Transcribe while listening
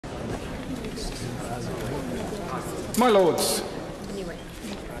My Lords,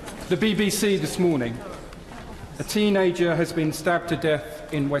 the BBC this morning, a teenager has been stabbed to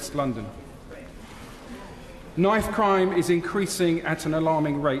death in West London. Knife crime is increasing at an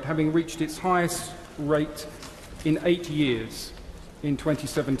alarming rate, having reached its highest rate in 8 years in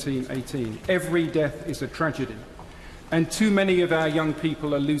 2017-18. Every death is a tragedy, and too many of our young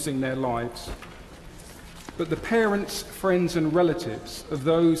people are losing their lives. But the parents, friends and relatives of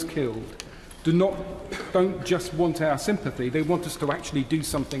those killed don't just want our sympathy, they want us to actually do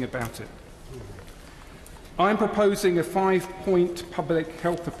something about it. I'm proposing a 5-point public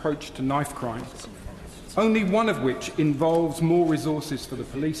health approach to knife crime, only one of which involves more resources for the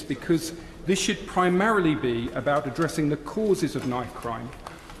police, because this should primarily be about addressing the causes of knife crime,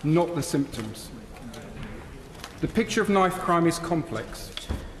 not the symptoms. The picture of knife crime is complex.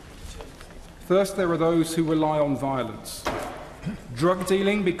 First, there are those who rely on violence. Drug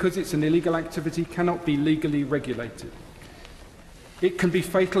dealing, because it's an illegal activity, cannot be legally regulated. It can be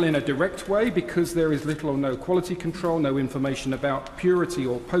fatal in a direct way because there is little or no quality control, no information about purity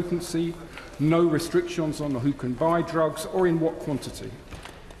or potency, no restrictions on who can buy drugs or in what quantity.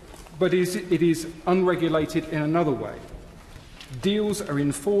 But it is unregulated in another way. Deals are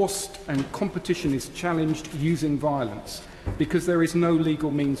enforced and competition is challenged using violence because there is no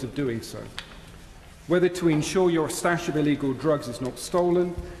legal means of doing so. Whether to ensure your stash of illegal drugs is not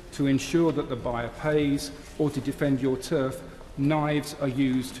stolen, to ensure that the buyer pays, or to defend your turf, knives are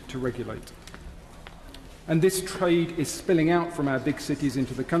used to regulate. And this trade is spilling out from our big cities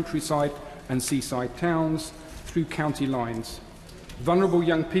into the countryside and seaside towns through county lines. Vulnerable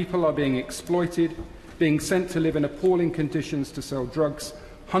young people are being exploited, being sent to live in appalling conditions to sell drugs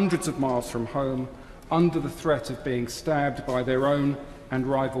hundreds of miles from home, under the threat of being stabbed by their own and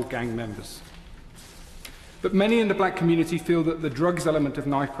rival gang members. But many in the black community feel that the drugs element of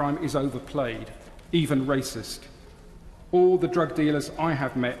knife crime is overplayed, even racist. All the drug dealers I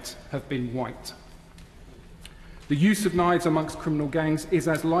have met have been white. The use of knives amongst criminal gangs is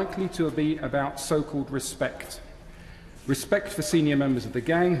as likely to be about so-called respect. Respect for senior members of the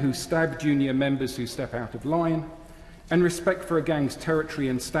gang who stab junior members who step out of line, and respect for a gang's territory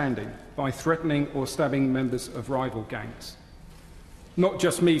and standing by threatening or stabbing members of rival gangs. Not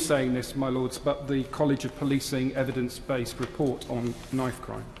just me saying this, my lords, but the College of Policing evidence-based report on knife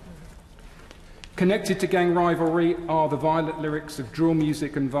crime. Connected to gang rivalry are the violent lyrics of drill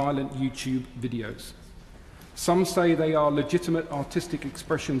music and violent YouTube videos. Some say they are legitimate artistic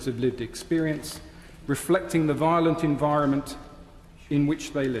expressions of lived experience, reflecting the violent environment in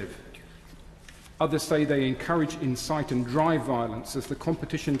which they live. Others say they encourage, incite and drive violence as the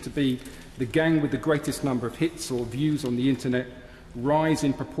competition to be the gang with the greatest number of hits or views on the internet rise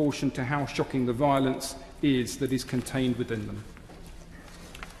in proportion to how shocking the violence is that is contained within them.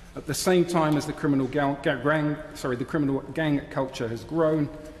 At the same time as the criminal gang culture has grown,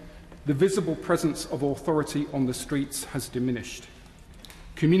 the visible presence of authority on the streets has diminished.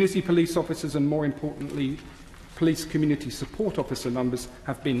 Community police officers and, more importantly, police community support officer numbers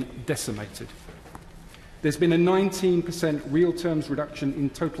have been decimated. There's been a 19% real terms reduction in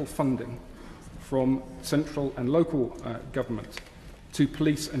total funding from central and local government to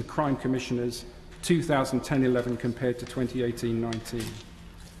police and crime commissioners 2010-11 compared to 2018-19.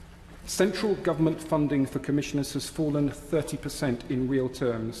 Central government funding for commissioners has fallen 30% in real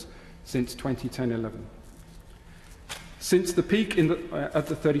terms since 2010-11. Since the peak at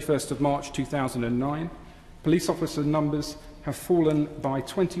the 31st of March 2009, police officer numbers have fallen by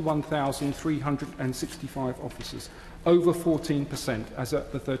 21,365 officers, over 14% as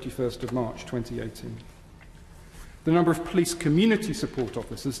at the 31st of March 2018. The number of police community support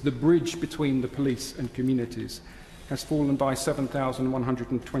officers, the bridge between the police and communities, has fallen by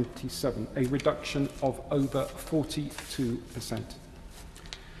 7,127, a reduction of over 42%.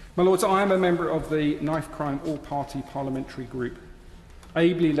 My Lords, I am a member of the Knife Crime All-Party Parliamentary Group,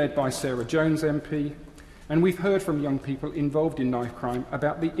 ably led by Sarah Jones MP, and we've heard from young people involved in knife crime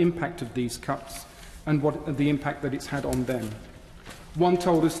about the impact of these cuts and the impact that it's had on them. One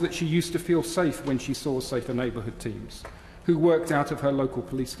told us that she used to feel safe when she saw Safer Neighbourhood teams, who worked out of her local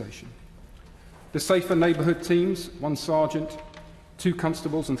police station. The Safer Neighbourhood teams, 1 sergeant, 2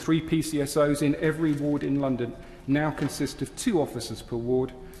 constables and 3 PCSOs in every ward in London, now consist of 2 officers per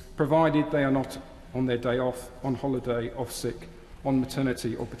ward, provided they are not on their day off, on holiday, off sick, on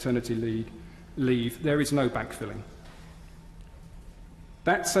maternity or paternity leave. There is no backfilling.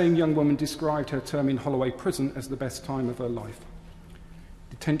 That same young woman described her term in Holloway Prison as the best time of her life.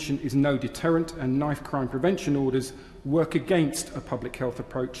 Detention is no deterrent, and knife crime prevention orders work against a public health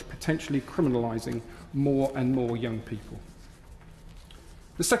approach, potentially criminalising more and more young people.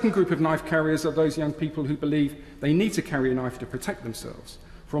 The second group of knife carriers are those young people who believe they need to carry a knife to protect themselves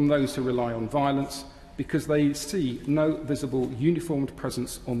from those who rely on violence because they see no visible uniformed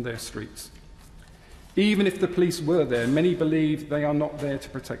presence on their streets. Even if the police were there, many believe they are not there to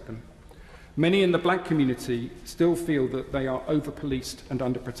protect them. Many in the black community still feel that they are over-policed and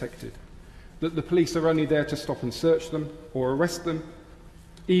under-protected, that the police are only there to stop and search them or arrest them,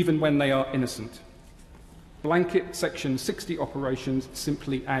 even when they are innocent. Blanket Section 60 operations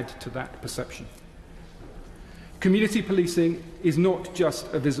simply add to that perception. Community policing is not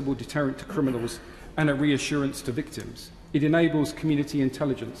just a visible deterrent to criminals and a reassurance to victims. It enables community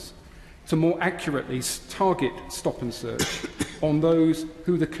intelligence to more accurately target stop and search on those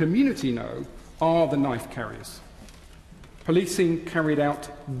who the community know are the knife carriers. Policing carried out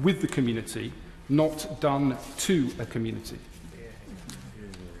with the community, not done to a community.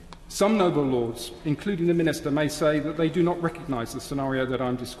 Some noble lords, including the Minister, may say that they do not recognise the scenario that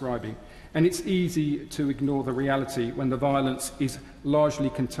I'm describing, and it's easy to ignore the reality when the violence is largely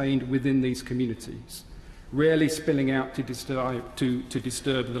contained within these communities, rarely spilling out to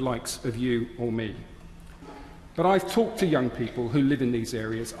disturb the likes of you or me. But I've talked to young people who live in these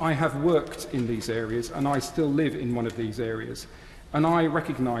areas. I have worked in these areas, and I still live in one of these areas, and I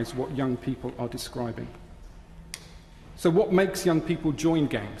recognise what young people are describing. So what makes young people join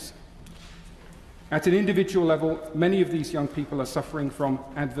gangs? At an individual level, many of these young people are suffering from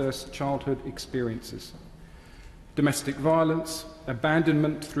adverse childhood experiences. Domestic violence,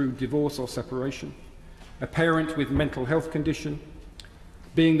 abandonment through divorce or separation, a parent with mental health condition,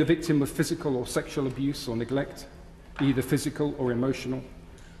 being the victim of physical or sexual abuse or neglect, either physical or emotional,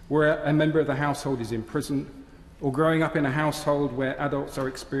 where a member of the household is in prison, or growing up in a household where adults are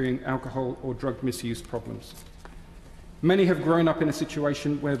experiencing alcohol or drug misuse problems. Many have grown up in a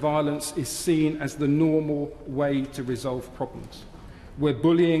situation where violence is seen as the normal way to resolve problems, where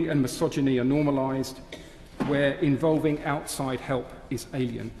bullying and misogyny are normalised, where involving outside help is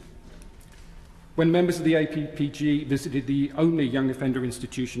alien. When members of the APPG visited the only young offender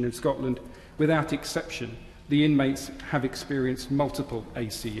institution in Scotland, without exception, the inmates have experienced multiple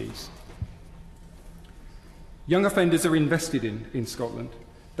ACEs. Young offenders are invested in Scotland.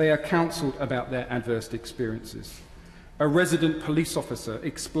 They are counselled about their adverse experiences. A resident police officer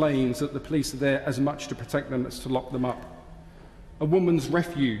explains that the police are there as much to protect them as to lock them up. A woman's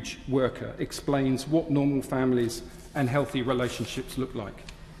refuge worker explains what normal families and healthy relationships look like.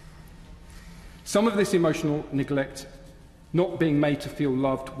 Some of this emotional neglect, not being made to feel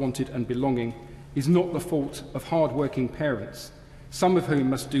loved, wanted and belonging, is not the fault of hard-working parents, some of whom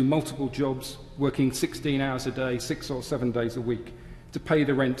must do multiple jobs, working 16 hours a day, 6 or 7 days a week, to pay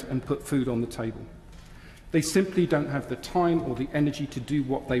the rent and put food on the table. They simply don't have the time or the energy to do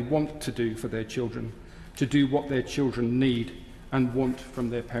what they want to do for their children, to do what their children need and want from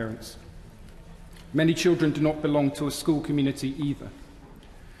their parents. Many children do not belong to a school community either.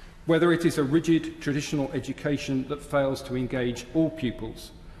 Whether it is a rigid traditional education that fails to engage all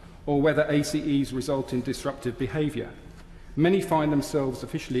pupils, or whether ACEs result in disruptive behaviour, many find themselves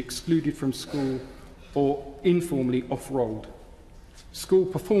officially excluded from school or informally off-rolled. School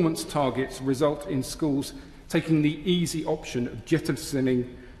performance targets result in schools taking the easy option of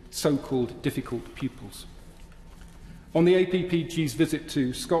jettisoning so-called difficult pupils. On the APPG's visit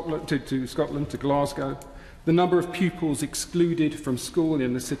to Scotland, to Glasgow, the number of pupils excluded from school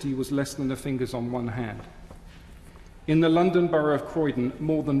in the city was less than the fingers on one hand. In the London Borough of Croydon,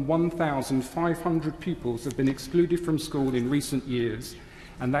 more than 1,500 pupils have been excluded from school in recent years,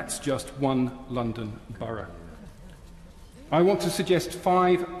 and that's just one London borough. I want to suggest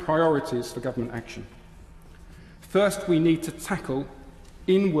 5 priorities for government action. First, we need to tackle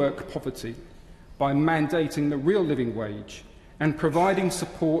in-work poverty by mandating the real living wage and providing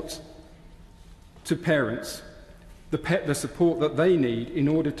support to parents, the support that they need in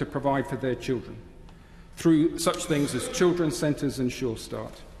order to provide for their children, through such things as children's centres and Sure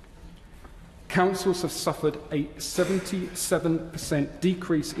Start. Councils have suffered a 77%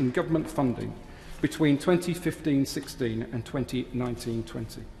 decrease in government funding between 2015-16 and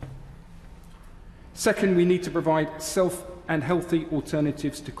 2019-20. Second, we need to provide safe and healthy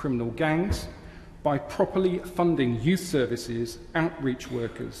alternatives to criminal gangs by properly funding youth services, outreach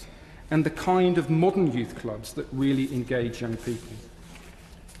workers, and the kind of modern youth clubs that really engage young people.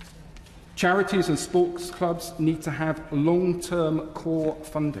 Charities and sports clubs need to have long-term core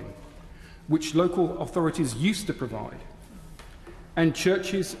funding, which local authorities used to provide, and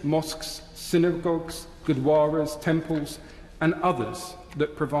churches, mosques, synagogues, gurdwaras, temples, and others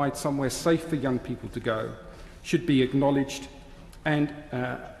that provide somewhere safe for young people to go should be acknowledged, and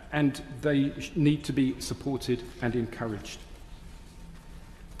they need to be supported and encouraged.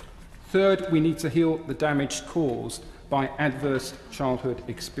 Third, we need to heal the damage caused by adverse childhood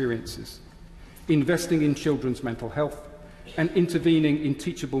experiences, investing in children's mental health and intervening in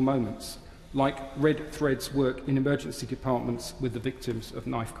teachable moments, like Red Thread's work in emergency departments with the victims of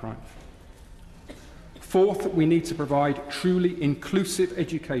knife crime. Fourth, we need to provide truly inclusive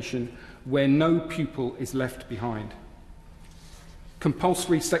education where no pupil is left behind.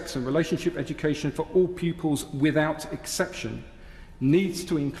 Compulsory sex and relationship education for all pupils without exception needs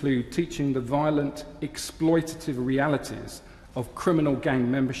to include teaching the violent, exploitative realities of criminal gang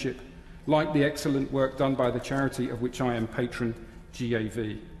membership, like the excellent work done by the charity of which I am patron,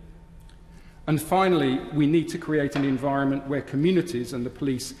 GAV. And finally, we need to create an environment where communities and the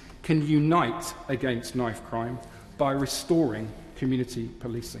police can unite against knife crime by restoring community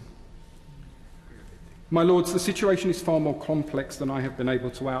policing. My Lords, the situation is far more complex than I have been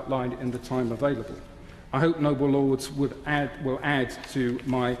able to outline in the time available. I hope noble Lords will add to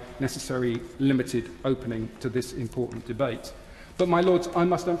my necessary limited opening to this important debate. But, my Lords, I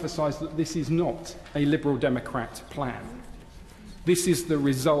must emphasise that this is not a Liberal Democrat plan. This is the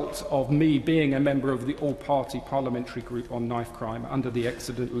result of me being a member of the all-party parliamentary group on knife crime under the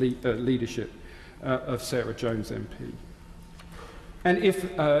excellent leadership of Sarah Jones MP. And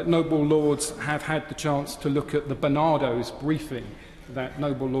if noble Lords have had the chance to look at the Bernardo's briefing that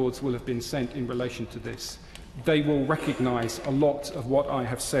noble Lords will have been sent in relation to this, they will recognise a lot of what I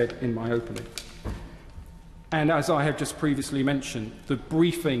have said in my opening. And as I have just previously mentioned, the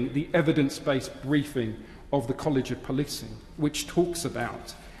briefing, the evidence-based briefing of the College of Policing, which talks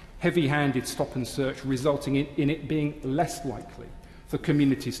about heavy-handed stop and search resulting in it being less likely for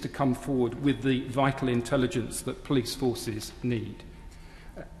communities to come forward with the vital intelligence that police forces need.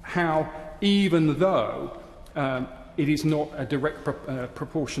 How, even though it is not a direct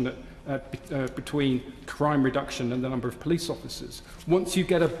proportionate between crime reduction and the number of police officers, once you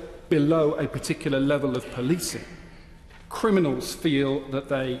get below a particular level of policing, criminals feel that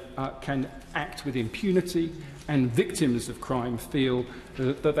they can act with impunity, and victims of crime feel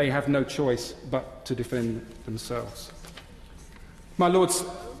that they have no choice but to defend themselves. My Lords,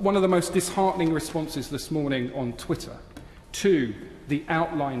 one of the most disheartening responses this morning on Twitter to the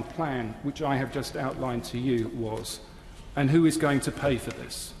outline plan which I have just outlined to you was, and who is going to pay for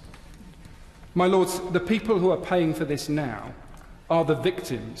this? My Lords, the people who are paying for this now are the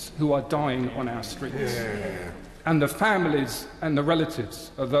victims who are dying on our streets, and the families and the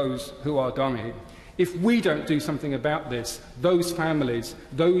relatives of those who are dying. If we don't do something about this, those families,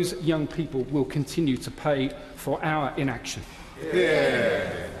 those young people will continue to pay for our inaction.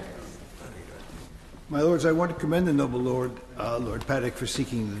 My Lords, I want to commend the noble Lord Paddick for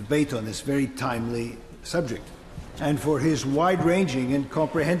seeking the debate on this very timely subject, and for his wide-ranging and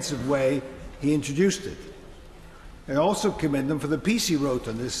comprehensive way he introduced it. I also commend him for the piece he wrote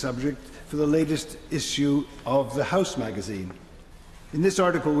on this subject for the latest issue of the House magazine. In this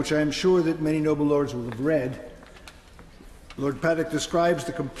article, which I am sure that many noble lords will have read, Lord Paddick describes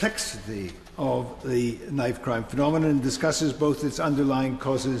the complexity of the knife crime phenomenon and discusses both its underlying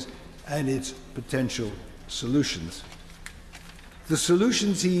causes and its potential solutions. The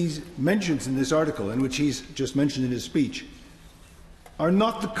solutions he mentions in this article, and which he's just mentioned in his speech, are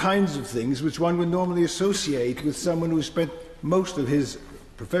not the kinds of things which one would normally associate with someone who spent most of his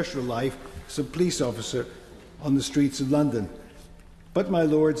professional life as a police officer on the streets of London. But, my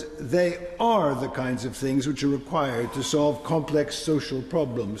Lords, they are the kinds of things which are required to solve complex social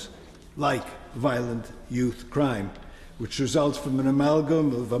problems like violent youth crime, which results from an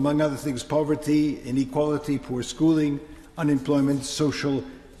amalgam of, among other things, poverty, inequality, poor schooling, unemployment, social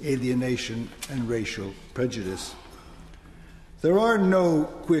alienation, and racial prejudice. There are no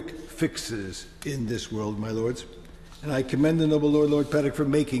quick fixes in this world, my Lords, and I commend the noble Lord Paddick for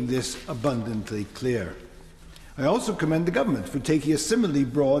making this abundantly clear. I also commend the government for taking a similarly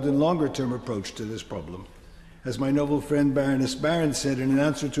broad and longer-term approach to this problem. As my noble friend Baroness Barron said in an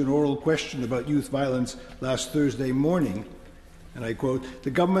answer to an oral question about youth violence last Thursday morning, and I quote, "The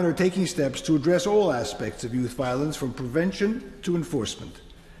government are taking steps to address all aspects of youth violence, from prevention to enforcement.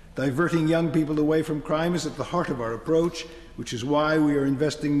 Diverting young people away from crime is at the heart of our approach, which is why we are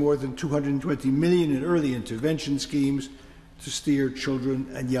investing more than £220 million in early intervention schemes to steer children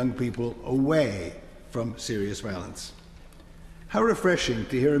and young people away from serious violence." How refreshing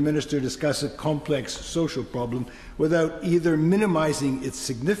to hear a minister discuss a complex social problem without either minimising its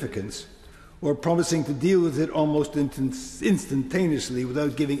significance or promising to deal with it almost instantaneously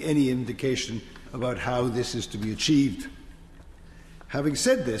without giving any indication about how this is to be achieved. Having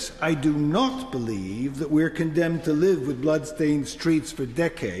said this, I do not believe that we are condemned to live with blood-stained streets for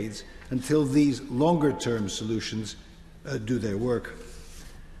decades until these longer-term solutions do their work.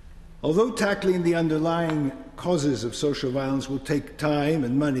 Although tackling the underlying causes of social violence will take time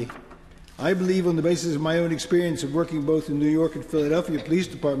and money, I believe, on the basis of my own experience of working both in New York and Philadelphia police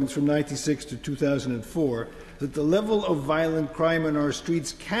departments from 1996 to 2004, that the level of violent crime on our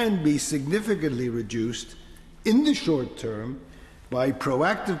streets can be significantly reduced in the short term by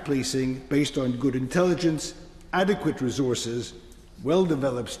proactive policing based on good intelligence, adequate resources,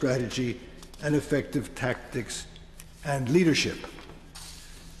 well-developed strategy, and effective tactics and leadership.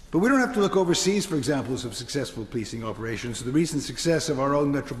 But we don't have to look overseas for examples of successful policing operations. The recent success of our own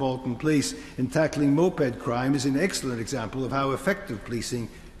Metropolitan Police in tackling moped crime is an excellent example of how effective policing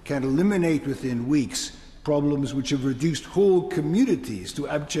can eliminate within weeks problems which have reduced whole communities to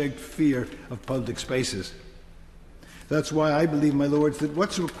abject fear of public spaces. That's why I believe, my lords, that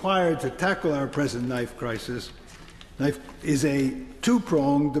what's required to tackle our present knife crisis is a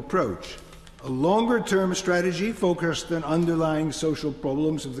two-pronged approach. A longer-term strategy focused on underlying social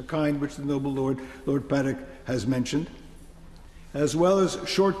problems of the kind which the noble Lord Paddick has mentioned, as well as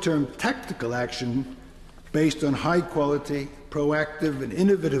short-term tactical action based on high-quality, proactive and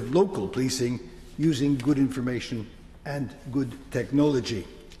innovative local policing using good information and good technology.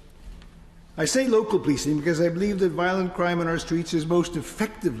 I say local policing because I believe that violent crime on our streets is most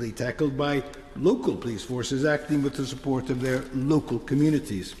effectively tackled by local police forces acting with the support of their local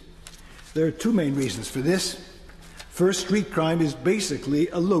communities. There are two main reasons for this. First, street crime is basically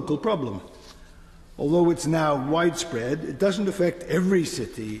a local problem. Although it's now widespread, it doesn't affect every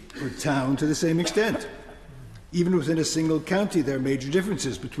city or town to the same extent. Even within a single county, there are major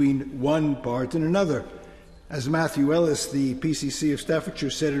differences between one part and another. As Matthew Ellis, the PCC of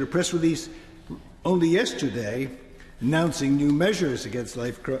Staffordshire, said in a press release only yesterday, announcing new measures against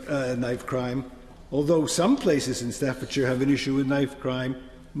knife crime, although some places in Staffordshire have an issue with knife crime,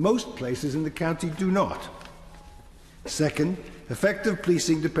 most places in the county do not. Second, effective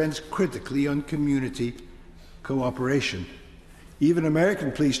policing depends critically on community cooperation. Even American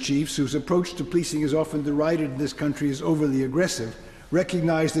police chiefs, whose approach to policing is often derided in this country as overly aggressive,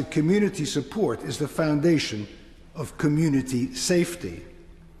 recognize that community support is the foundation of community safety.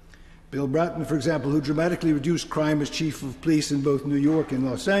 Bill Bratton, for example, who dramatically reduced crime as chief of police in both New York and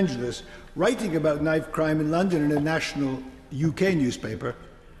Los Angeles, writing about knife crime in London in a national UK newspaper,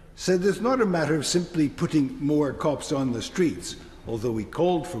 said it's not a matter of simply putting more cops on the streets, although he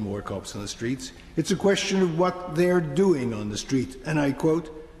called for more cops on the streets. It's a question of what they're doing on the street. And I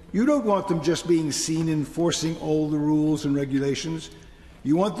quote, "You don't want them just being seen enforcing all the rules and regulations.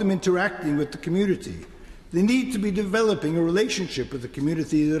 You want them interacting with the community. They need to be developing a relationship with the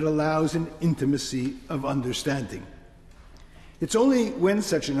community that allows an intimacy of understanding." It's only when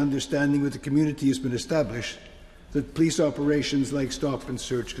such an understanding with the community has been established that police operations like stop and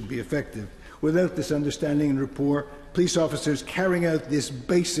search can be effective. Without this understanding and rapport, police officers carrying out this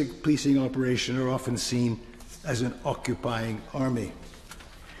basic policing operation are often seen as an occupying army.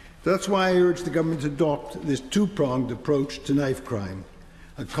 That's why I urge the government to adopt this two-pronged approach to knife crime.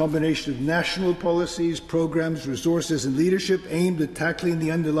 A combination of national policies, programs, resources and leadership aimed at tackling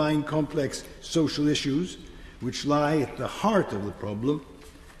the underlying complex social issues which lie at the heart of the problem,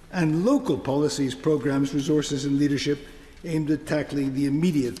 and local policies, programs, resources and leadership aimed at tackling the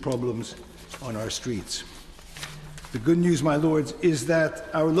immediate problems on our streets. The good news, my lords, is that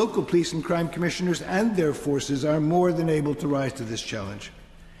our local police and crime commissioners and their forces are more than able to rise to this challenge.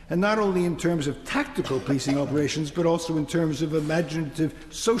 And not only in terms of tactical policing operations, but also in terms of imaginative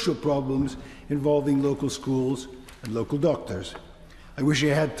social problems involving local schools and local doctors. I wish I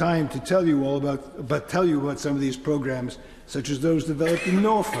had time to tell you about some of these programs, such as those developed in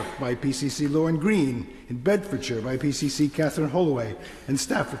Norfolk by PCC Lauren Green, in Bedfordshire by PCC Catherine Holloway, and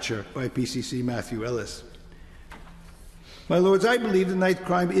Staffordshire by PCC Matthew Ellis. My lords, I believe that knife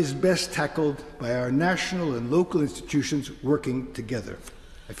crime is best tackled by our national and local institutions working together.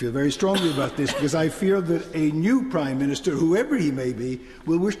 I feel very strongly about this because I fear that a new Prime Minister, whoever he may be,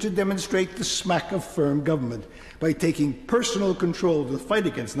 will wish to demonstrate the smack of firm government by taking personal control of the fight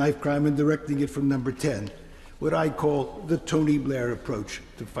against knife crime and directing it from number 10, what I call the Tony Blair approach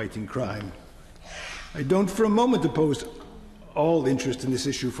to fighting crime. I don't for a moment oppose all interest in this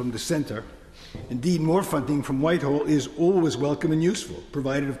issue from the centre. Indeed, more funding from Whitehall is always welcome and useful,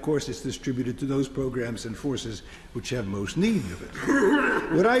 provided, of course, it's distributed to those programs and forces which have most need of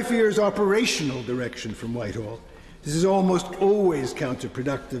it. What I fear is operational direction from Whitehall. This is almost always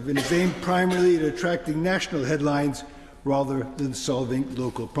counterproductive and is aimed primarily at attracting national headlines rather than solving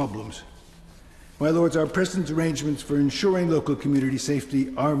local problems. My lords, our present arrangements for ensuring local community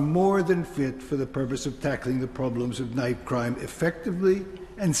safety are more than fit for the purpose of tackling the problems of knife crime effectively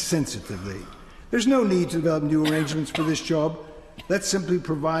and sensitively. There's no need to develop new arrangements for this job. Let's simply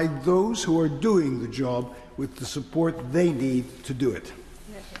provide those who are doing the job with the support they need to do it.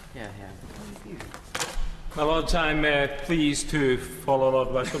 My Lords, I'm pleased to follow Lord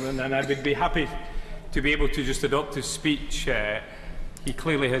Wisselman, and I would be happy to be able to just adopt his speech. He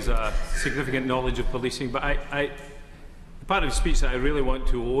clearly has a significant knowledge of policing, but the part of his speech that I really want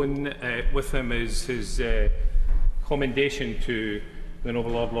to own with him is his commendation to the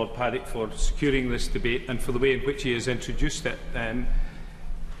Noble Lord Paddick for securing this debate and for the way in which he has introduced it.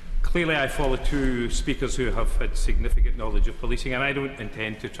 Clearly I follow two speakers who have had significant knowledge of policing, and I don't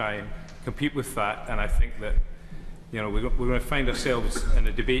intend to try and compete with that, and I think that we're going to find ourselves in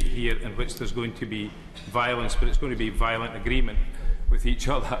a debate here in which there's going to be violence, but it's going to be violent agreement with each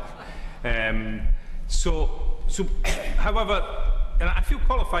other. However, and I feel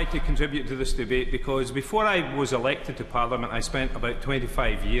qualified to contribute to this debate because before I was elected to Parliament, I spent about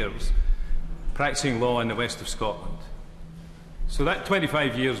 25 years practising law in the west of Scotland. So that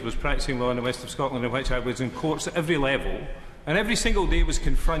 25 years was practising law in the west of Scotland, in which I was in courts at every level, and every single day was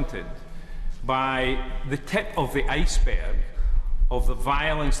confronted by the tip of the iceberg of the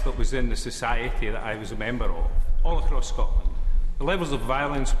violence that was in the society that I was a member of, all across Scotland. The levels of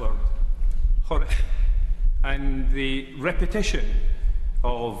violence were horrific, and the repetition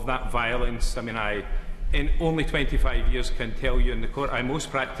of that violence, I mean, in only 25 years can tell you in the court I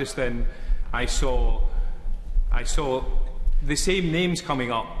most practised in, I saw the same names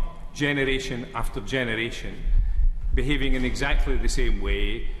coming up generation after generation, behaving in exactly the same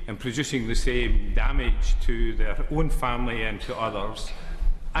way and producing the same damage to their own family and to others.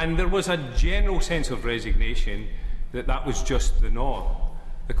 And there was a general sense of resignation that that was just the norm.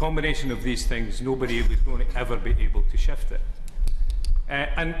 The combination of these things, nobody was going to ever be able to shift it.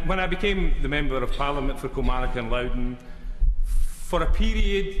 And when I became the Member of Parliament for Cormack and Loudon, for a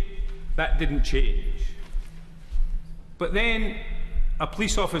period that didn't change. But then a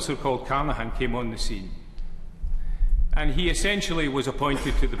police officer called Carnahan came on the scene. And he essentially was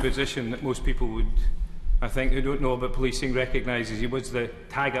appointed to the position that most people would, I think, who don't know about policing, recognise as he was the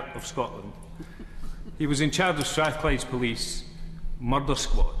Taggart of Scotland. He was in charge of Strathclyde's police murder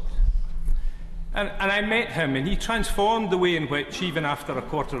squad. And I met him, and he transformed the way in which, even after a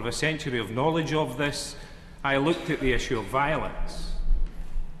quarter of a century of knowledge of this, I looked at the issue of violence.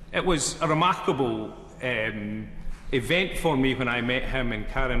 It was a remarkable event for me when I met him and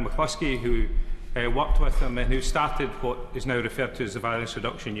Karen McCluskey, who worked with him and who started what is now referred to as the Violence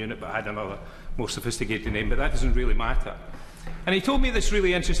Reduction Unit, but had another more sophisticated name, but that doesn't really matter. And he told me this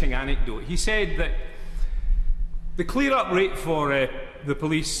really interesting anecdote. He said that the clear-up rate for the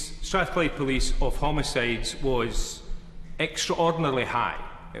police, Strathclyde Police, of homicides was extraordinarily high.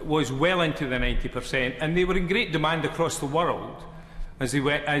 It was well into the 90%, and they were in great demand across the world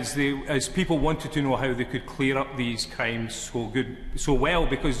as people wanted to know how they could clear up these crimes so well,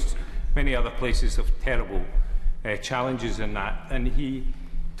 because many other places have terrible challenges in that. And he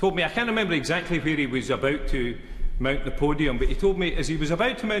told me, I can't remember exactly where he was about to mount the podium, but he told me as he was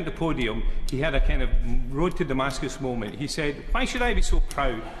about to mount the podium, he had a kind of road to Damascus moment. He said, why should I be so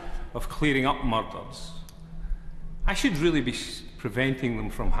proud of clearing up murders? I should really be preventing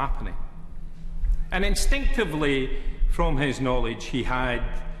them from happening. And instinctively, from his knowledge, he had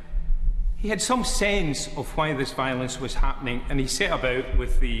some sense of why this violence was happening, and he set about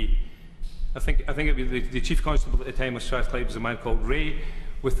with I think it was the Chief Constable at the time of Strathclyde was a man called Ray,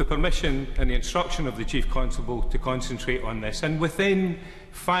 with the permission and the instruction of the Chief Constable to concentrate on this. And within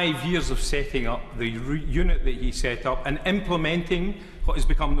 5 years of setting up the unit that he set up and implementing what has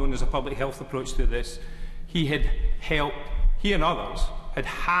become known as a public health approach to this, he and others had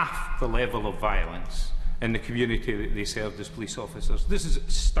half the level of violence in the community that they served as police officers. This is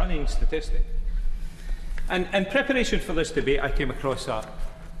a stunning statistic. And in preparation for this debate, I came across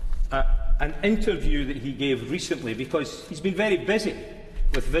an interview that he gave recently, because he's been very busy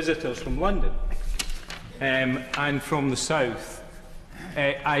with visitors from London and from the south,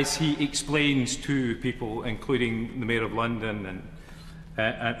 as he explains to people, including the Mayor of London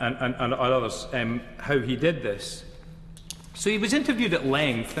and others, how he did this. So he was interviewed at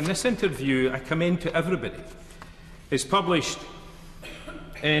length, and this interview, I commend to everybody, is published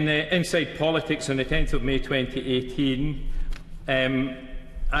in Inside Politics on the 10th of May 2018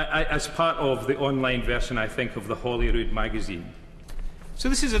 as part of the online version, I think, of the Holyrood magazine. So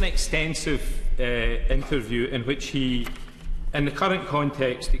this is an extensive interview in which he, in the current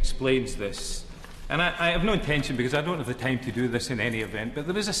context, explains this. And I have no intention, because I don't have the time to do this in any event, but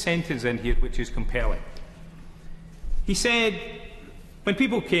there is a sentence in here which is compelling. He said, when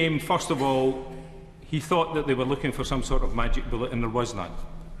people came, first of all, he thought that they were looking for some sort of magic bullet, and there was none.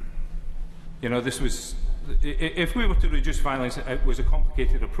 You know, this was If we were to reduce violence, it was a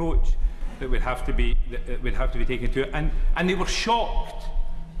complicated approach that would have to be taken to it. And they were shocked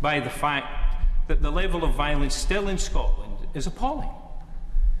by the fact that the level of violence still in Scotland is appalling,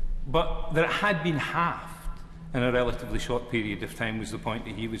 but that it had been halved in a relatively short period of time was the point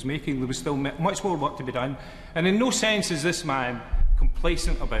that he was making. There was still much more work to be done, and in no sense is this man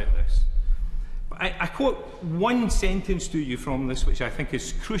complacent about this. I quote one sentence to you from this, which I think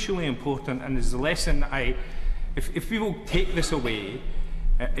is crucially important, and is the lesson that if people take this away,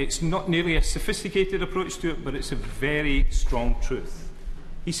 it's not nearly a sophisticated approach to it, but it's a very strong truth.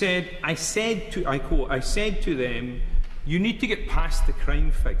 He said, I quote, I said to them, you need to get past the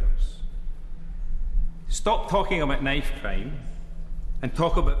crime figures. Stop talking about knife crime and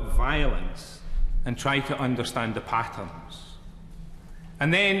talk about violence and try to understand the patterns.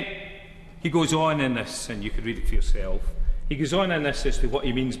 And then he goes on in this, and you could read it for yourself, he goes on in this as to what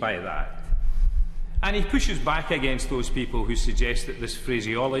he means by that. And he pushes back against those people who suggest that this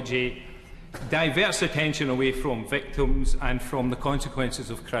phraseology diverts attention away from victims and from the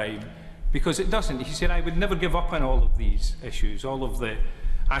consequences of crime, because it doesn't. He said, I would never give up on all of these issues, all of the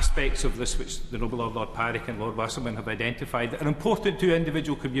aspects of this which the Noble Lord Paddick and Lord Wasserman have identified that are important to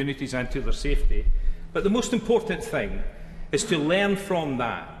individual communities and to their safety. But the most important thing is to learn from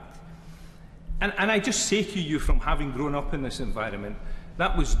that. And I just say to you, from having grown up in this environment,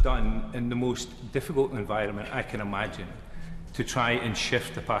 that was done in the most difficult environment I can imagine, to try and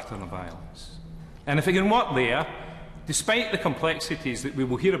shift the pattern of violence. And if it can work there, despite the complexities that we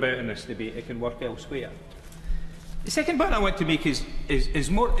will hear about in this debate, it can work elsewhere. The second point I want to make is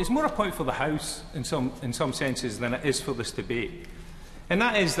more a point for the House in some senses than it is for this debate. And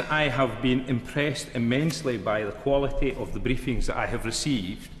that is that I have been impressed immensely by the quality of the briefings that I have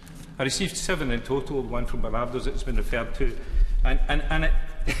received. I received 7 in total, one from Bernardo's that has been referred to. And at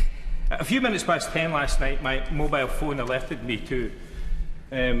a few minutes past 10 last night, my mobile phone alerted me to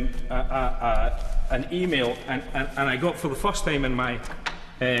an email, and I got for the first time in my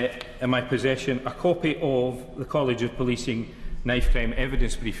possession a copy of the College of Policing knife crime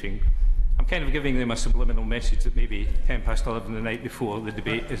evidence briefing. I'm kind of giving them a subliminal message that maybe 10 past 11 the night before the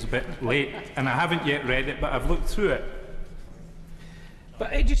debate is a bit late, and I haven't yet read it, but I've looked through it.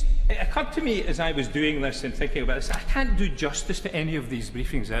 But it occurred to me as I was doing this and thinking about this, I can't do justice to any of these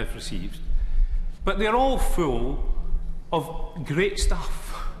briefings I've received, but they're all full of great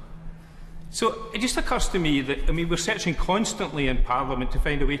stuff. So it just occurs to me that, I mean, we're searching constantly in Parliament to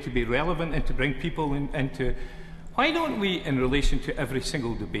find a way to be relevant and to bring people into... Why don't we, in relation to every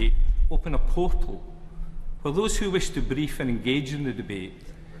single debate, open a portal for those who wish to brief and engage in the debate?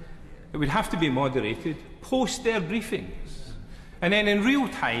 It would have to be moderated, post their briefings. And then in real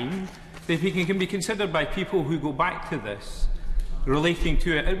time, they can be considered by people who go back to this, relating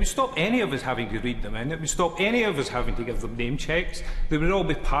to it. It would stop any of us having to read them in. It would stop any of us having to give them name checks. They would all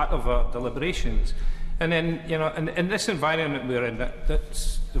be part of our deliberations. And then, you know, in this environment we're in, it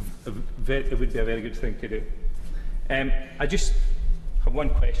would be a very good thing to do. I just have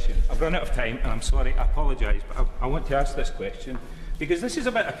one question. I've run out of time, and I'm sorry, I apologise, but I want to ask this question, because this is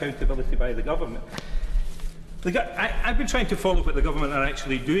about accountability by the government. I've been trying to follow what the government are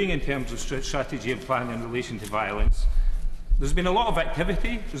actually doing in terms of strategy and plan in relation to violence. There's been a lot of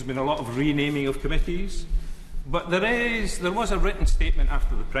activity, there's been a lot of renaming of committees, but there was a written statement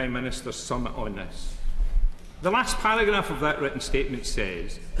after the Prime Minister's summit on this. The last paragraph of that written statement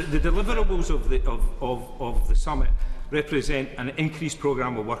says that the deliverables of the summit represent an increased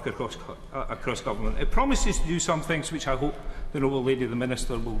programme of work across government. It promises to do some things which I hope the Noble Lady the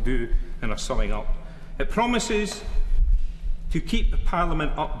Minister will do in her summing up. It promises to keep the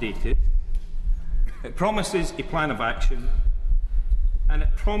Parliament updated, it promises a plan of action, and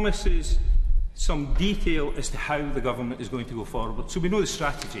it promises some detail as to how the government is going to go forward. So we know the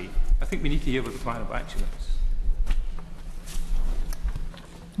strategy. I think we need to hear what the plan of action is.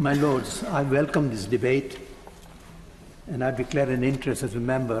 My Lords, I welcome this debate, and I declare an interest as a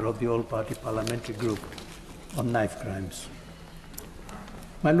member of the All-Party Parliamentary Group on knife crimes.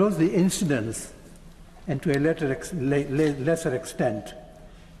 My Lords, the incidents, and to a lesser extent,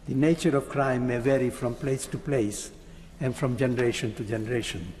 the nature of crime may vary from place to place and from generation to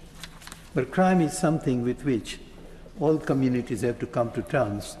generation. But crime is something with which all communities have to come to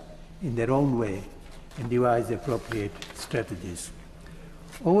terms in their own way and devise appropriate strategies.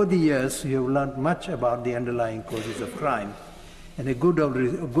 Over the years, we have learned much about the underlying causes of crime and a good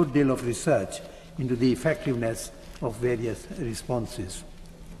deal of research into the effectiveness of various responses.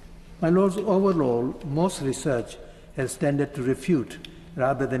 My Lords, overall, most research has tended to refute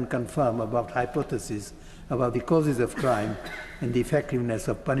rather than confirm about hypotheses about the causes of crime and the effectiveness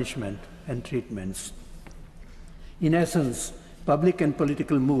of punishment and treatments. In essence, public and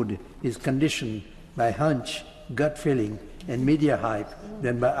political mood is conditioned by hunch, gut feeling, and media hype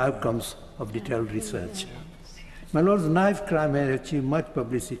than by outcomes of detailed research. My lords, knife crime has achieved much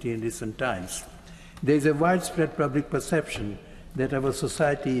publicity in recent times. There is a widespread public perception that our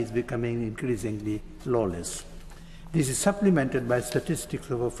society is becoming increasingly lawless. This is supplemented by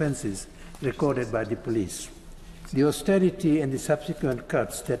statistics of offences recorded by the police. The austerity and the subsequent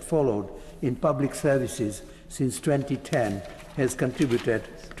cuts that followed in public services since 2010 has contributed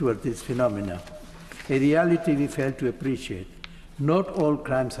toward this phenomena, a reality we fail to appreciate. Not all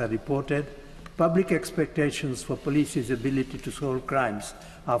crimes are reported. Public expectations for police's ability to solve crimes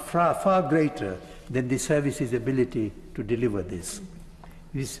are far greater than the service's ability to deliver this.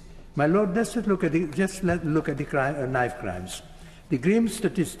 My lord, let's look at the knife crimes. The grim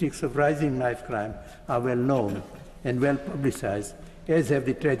statistics of rising knife crime are well known and well publicized, as have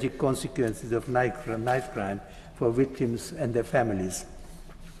the tragic consequences of knife crime for victims and their families.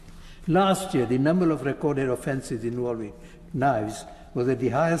 Last year, the number of recorded offences involving knives was at the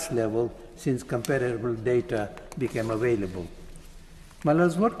highest level since comparable data became available. My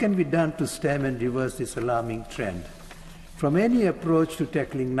lords, what can be done to stem and reverse this alarming trend? From any approach to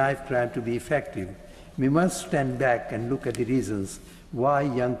tackling knife crime to be effective, we must stand back and look at the reasons why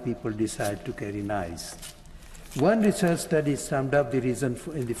young people decide to carry knives. One research study summed up the reason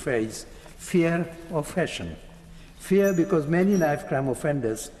in the phrase, fear of fashion. Fear because many knife crime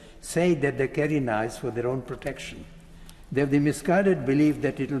offenders say that they carry knives for their own protection. They have the misguided belief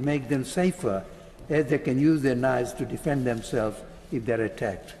that it will make them safer, as they can use their knives to defend themselves if they are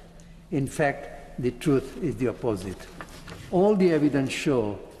attacked. In fact, the truth is the opposite. All the evidence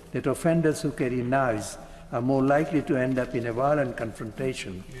shows that offenders who carry knives are more likely to end up in a violent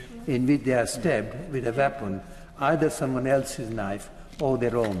confrontation in which they are stabbed with a weapon, either someone else's knife or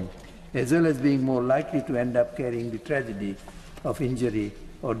their own, as well as being more likely to end up carrying the tragedy of injury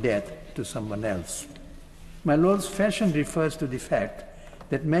or death to someone else. My lords, fashion refers to the fact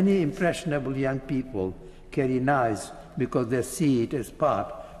that many impressionable young people carry knives because they see it as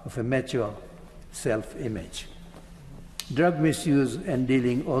part of a mature self-image. Drug misuse and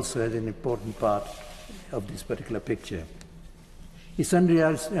dealing also is an important part of this particular picture. It's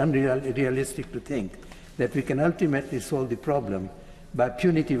unrealistic to think that we can ultimately solve the problem by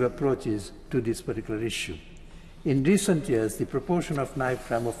punitive approaches to this particular issue. In recent years, the proportion of knife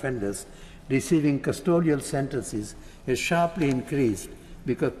crime offenders receiving custodial sentences has sharply increased,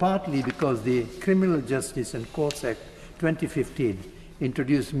 partly because the Criminal Justice and Courts Act 2015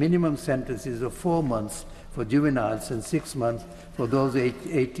 introduced minimum sentences of 4 months for juveniles and 6 months for those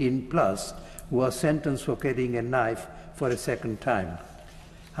 18 plus who are sentenced for carrying a knife for a second time.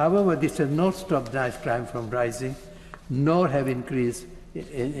 However, this has not stopped knife crime from rising, nor have increased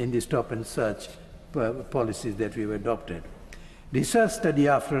in the stop and search policies that we've adopted. Research study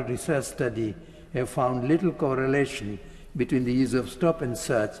after research study have found little correlation between the use of stop and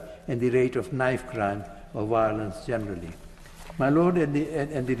search and the rate of knife crime or violence generally. My lord,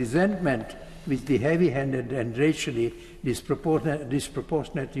 and the resentment which the heavy-handed and racially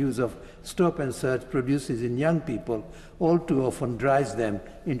disproportionate use of stop and search produces in young people all too often drives them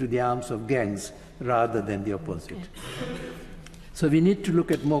into the arms of gangs rather than the opposite. So we need to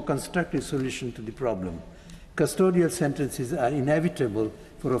look at more constructive solution to the problem. Custodial sentences are inevitable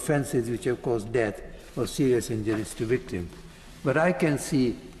for offences which have caused death or serious injuries to victims. But I can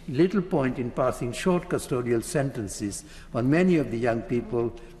see little point in passing short custodial sentences on many of the young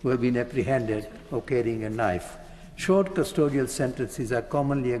people who have been apprehended or carrying a knife. Short custodial sentences are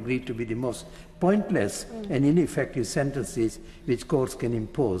commonly agreed to be the most pointless and ineffective sentences which courts can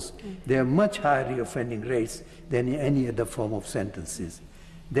impose. They have much higher reoffending rates than any other form of sentences.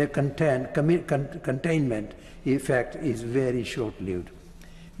 Their containment effect is very short-lived.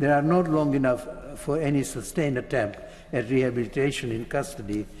 They are not long enough for any sustained attempt at rehabilitation in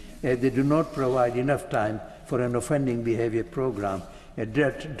custody, as they do not provide enough time for an offending behavior program, a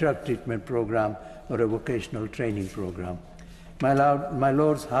drug treatment program, or a vocational training program. My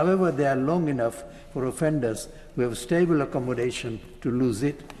lords, however, they are long enough for offenders who have stable accommodation to lose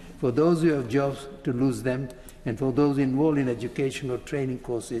it, for those who have jobs to lose them, and for those involved in education or training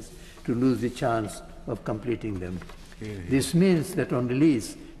courses to lose the chance of completing them. This means that on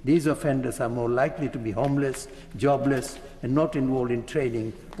release, these offenders are more likely to be homeless, jobless, and not involved in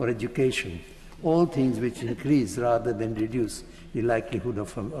training or education, all things which increase rather than reduce the likelihood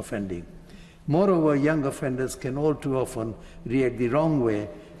of offending. Moreover, young offenders can all too often react the wrong way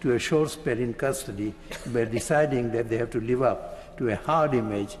to a short spell in custody by deciding that they have to live up to a hard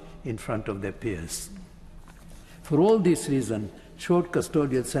image in front of their peers. For all these reasons, short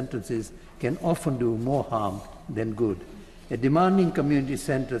custodial sentences can often do more harm than good. A demanding community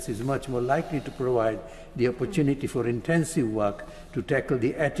centres is much more likely to provide the opportunity for intensive work to tackle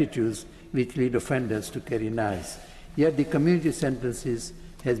the attitudes which lead offenders to carry knives. Yet the community sentences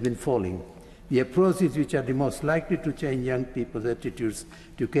has been falling. The approaches which are the most likely to change young people's attitudes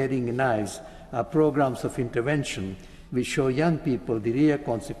to carrying knives are programs of intervention which show young people the real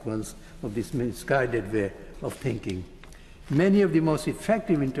consequence of this misguided way of thinking. Many of the most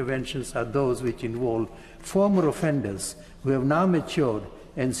effective interventions are those which involve former offenders who have now matured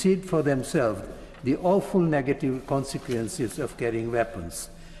and see for themselves the awful negative consequences of carrying weapons.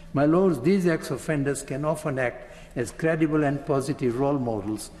 My lords, these ex-offenders can often act as credible and positive role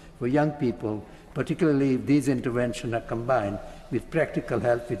models for young people, particularly if these interventions are combined with practical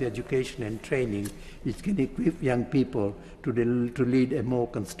help with education and training, which can equip young people to lead a more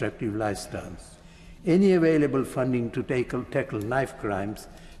constructive lifestyle. Any available funding to tackle knife crimes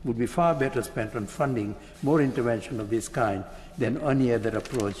would be far better spent on funding more intervention of this kind than any other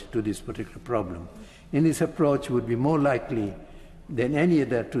approach to this particular problem. And this approach would be more likely than any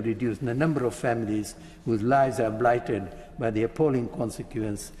other to reduce the number of families whose lives are blighted by the appalling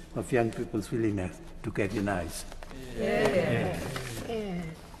consequence of young people's willingness to carry knives.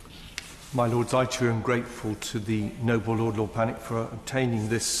 My Lords, I too am grateful to the noble Lord Paddick for obtaining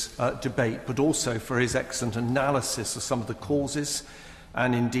this debate, but also for his excellent analysis of some of the causes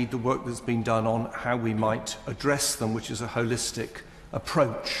and indeed the work that's been done on how we might address them, which is a holistic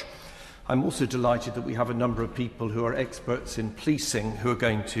approach. I'm also delighted that we have a number of people who are experts in policing who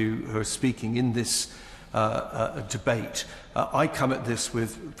are speaking in this debate. I come at this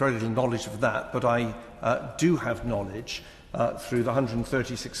with very little knowledge of that, but I do have knowledge through the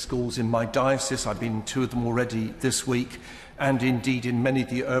 136 schools in my diocese. I've been in 2 of them already this week, and indeed in many of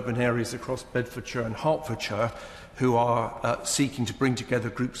the urban areas across Bedfordshire and Hertfordshire who are seeking to bring together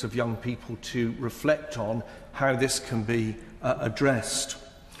groups of young people to reflect on how this can be addressed.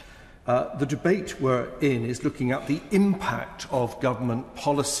 The debate we're in is looking at the impact of government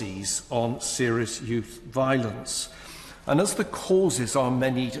policies on serious youth violence. And as the causes are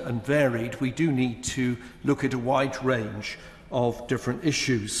many and varied, we do need to look at a wide range of different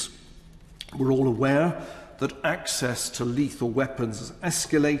issues. We're all aware that access to lethal weapons has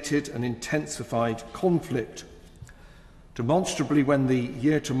escalated and intensified conflict. Demonstrably, when the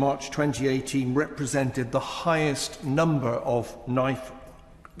year to March 2018 represented the highest number of knife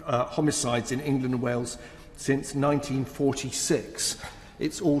homicides in England and Wales since 1946,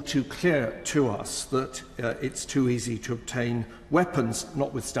 it's all too clear to us that it's too easy to obtain weapons,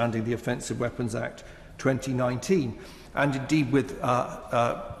 notwithstanding the Offensive Weapons Act 2019. And indeed with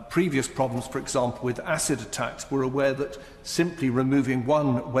previous problems, for example, with acid attacks, we're aware that simply removing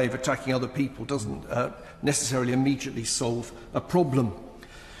one way of attacking other people doesn't necessarily immediately solve a problem.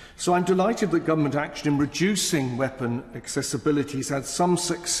 So I'm delighted that government action in reducing weapon accessibility has had some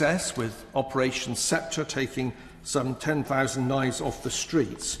success, with Operation Sceptre taking some 10,000 knives off the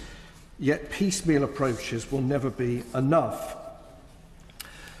streets. Yet piecemeal approaches will never be enough.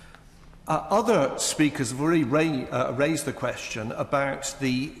 Other speakers have already raised the question about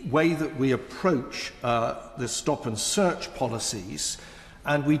the way that we approach the stop and search policies,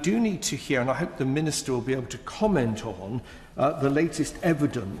 and we do need to hear, and I hope the Minister will be able to comment on, the latest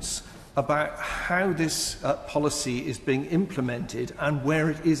evidence about how this policy is being implemented and where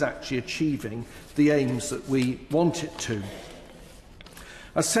it is actually achieving the aims that we want it to.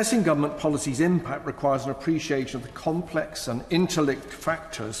 Assessing government policy's impact requires an appreciation of the complex and interlinked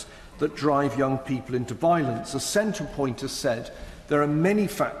factors that drive young people into violence. As Centre Point has said, there are many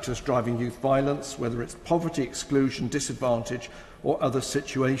factors driving youth violence, whether it's poverty, exclusion, disadvantage, or other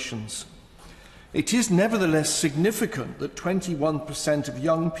situations. It is nevertheless significant that 21% of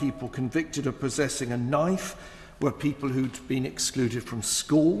young people convicted of possessing a knife were people who'd been excluded from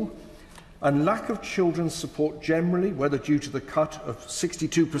school, and lack of children's support generally, whether due to the cut of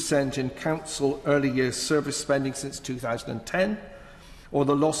 62% in council early years service spending since 2010, or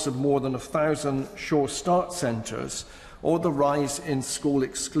the loss of more than 1,000 Sure Start centres, or the rise in school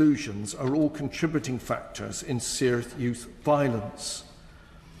exclusions, are all contributing factors in serious youth violence.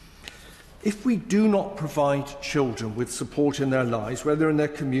 If we do not provide children with support in their lives, whether in their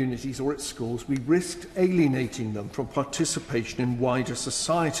communities or at schools, we risk alienating them from participation in wider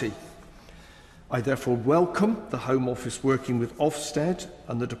society. I therefore welcome the Home Office working with Ofsted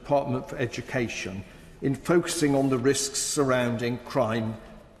and the Department for Education in focusing on the risks surrounding crime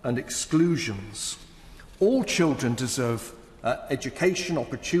and exclusions. All children deserve education,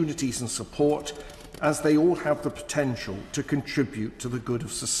 opportunities and support, as they all have the potential to contribute to the good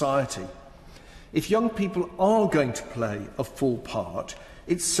of society. If young people are going to play a full part,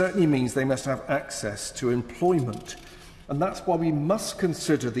 it certainly means they must have access to employment. And that's why we must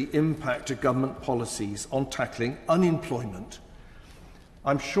consider the impact of government policies on tackling unemployment.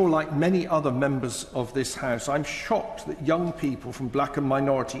 I'm sure, like many other members of this House, I'm shocked that young people from black and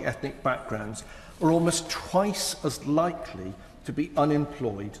minority ethnic backgrounds are almost twice as likely to be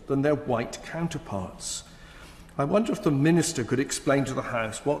unemployed than their white counterparts. I wonder if the Minister could explain to the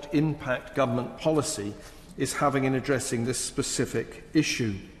House what impact government policy is having in addressing this specific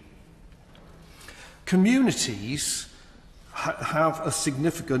issue. Communities have a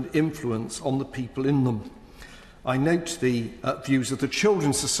significant influence on the people in them. I note the views of the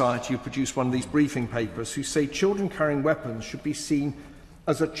Children's Society, who produced one of these briefing papers, who say children carrying weapons should be seen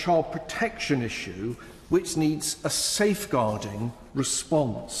as a child protection issue which needs a safeguarding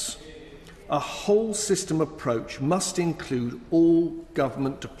response. A whole system approach must include all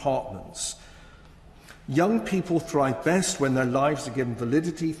government departments. Young people thrive best when their lives are given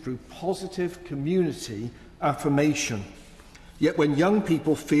validity through positive community affirmation. Yet when young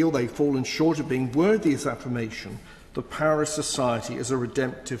people feel they've fallen short of being worthy of affirmation, the power of society as a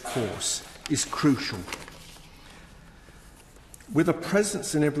redemptive force is crucial. With a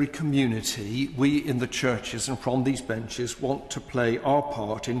presence in every community, we in the churches and from these benches want to play our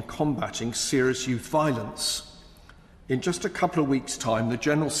part in combating serious youth violence. In just a couple of weeks' time, the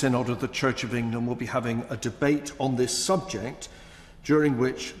General Synod of the Church of England will be having a debate on this subject, during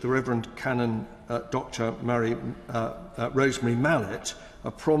which the Reverend Canon Dr. Rosemary Mallet,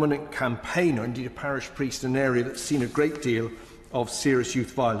 a prominent campaigner, indeed a parish priest in an area that's seen a great deal of serious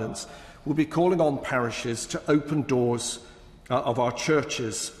youth violence, will be calling on parishes to open doors of our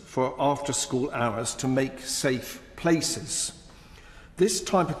churches for after-school hours to make safe places. This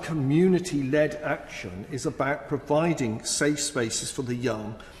type of community-led action is about providing safe spaces for the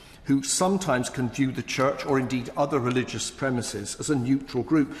young, who sometimes can view the church or indeed other religious premises as a neutral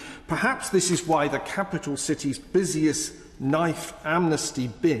group. Perhaps this is why the capital city's busiest knife amnesty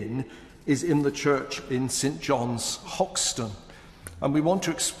bin is in the church in St John's, Hoxton. And we want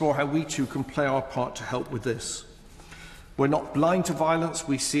to explore how we too can play our part to help with this. We're not blind to violence.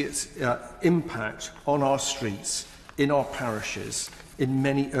 We see its impact on our streets, in our parishes, in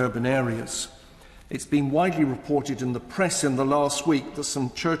many urban areas. It's been widely reported in the press in the last week that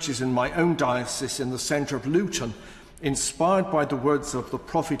some churches in my own diocese in the centre of Luton, inspired by the words of the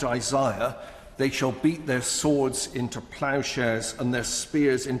prophet Isaiah, "They shall beat their swords into ploughshares and their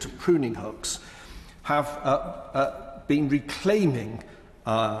spears into pruning hooks," have been reclaiming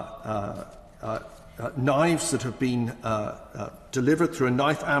knives that have been delivered through a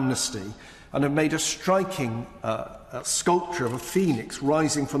knife amnesty, and have made a striking sculpture of a phoenix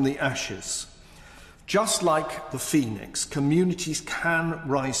rising from the ashes. Just like the phoenix, communities can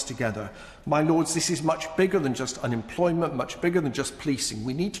rise together. My lords, this is much bigger than just unemployment, much bigger than just policing.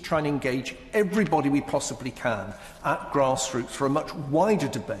 We need to try and engage everybody we possibly can at grassroots for a much wider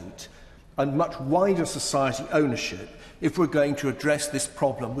debate and much wider society ownership if we're going to address this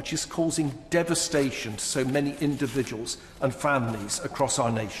problem, which is causing devastation to so many individuals and families across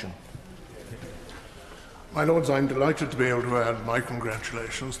our nation. My Lords, I'm delighted to be able to add my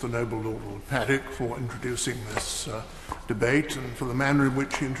congratulations to the noble Lord Paddick for introducing this debate and for the manner in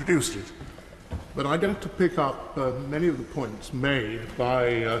which he introduced it. But I'd like to pick up many of the points made by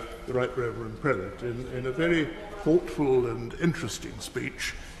the Right Reverend Prelate in a very thoughtful and interesting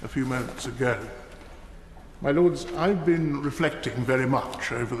speech a few moments ago. My Lords, I've been reflecting very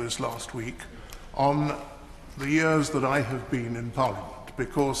much over this last week on the years that I have been in Parliament,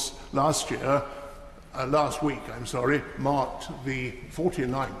 because last week, marked the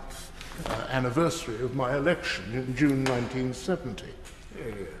 49th anniversary of my election in June 1970.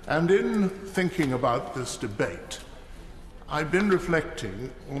 And in thinking about this debate, I've been reflecting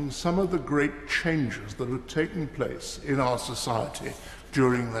on some of the great changes that have taken place in our society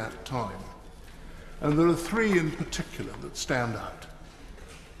during that time. And there are three in particular that stand out.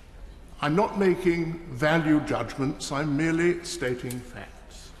 I'm not making value judgments, I'm merely stating facts.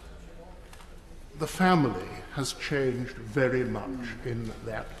 The family has changed very much in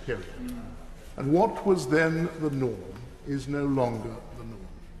that period. And what was then the norm is no longer the norm.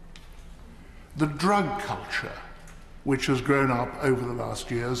 The drug culture, which has grown up over the last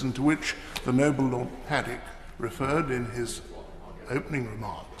years and to which the noble Lord Paddick referred in his opening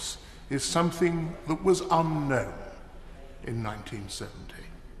remarks, is something that was unknown in 1970.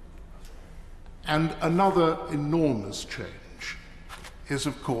 And another enormous change is,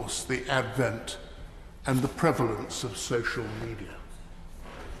 of course, the advent and the prevalence of social media.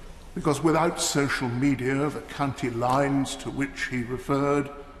 Because without social media, the county lines to which he referred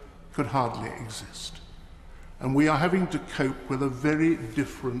could hardly exist. And we are having to cope with a very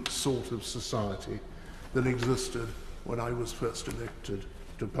different sort of society than existed when I was first elected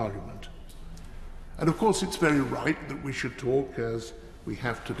to Parliament. And of course it's very right that we should talk, as we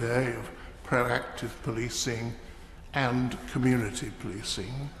have today, of proactive policing and community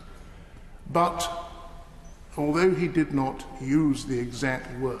policing. But although he did not use the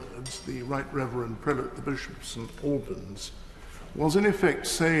exact words, the Right Reverend Prelate, the Bishop of St. Albans, was in effect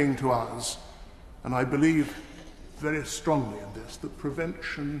saying to us, and I believe very strongly in this, that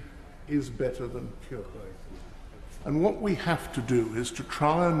prevention is better than cure. And what we have to do is to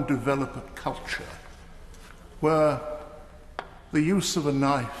try and develop a culture where the use of a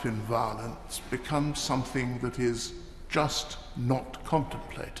knife in violence becomes something that is just not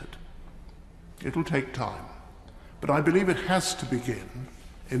contemplated. It'll take time, but I believe it has to begin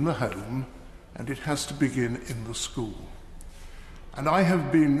in the home and it has to begin in the school. And I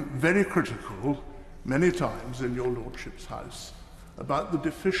have been very critical many times in your Lordship's house about the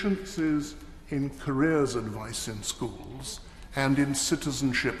deficiencies in careers advice in schools and in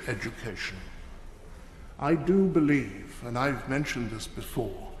citizenship education. I do believe, and I've mentioned this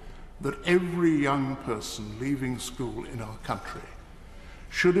before, that every young person leaving school in our country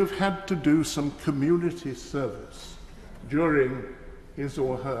should have had to do some community service during his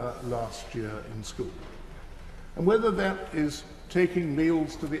or her last year in school. And whether that is taking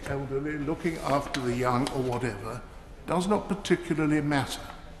meals to the elderly, looking after the young, or whatever, does not particularly matter.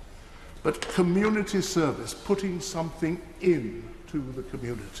 But community service, putting something into the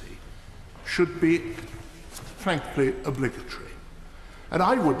community, should be, frankly, obligatory. And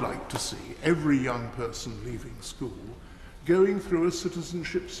I would like to see every young person leaving school going through a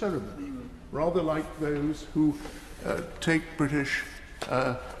citizenship ceremony, rather like those who take British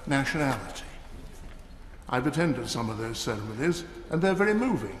nationality. I've attended some of those ceremonies, and they're very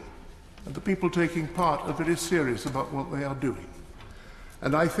moving. And the people taking part are very serious about what they are doing.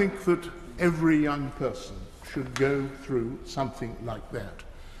 And I think that every young person should go through something like that,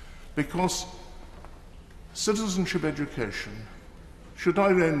 because citizenship education should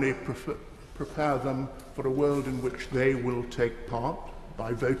not only prepare them for a world in which they will take part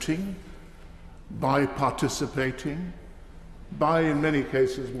by voting, by participating, by, in many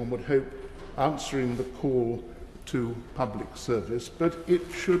cases, one would hope, answering the call to public service, but it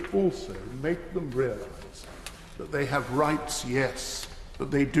should also make them realize that they have rights, yes,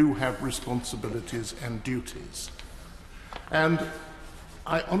 but they do have responsibilities and duties. And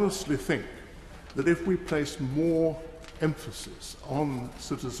I honestly think that if we place more emphasis on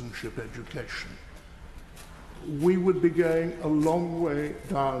citizenship education, we would be going a long way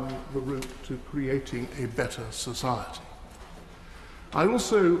down the route to creating a better society. I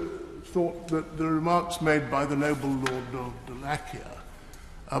also thought that the remarks made by the noble Lord of Delakia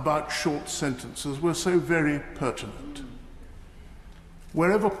about short sentences were so very pertinent.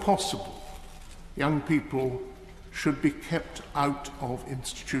 Wherever possible, young people should be kept out of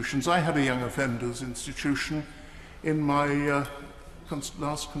institutions. I had a young offenders institution in my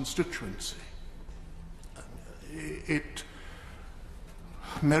last constituency. It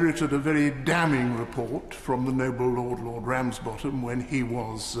merited a very damning report from the noble Lord Ramsbottom when he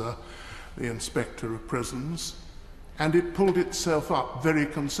was the Inspector of Prisons, and it pulled itself up very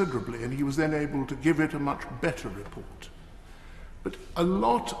considerably, and he was then able to give it a much better report. But a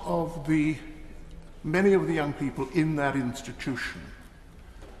lot of many of the young people in that institution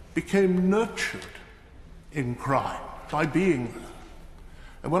became nurtured in crime by being there.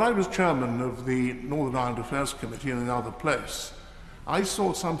 And when I was chairman of the Northern Ireland Affairs Committee in another place, I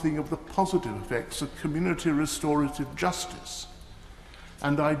saw something of the positive effects of community restorative justice.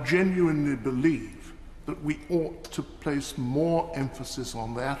 And I genuinely believe that we ought to place more emphasis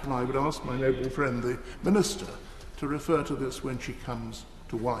on that, and I would ask my noble friend, the Minister, to refer to this when she comes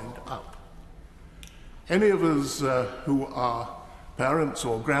to wind up. Any of us who are parents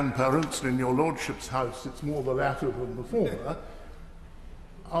or grandparents, and in your Lordship's house it's more the latter than the former,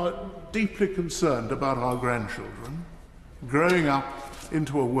 are deeply concerned about our grandchildren growing up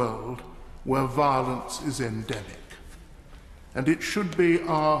into a world where violence is endemic. And it should be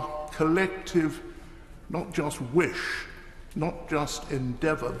our collective, not just wish, not just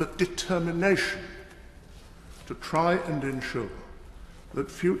endeavour, but determination to try and ensure that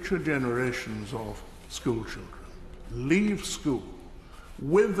future generations of school children leave school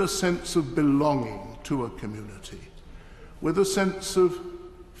with a sense of belonging to a community, with a sense of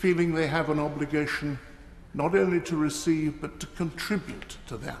feeling they have an obligation not only to receive but to contribute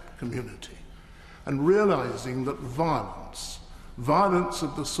to that community, and realizing that violence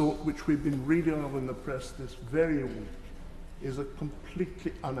of the sort which we've been reading of in the press this very week, is a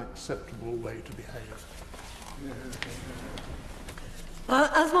completely unacceptable way to behave.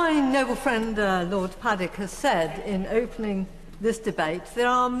 As my noble friend Lord Paddick has said in opening this debate, there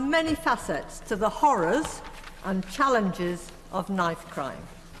are many facets to the horrors and challenges of knife crime.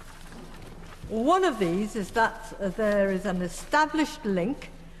 One of these is that there is an established link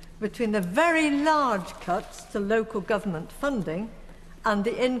between the very large cuts to local government funding and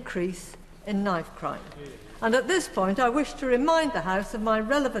the increase in knife crime. And at this point, I wish to remind the House of my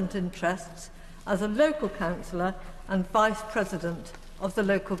relevant interests as a local councillor and Vice President of the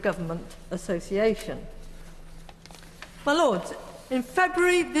Local Government Association. My Lords, in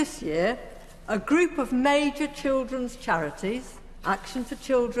February this year, a group of major children's charities, Action for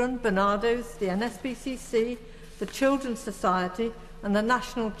Children, Barnardo's, the NSBCC, the Children's Society and the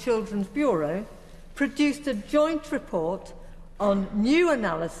National Children's Bureau, produced a joint report on new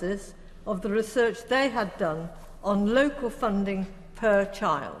analysis of the research they had done on local funding per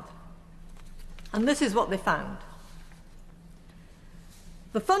child. And this is what they found.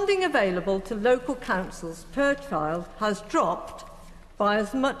 The funding available to local councils per child has dropped by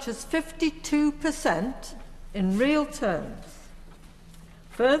as much as 52% in real terms.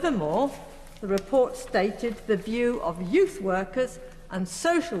 Furthermore, the report stated the view of youth workers and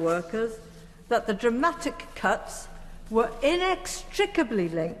social workers that the dramatic cuts were inextricably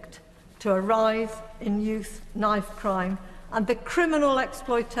linked to a rise in youth knife crime and the criminal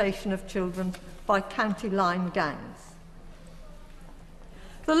exploitation of children by county line gangs.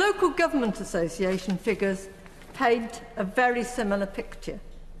 The Local Government Association figures paint a very similar picture.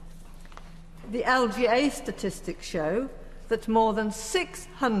 The LGA statistics show that more than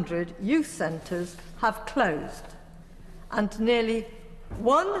 600 youth centres have closed and nearly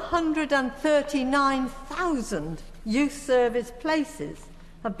 139,000 youth service places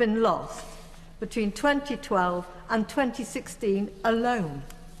have been lost between 2012 and 2016 alone.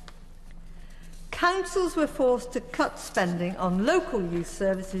 Councils were forced to cut spending on local youth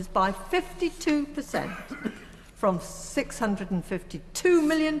services by 52%, from £652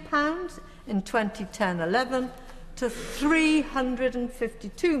 million in 2010-11 to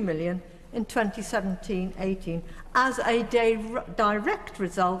 £352 million in 2017-18, as a direct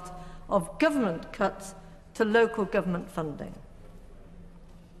result of government cuts to local government funding.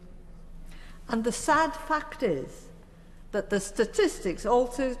 And the sad fact is that the statistics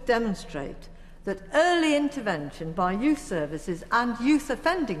also demonstrate that early intervention by youth services and youth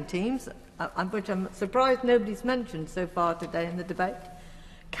offending teams, which I'm surprised nobody's mentioned so far today in the debate,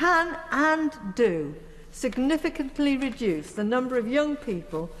 can and do significantly reduce the number of young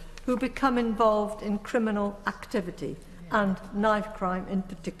people who become involved in criminal activity, and knife crime in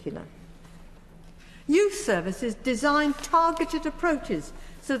particular. Youth services design targeted approaches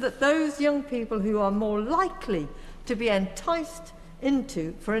so that those young people who are more likely to be enticed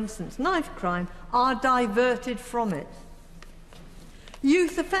into, for instance, knife crime, are diverted from it.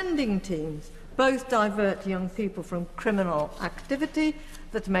 Youth offending teams both divert young people from criminal activity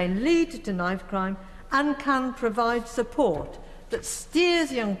that may lead to knife crime and can provide support that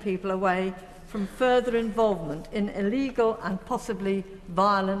steers young people away from further involvement in illegal and possibly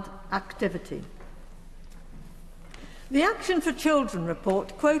violent activity. The Action for Children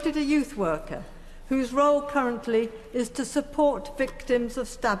report quoted a youth worker whose role currently is to support victims of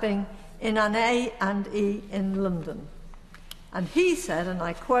stabbing in an A&E in London. And he said, and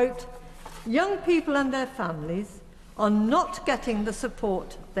I quote, "Young people and their families are not getting the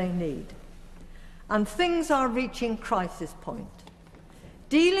support they need, and things are reaching crisis point.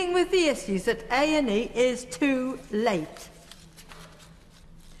 Dealing with the issues at A&E is too late."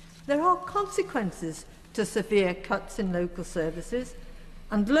 There are consequences to severe cuts in local services,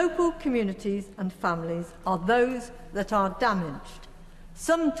 and local communities and families are those that are damaged,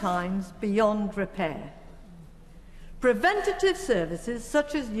 sometimes beyond repair. Preventative services,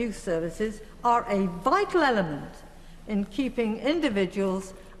 such as youth services, are a vital element in keeping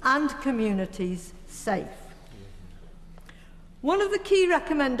individuals and communities safe. One of the key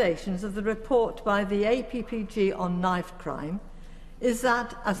recommendations of the report by the APPG on knife crime is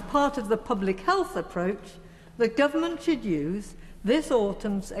that, as part of the public health approach, the government should use this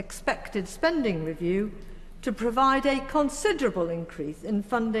autumn's expected spending review to provide a considerable increase in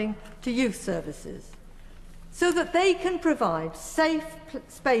funding to youth services, so that they can provide safe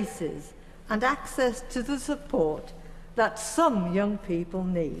spaces and access to the support that some young people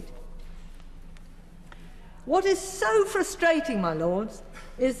need. What is so frustrating, my lords,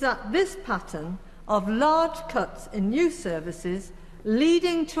 is that this pattern of large cuts in youth services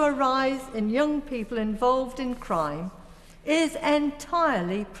leading to a rise in young people involved in crime is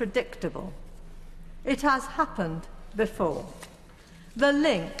entirely predictable. It has happened before. The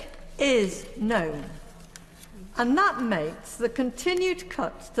link is known. And that makes the continued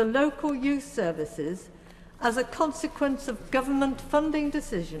cuts to local youth services as a consequence of government funding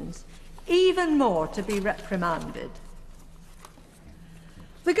decisions even more to be reprimanded.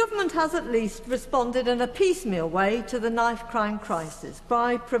 The government has at least responded in a piecemeal way to the knife crime crisis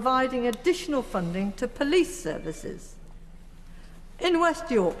by providing additional funding to police services. In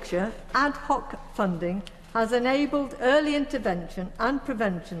West Yorkshire, ad hoc funding has enabled early intervention and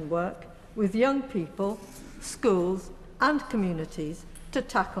prevention work with young people, schools and communities to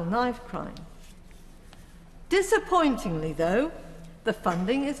tackle knife crime. Disappointingly, though, the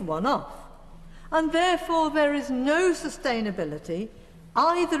funding is one-off, and therefore there is no sustainability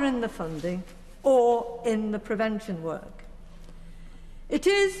either in the funding or in the prevention work. It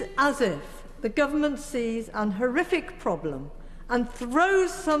is as if the government sees an horrific problem and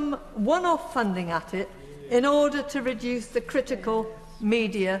throws some one-off funding at it in order to reduce the critical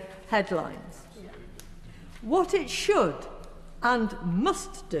media headlines. What it should and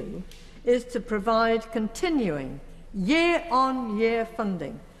must do is to provide continuing year-on-year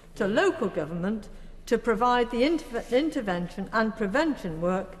funding to local government to provide the intervention and prevention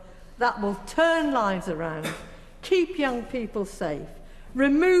work that will turn lives around, keep young people safe,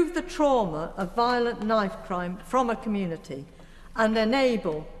 remove the trauma of violent knife crime from a community, and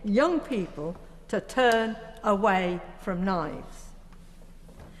enable young people to turn away from knives.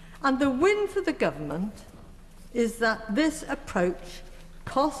 And the win for the government is that this approach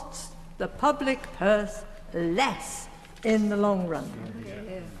costs the public purse less in the long run.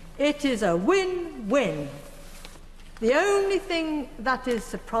 It is a win-win. The only thing that is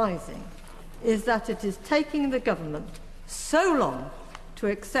surprising is that it is taking the government so long to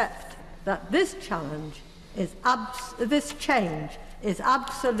accept that this change is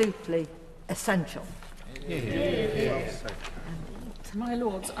absolutely essential. My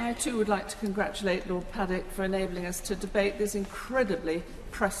Lords, I too would like to congratulate Lord Paddick for enabling us to debate this incredibly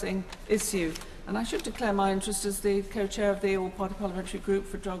pressing issue. And I should declare my interest as the co-chair of the All-Party Parliamentary Group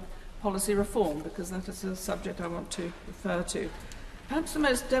for Drug Policy Reform, because that is a subject I want to refer to. Perhaps the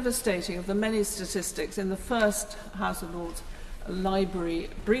most devastating of the many statistics in the first House of Lords Library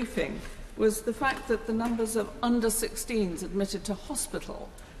briefing was the fact that the numbers of under-16s admitted to hospital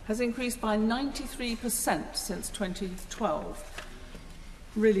has increased by 93% since 2012.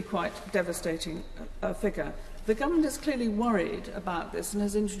 Really quite devastating figure. The government is clearly worried about this and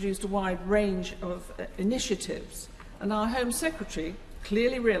has introduced a wide range of initiatives. And our Home Secretary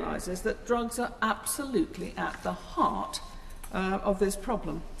clearly realises that drugs are absolutely at the heart of this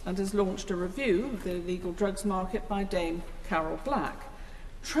problem and has launched a review of the illegal drugs market by Dame Carol Black.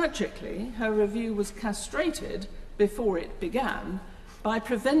 Tragically, her review was castrated before it began by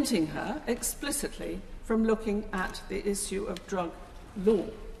preventing her explicitly from looking at the issue of drug law.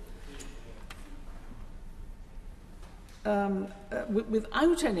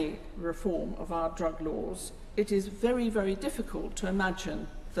 Without any reform of our drug laws, it is very, very difficult to imagine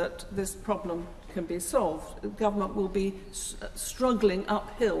that this problem can be solved. The government will be struggling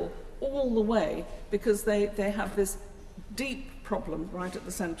uphill all the way because they have this deep problem right at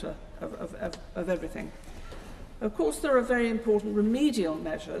the centre of everything. Of course, there are very important remedial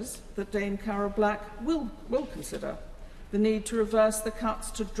measures that Dame Carol Black will consider. The need to reverse the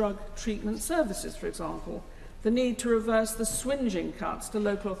cuts to drug treatment services, for example. The need to reverse the swingeing cuts to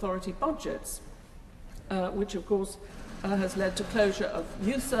local authority budgets, which of course has led to closure of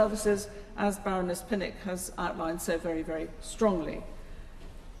youth services, as Baroness Pinnock has outlined so very, very strongly.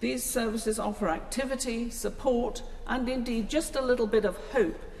 These services offer activity, support, and indeed just a little bit of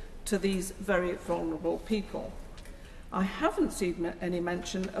hope to these very vulnerable people. I haven't seen any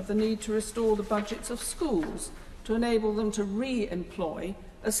mention of the need to restore the budgets of schools to enable them to re-employ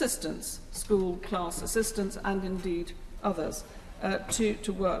assistants, school class assistants, and indeed others,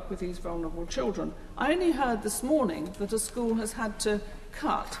 to work with these vulnerable children. I only heard this morning that a school has had to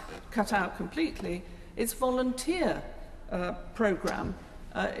cut out completely its volunteer programme.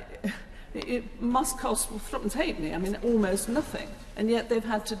 It must cost, hate me, I mean, almost nothing, and yet they've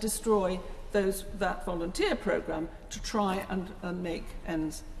had to destroy that volunteer programme to try and make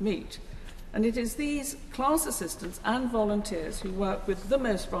ends meet. And it is these class assistants and volunteers who work with the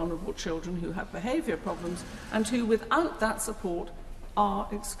most vulnerable children who have behaviour problems and who, without that support, are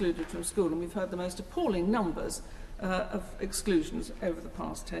excluded from school. And we've heard the most appalling numbers of exclusions over the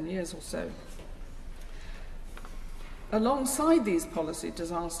past 10 years or so. Alongside these policy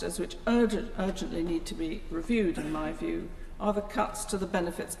disasters, which urgently need to be reviewed, in my view, are the cuts to the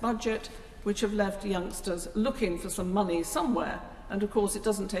benefits budget, which have left youngsters looking for some money somewhere. And of course, it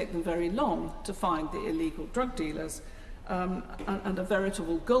doesn't take them very long to find the illegal drug dealers. and a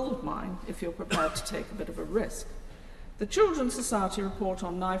veritable gold mine if you're prepared to take a bit of a risk. The Children's Society report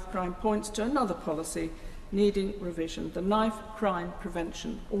on knife crime points to another policy needing revision, the knife crime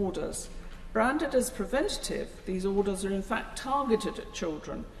prevention orders. Branded as preventative, these orders are in fact targeted at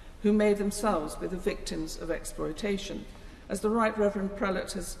children who may themselves be the victims of exploitation. As the Right Reverend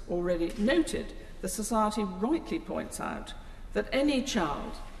Prelate has already noted, the Society rightly points out that any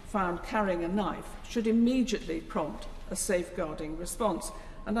child found carrying a knife should immediately prompt a safeguarding response,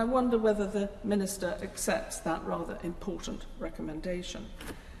 and I wonder whether the Minister accepts that rather important recommendation.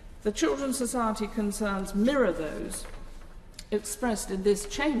 The Children's Society concerns mirror those expressed in this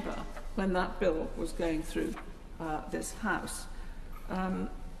chamber when that bill was going through this House.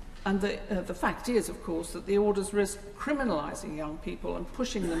 And the fact is, of course, that the orders risk criminalising young people and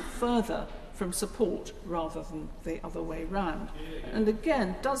pushing them further from support rather than the other way round. And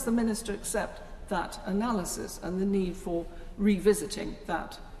again, does the Minister accept that analysis and the need for revisiting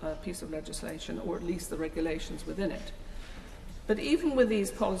that piece of legislation, or at least the regulations within it? But even with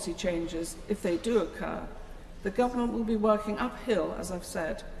these policy changes, if they do occur, the government will be working uphill, as I've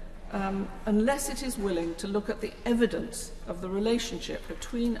said, unless it is willing to look at the evidence of the relationship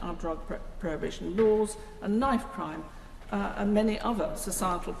between our drug prohibition laws and knife crime and many other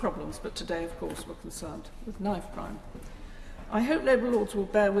societal problems, but today, of course, we're concerned with knife crime. I hope Labour Lords will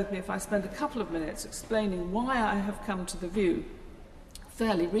bear with me if I spend a couple of minutes explaining why I have come to the view,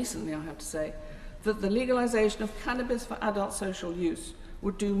 fairly recently I have to say, that the legalisation of cannabis for adult social use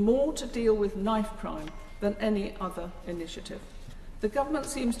would do more to deal with knife crime than any other initiative. The government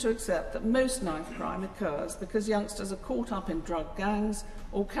seems to accept that most knife crime occurs because youngsters are caught up in drug gangs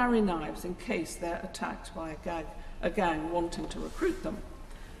or carry knives in case they're attacked by a gang wanting to recruit them.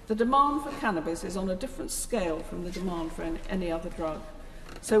 The demand for cannabis is on a different scale from the demand for any other drug.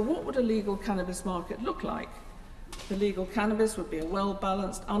 So what would a legal cannabis market look like? The legal cannabis would be a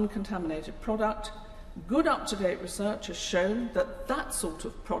well-balanced, uncontaminated product. Good up-to-date research has shown that that sort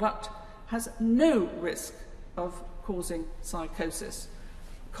of product has no risk of causing psychosis.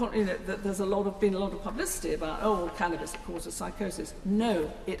 There's been a lot of publicity about, oh, cannabis causes psychosis.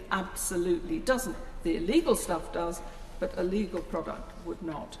 No, it absolutely doesn't. The illegal stuff does, but a legal product would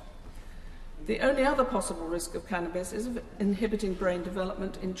not. The only other possible risk of cannabis is of inhibiting brain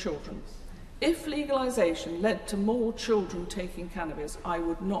development in children. If legalisation led to more children taking cannabis, I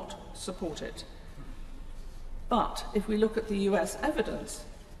would not support it. But if we look at the US evidence,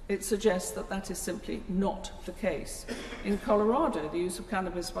 it suggests that that is simply not the case. In Colorado, the use of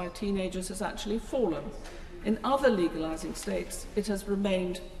cannabis by teenagers has actually fallen. In other legalising states, it has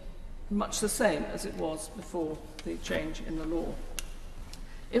remained much the same as it was before the change in the law.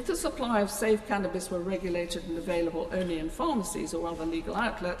 If the supply of safe cannabis were regulated and available only in pharmacies or other legal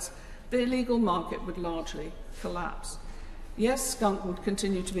outlets, the illegal market would largely collapse. Yes, skunk would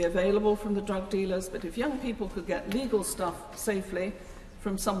continue to be available from the drug dealers, but if young people could get legal stuff safely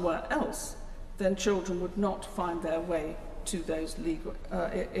from somewhere else, then children would not find their way to those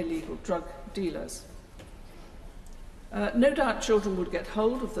illegal drug dealers. No doubt children would get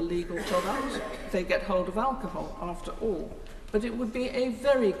hold of the legal product. They get hold of alcohol, after all, but it would be a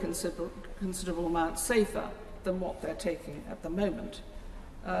very considerable amount safer than what they're taking at the moment.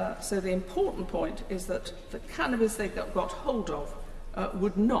 So the important point is that the cannabis they got hold of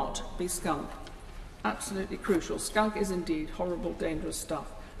would not be skunk. Absolutely crucial. Skunk is indeed horrible, dangerous stuff.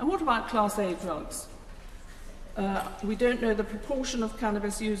 And what about Class A drugs? We don't know the proportion of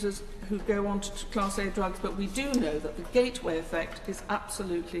cannabis users who go on to Class A drugs, but we do know that the gateway effect is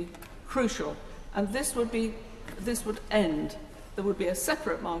absolutely crucial. And this would end. There would be a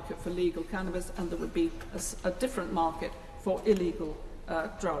separate market for legal cannabis, and there would be a different market for illegal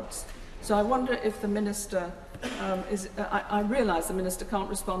drugs. So I wonder if the Minister I realise the Minister can't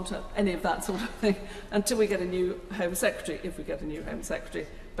respond to any of that sort of thing until we get a new Home Secretary, if we get a new Home Secretary.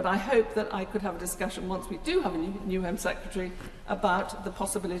 But I hope that I could have a discussion once we do have a new Home Secretary about the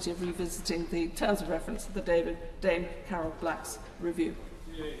possibility of revisiting the terms of reference of the Dame Carol Black's review.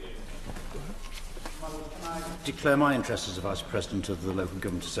 I declare my interest as Vice President of the Local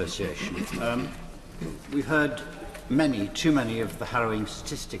Government Association. We've heard too many of the harrowing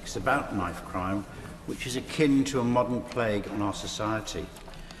statistics about knife crime, which is akin to a modern plague on our society.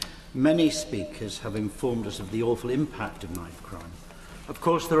 Many speakers have informed us of the awful impact of knife crime. Of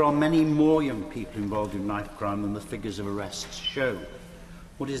course, there are many more young people involved in knife crime than the figures of arrests show.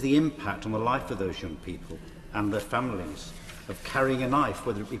 What is the impact on the life of those young people and their families of carrying a knife,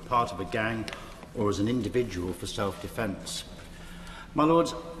 whether it be part of a gang or as an individual for self-defence? My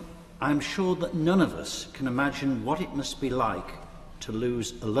Lords, I am sure that none of us can imagine what it must be like to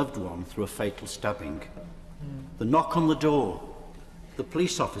lose a loved one through a fatal stabbing. The knock on the door, the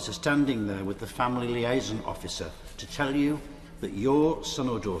police officer standing there with the family liaison officer to tell you that your son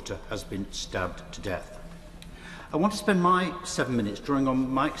or daughter has been stabbed to death. I want to spend my 7 minutes drawing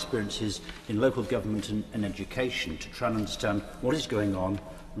on my experiences in local government and education to try and understand what is going on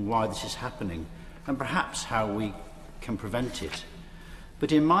and why this is happening, and perhaps how we can prevent it.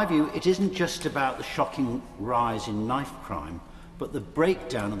 But in my view, it isn't just about the shocking rise in knife crime, but the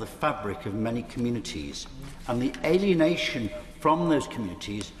breakdown of the fabric of many communities and the alienation from those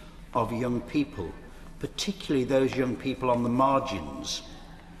communities of young people, particularly those young people on the margins.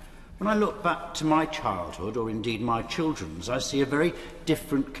 When I look back to my childhood, or indeed my children's, I see a very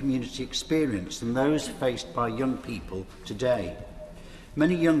different community experience than those faced by young people today.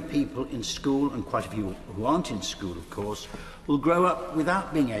 Many young people in school, and quite a few who aren't in school, of course, will grow up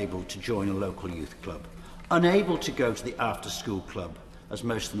without being able to join a local youth club, unable to go to the after-school club, as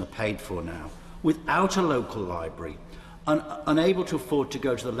most of them are paid for now, without a local library, unable to afford to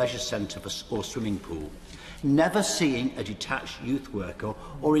go to the leisure centre or swimming pool, never seeing a detached youth worker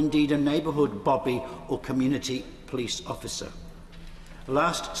or indeed a neighbourhood bobby or community police officer.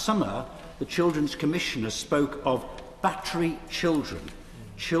 Last summer, the Children's Commissioner spoke of battery children,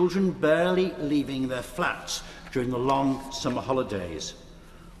 children barely leaving their flats during the long summer holidays.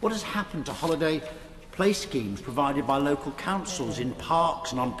 What has happened to holiday play schemes provided by local councils in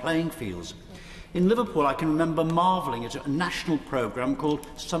parks and on playing fields? In Liverpool, I can remember marvelling at a national programme called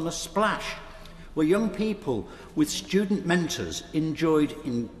Summer Splash, where young people with student mentors enjoyed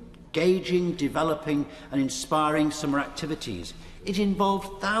engaging, developing and inspiring summer activities. It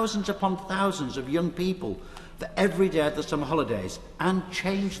involved thousands upon thousands of young people for every day of the summer holidays and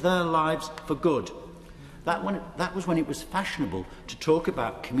changed their lives for good. That was when it was fashionable to talk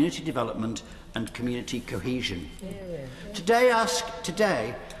about community development and community cohesion. Today,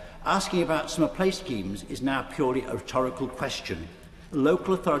 asking about summer play schemes is now purely a rhetorical question.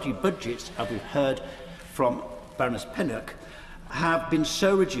 Local authority budgets, as we've heard from Baroness Pinnock, have been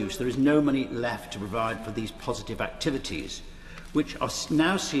so reduced there is no money left to provide for these positive activities, which are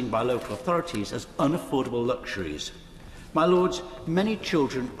now seen by local authorities as unaffordable luxuries. My lords, many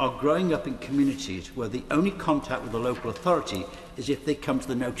children are growing up in communities where the only contact with the local authority is if they come to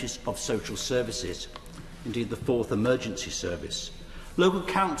the notice of social services, indeed the fourth emergency service. Local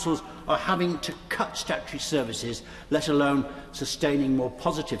councils are having to cut statutory services, let alone sustaining more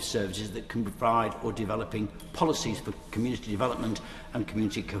positive services that can provide or developing policies for community development and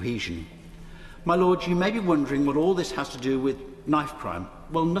community cohesion. My lords, you may be wondering what all this has to do with knife crime.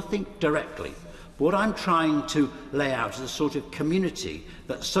 Well, nothing directly. But what I'm trying to lay out is a sort of community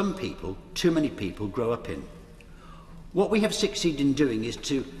that some people, too many people, grow up in. What we have succeeded in doing is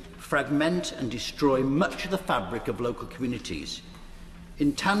to fragment and destroy much of the fabric of local communities.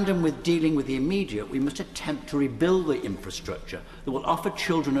 In tandem with dealing with the immediate, we must attempt to rebuild the infrastructure that will offer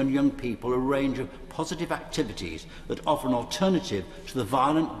children and young people a range of positive activities that offer an alternative to the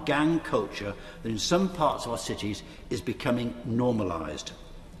violent gang culture that in some parts of our cities is becoming normalised.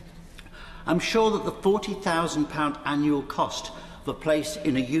 I'm sure that the £40,000 annual cost of a place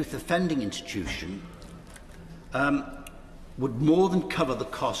in a youth offending institution would more than cover the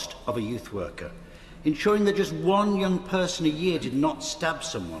cost of a youth worker. Ensuring that just one young person a year did not stab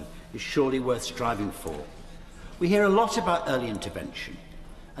someone is surely worth striving for. We hear a lot about early intervention.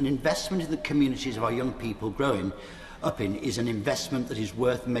 An investment in the communities of our young people growing up in is an investment that is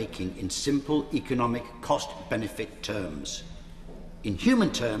worth making in simple economic cost-benefit terms. In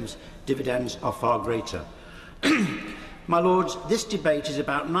human terms, dividends are far greater. My lords, this debate is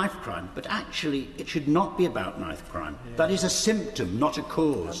about knife crime, but actually it should not be about knife crime. That is a symptom, not a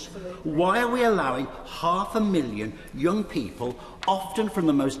cause. Why are we allowing 500,000 young people, often from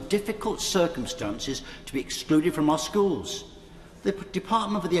the most difficult circumstances, to be excluded from our schools? The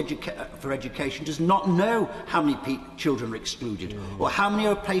Department for Education does not know how many children are excluded, or how many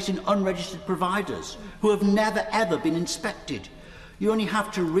are placed in unregistered providers, who have never ever been inspected. You only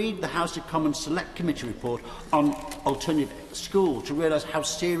have to read the House of Commons Select Committee report on alternative school to realise how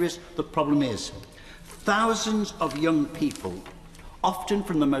serious the problem is. Thousands of young people, often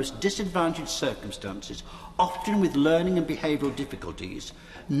from the most disadvantaged circumstances, often with learning and behavioural difficulties,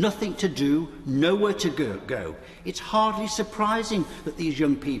 nothing to do, nowhere to go. It's hardly surprising that these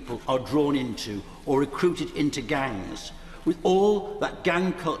young people are drawn into or recruited into gangs, with all that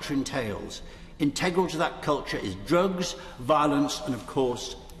gang culture entails. Integral to that culture is drugs, violence and, of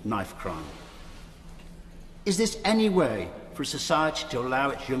course, knife crime. Is this any way for a society to allow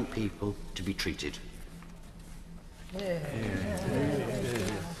its young people to be treated?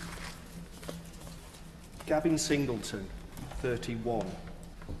 Gavin Singleton, 31.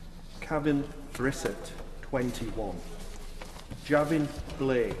 Kevin Brissett, 21. Javin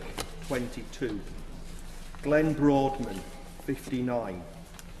Blake, 22. Glenn Broadman, 59.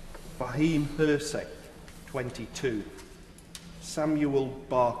 Fahim Hersey, 22. Samuel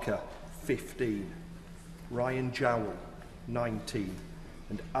Barker, 15. Ryan Jowell, 19.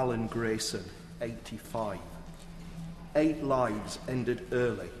 And Alan Grayson, 85. 8 lives ended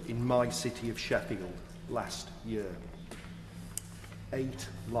early in my city of Sheffield last year. 8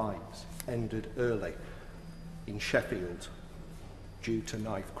 lives ended early in Sheffield due to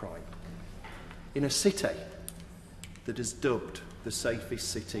knife crime. In a city that is dubbed the safest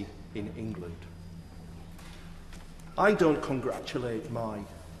city in England. I don't congratulate my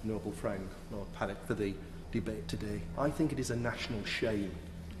noble friend, Lord Paddick, for the debate today. I think it is a national shame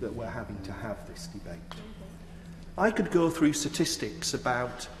that we're having to have this debate. I could go through statistics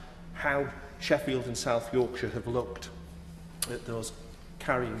about how Sheffield and South Yorkshire have looked at those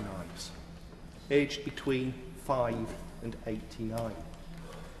carrying knives, aged between 5 and 89.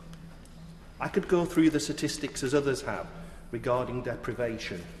 I could go through the statistics as others have regarding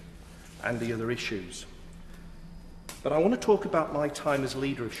deprivation and the other issues. But I want to talk about my time as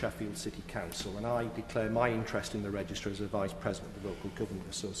leader of Sheffield City Council, and I declare my interest in the register as a Vice President of the Local Government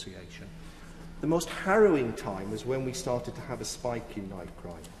Association. The most harrowing time was when we started to have a spike in knife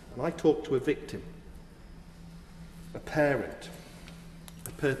crime. And I talked to a victim, a parent,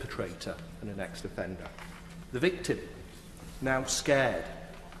 a perpetrator and an ex-offender. The victim, now scared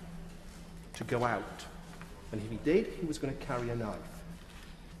to go out, and if he did, he was going to carry a knife.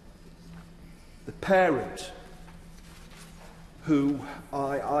 The parent, who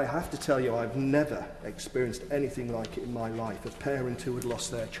I have to tell you, I've never experienced anything like it in my life, a parent who had lost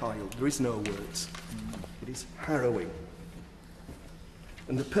their child. There is no words. It is harrowing.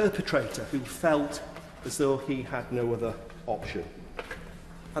 And the perpetrator who felt as though he had no other option.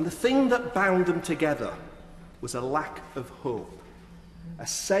 And the thing that bound them together was a lack of hope, a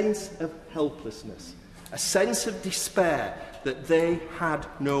sense of helplessness, a sense of despair that they had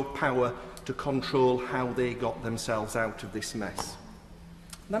no power to control how they got themselves out of this mess.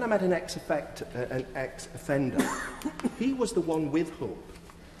 And then I met an ex-offender. He was the one with hope.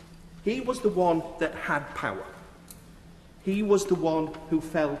 He was the one that had power. He was the one who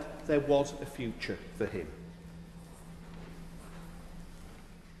felt there was a future for him.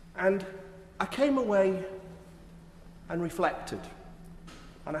 And I came away and reflected.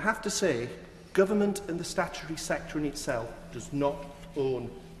 And I have to say, government and the statutory sector in itself does not own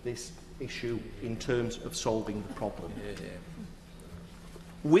this issue in terms of solving the problem.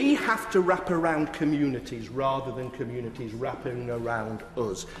 We have to wrap around communities rather than communities wrapping around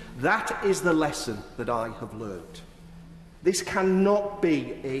us. That is the lesson that I have learned. This cannot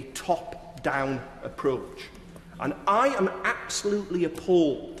be a top-down approach. And I am absolutely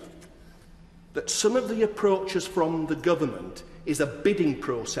appalled that some of the approaches from the government is a bidding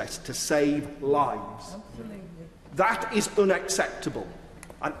process to save lives. That is unacceptable.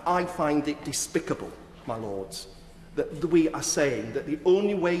 And I find it despicable, my lords, that we are saying that the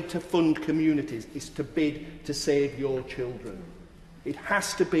only way to fund communities is to bid to save your children. It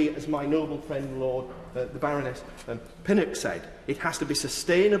has to be, as my noble friend Lord, the Baroness Paddick said, it has to be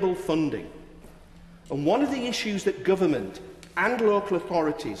sustainable funding. And one of the issues that government and local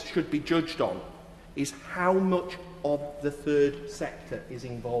authorities should be judged on is how much of the third sector is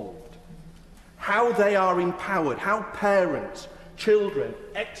involved. How they are empowered, how parents, children,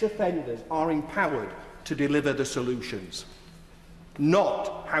 ex-offenders are empowered to deliver the solutions.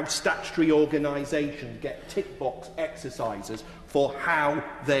 Not how statutory organisations get tick-box exercises for how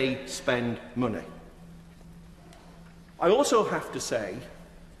they spend money. I also have to say,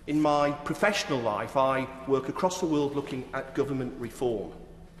 in my professional life, I work across the world looking at government reform.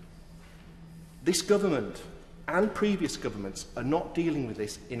 This government and previous governments are not dealing with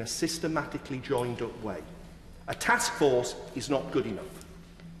this in a systematically joined-up way. A task force is not good enough.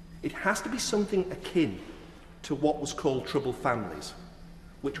 It has to be something akin to what was called troubled families,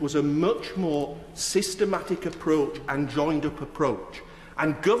 which was a much more systematic approach and joined-up approach.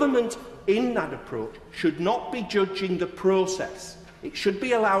 And government in that approach should not be judging the process. It should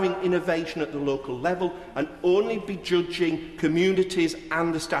be allowing innovation at the local level and only be judging communities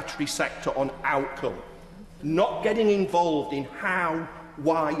and the statutory sector on outcome, not getting involved in how,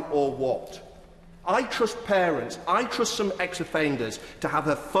 why or what. I trust parents, I trust some ex-offenders to have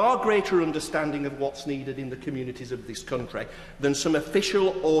a far greater understanding of what's needed in the communities of this country than some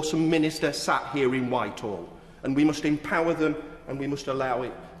official or some minister sat here in Whitehall. And we must empower them and we must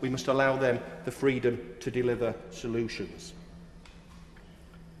allow them the freedom to deliver solutions.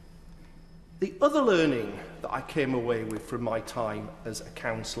 The other learning that I came away with from my time as a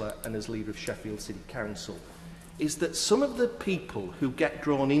councillor and as leader of Sheffield City Council is that some of the people who get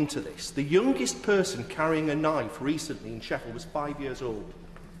drawn into this, the youngest person carrying a knife recently in Sheffield was 5 years old.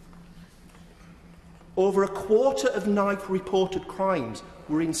 Over a quarter of knife-reported crimes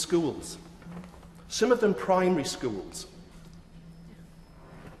were in schools, some of them primary schools.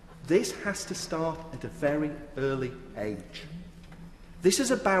 This has to start at a very early age. This is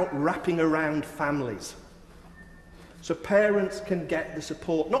about wrapping around families, so parents can get the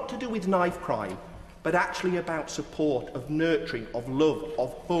support, not to do with knife crime, but actually about support, of nurturing, of love,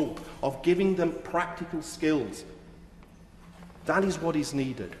 of hope, of giving them practical skills. That is what is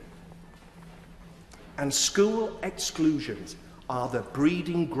needed. And school exclusions are the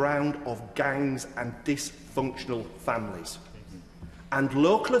breeding ground of gangs and dysfunctional families. And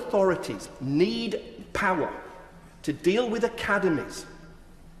local authorities need power to deal with academies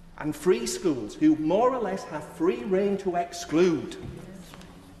and free schools who more or less have free rein to exclude.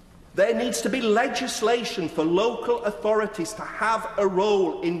 There needs to be legislation for local authorities to have a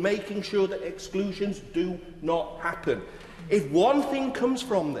role in making sure that exclusions do not happen. If one thing comes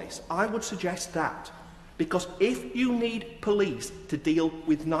from this, I would suggest that. Because if you need police to deal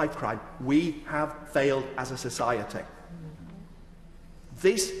with knife crime, we have failed as a society.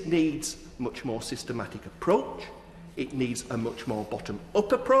 This needs a much more systematic approach. It needs a much more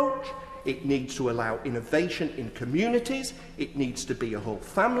bottom-up approach. It needs to allow innovation in communities. It needs to be a whole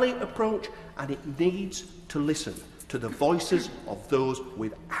family approach. And it needs to listen to the voices of those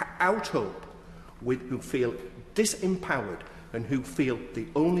without hope, who feel disempowered and who feel the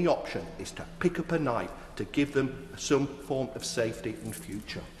only option is to pick up a knife to give them some form of safety in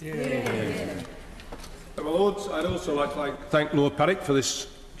future. My Lords, I'd also like to thank Lord Paddick for this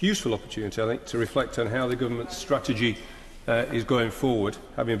useful opportunity, I think, to reflect on how the government's strategy is going forward,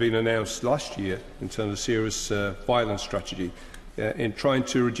 having been announced last year in terms of serious violence strategy in trying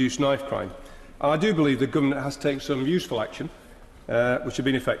to reduce knife crime. And I do believe the government has taken some useful action, which have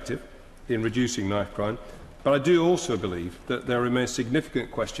been effective in reducing knife crime, but I do also believe that there remain significant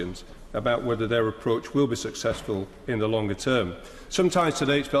questions about whether their approach will be successful in the longer term. Sometimes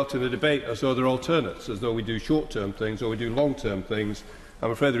today it's felt in the debate as though there are alternates, as though we do short-term things or we do long-term things.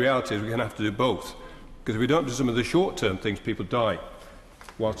 I'm afraid the reality is we're going to have to do both, because if we don't do some of the short-term things, people die,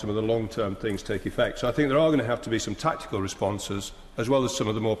 while some of the long-term things take effect. So I think there are going to have to be some tactical responses, as well as some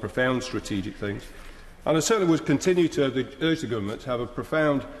of the more profound strategic things. And I certainly would continue to urge the government to have a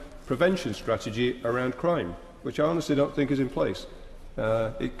profound prevention strategy around crime, which I honestly don't think is in place.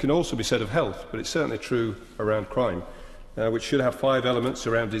 It can also be said of health, but it's certainly true around crime, which should have 5 elements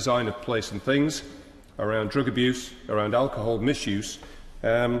around design of place and things, around drug abuse, around alcohol misuse,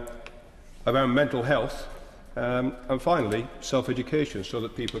 around mental health, and finally self-education, so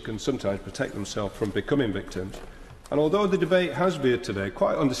that people can sometimes protect themselves from becoming victims. And although the debate has veered today,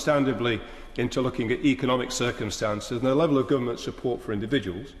 quite understandably, into looking at economic circumstances and the level of government support for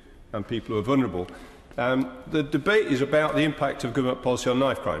individuals and people who are vulnerable, the debate is about the impact of government policy on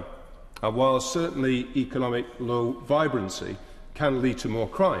knife crime. And while certainly economic low vibrancy can lead to more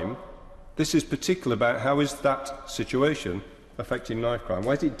crime, this is particularly about how is that situation affecting knife crime.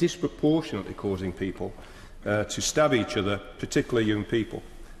 Why is it disproportionately causing people to stab each other, particularly young people?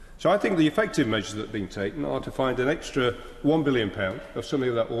 So I think the effective measures that have been taken are to find an extra £1 billion of something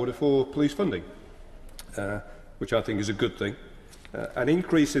of that order for police funding, which I think is a good thing. An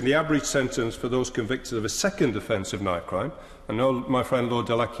increase in the average sentence for those convicted of a second offence of knife crime. I know my friend Lord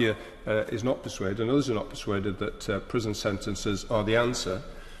Paddick is not persuaded, and others are not persuaded, that prison sentences are the answer.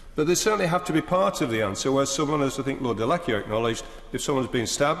 But they certainly have to be part of the answer, where someone, as I think Lord Paddick acknowledged, if someone has been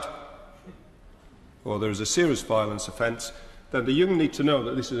stabbed or there is a serious violence offence, then the young need to know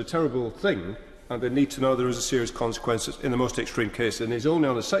that this is a terrible thing, and they need to know there is a serious consequence in the most extreme case. And it's only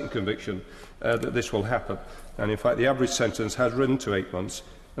on the second conviction that this will happen. And in fact, the average sentence has risen to 8 months.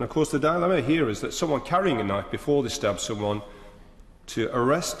 And of course, the dilemma here is that someone carrying a knife before they stab someone, to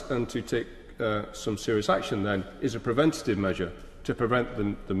arrest and to take some serious action then is a preventative measure to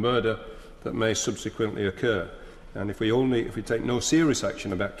prevent the murder that may subsequently occur. And if we take no serious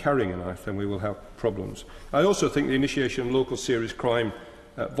action about carrying a knife, then we will have problems. I also think the initiation of local serious crime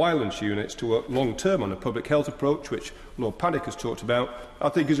violence units to work long-term on a public health approach, which Lord Paddick has talked about, I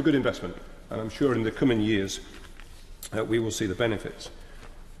think is a good investment. And I'm sure in the coming years we will see the benefits.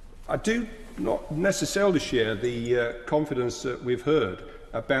 I do not necessarily share the confidence that we've heard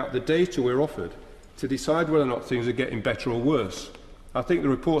about the data we're offered to decide whether or not things are getting better or worse. I think the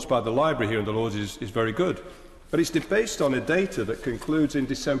reports by the Library here in the Lords is very good. But it's based on a data that concludes in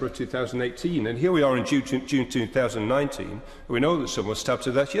December of 2018. And here we are in June 2019, and we know that someone was stabbed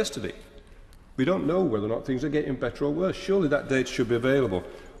to death yesterday. We don't know whether or not things are getting better or worse. Surely that data should be available.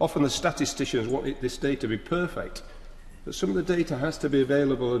 Often the statisticians want this data to be perfect, but some of the data has to be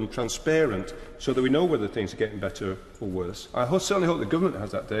available and transparent so that we know whether things are getting better or worse. I certainly hope the government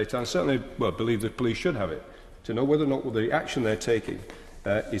has that data, and certainly believe the police should have it, to know whether or not the action they're taking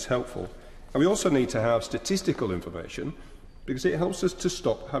is helpful. And we also need to have statistical information, because it helps us to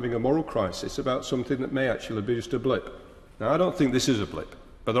stop having a moral crisis about something that may actually be just a blip. Now, I don't think this is a blip,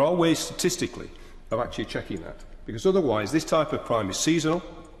 but there are ways statistically of actually checking that, because otherwise this type of crime is seasonal.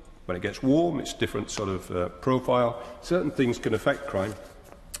 When it gets warm, it's a different sort of profile. Certain things can affect crime,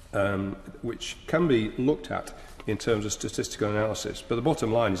 which can be looked at in terms of statistical analysis. But the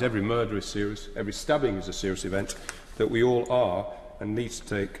bottom line is every murder is serious, every stabbing is a serious event that we all are and need to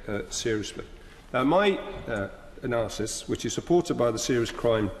take seriously. Now, my analysis, which is supported by the serious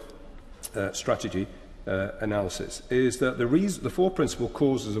crime strategy analysis, is that the four principal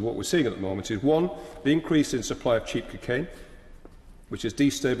causes of what we're seeing at the moment is, one, the increase in supply of cheap cocaine, which has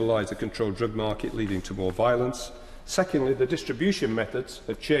destabilised the controlled drug market, leading to more violence. Secondly, the distribution methods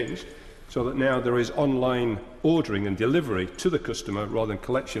have changed, so that now there is online ordering and delivery to the customer rather than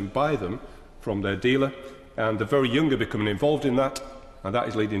collection by them from their dealer. And the very young are becoming involved in that, and that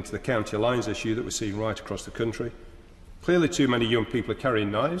is leading to the county lines issue that we're seeing right across the country. Clearly, too many young people are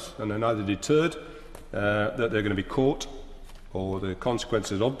carrying knives, and they're neither deterred that they're going to be caught or the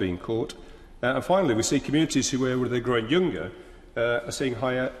consequences of being caught. And finally, we see communities who, where they're growing younger, are seeing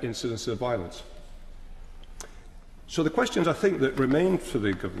higher incidence of violence. So the questions I think that remain for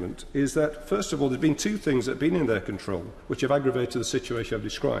the government is that, first of all, there have been two things that have been in their control which have aggravated the situation I've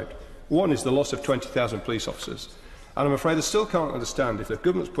described. One is the loss of 20,000 police officers. And I'm afraid I still can't understand, if the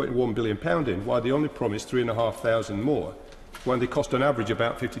government's putting £1 billion in, why they only promised 3,500 more, when they cost on average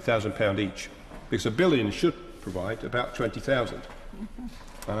about £50,000 each. Because £1 billion should provide about 20,000.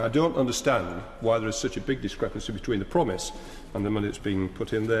 And I don't understand why there is such a big discrepancy between the promise and the money that's being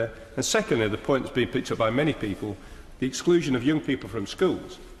put in there. And secondly, the point that's been picked up by many people, the exclusion of young people from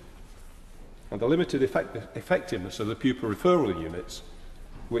schools and the limited effectiveness of the pupil referral units,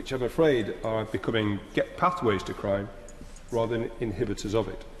 which I'm afraid are becoming pathways to crime rather than inhibitors of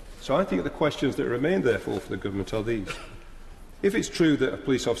it. So I think the questions that remain, therefore, for the government are these. If it's true that a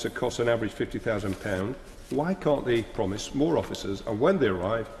police officer costs on average £50,000, why can't they promise more officers, and when they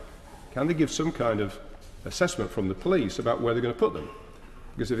arrive, can they give some kind of assessment from the police about where they're going to put them?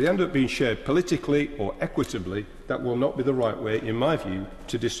 Because if they end up being shared politically or equitably, that will not be the right way, in my view,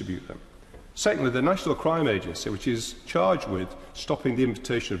 to distribute them. Secondly, the National Crime Agency, which is charged with stopping the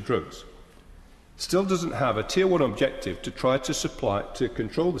importation of drugs, still doesn't have a Tier 1 objective to try to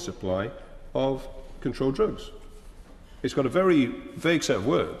control the supply of controlled drugs. It's got a very vague set of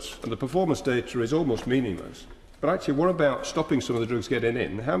words, and the performance data is almost meaningless. But actually, what about stopping some of the drugs getting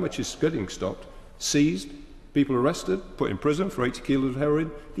in? How much is getting stopped, seized, people arrested, put in prison for 80 kilos of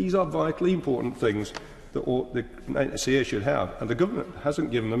heroin? These are vitally important things that the NCA should have, and the government hasn't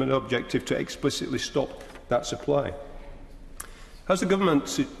given them an objective to explicitly stop that supply. Has the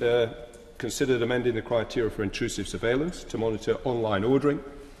government considered amending the criteria for intrusive surveillance to monitor online ordering?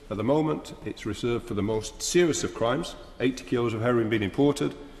 At the moment, it's reserved for the most serious of crimes, 80 kilos of heroin being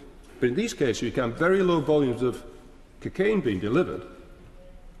imported. But in these cases, you can have very low volumes of cocaine being delivered,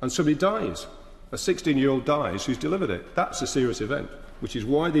 and somebody dies. A 16-year-old dies who's delivered it. That's a serious event, which is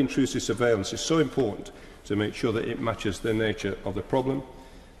why the intrusive surveillance is so important, to make sure that it matches the nature of the problem.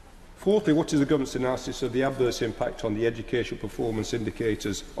 Fourthly, what is the government's analysis of the adverse impact on the educational performance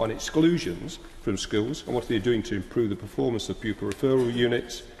indicators on exclusions from schools, and what are they doing to improve the performance of pupil referral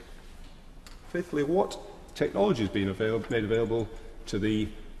units? Fifthly, what technology is being made available to the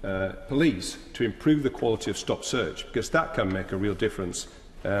police to improve the quality of stop search, because that can make a real difference,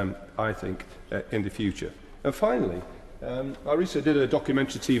 I think, in the future. And finally, I recently did a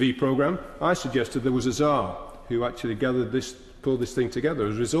documentary TV programme. I suggested there was a czar who actually pulled this thing together.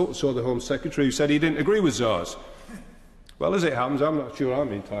 As a result, saw the Home Secretary who said he didn't agree with czars. Well, as it happens, I'm not sure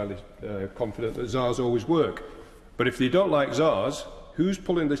I'm entirely confident that czars always work. But if they don't like czars, who's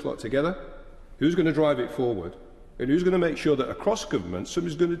pulling this lot together? Who's going to drive it forward? And who's going to make sure that across government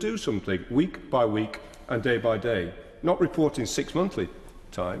somebody's going to do something week by week and day by day, not reporting in 6 months'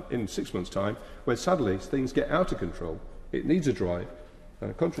 time, when sadly things get out of control. It needs a drive.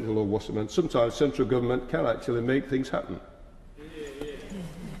 And contrary to Lord Wasserman, sometimes central government can actually make things happen.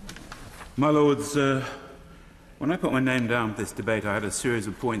 My Lords, when I put my name down for this debate, I had a series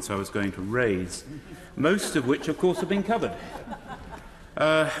of points I was going to raise, most of which, of course, have been covered.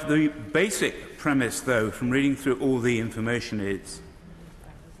 The basic premise, though, from reading through all the information is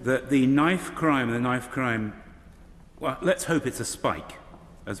that the knife crime, well, let's hope it's a spike.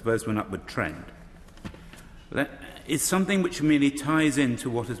 as opposed to an upward trend. It's something which merely ties into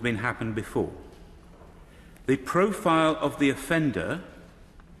what has been happened before. The profile of the offender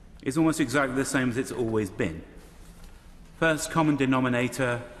is almost exactly the same as it's always been. First common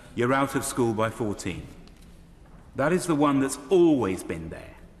denominator, you're out of school by 14. That is the one that's always been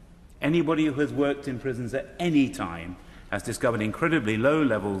there. Anybody who has worked in prisons at any time has discovered incredibly low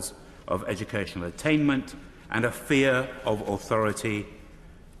levels of educational attainment and a fear of authority.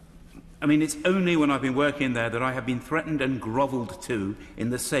 I mean, it's only when I've been working there that I have been threatened and grovelled to in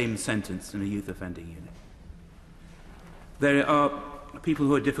the same sentence in a youth offending unit. There are people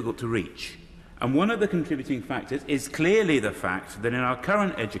who are difficult to reach. And one of the contributing factors is clearly the fact that in our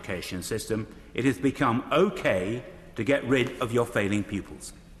current education system, it has become okay to get rid of your failing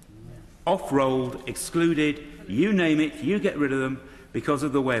pupils. Off-rolled, excluded, you name it, you get rid of them because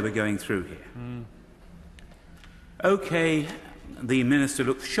of the way we're going through here. Okay, the Minister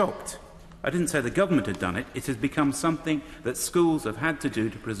looked shocked. I didn't say the government had done it. It has become something that schools have had to do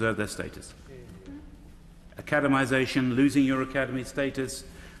to preserve their status. Academisation, losing your academy status,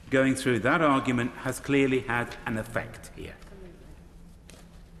 going through that argument has clearly had an effect here.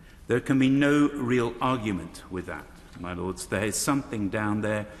 There can be no real argument with that, my lords. There is something down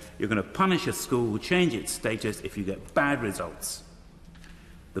there. You're going to punish a school, change its status if you get bad results.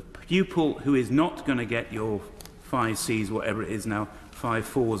 The pupil who is not going to get your 5 Cs, whatever it is now, 5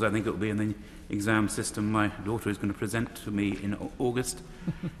 4s, I think it will be in the exam system my daughter is going to present to me in August.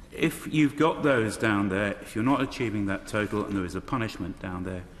 If you've got those down there, if you're not achieving that total and there is a punishment down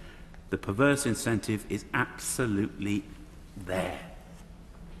there, the perverse incentive is absolutely there.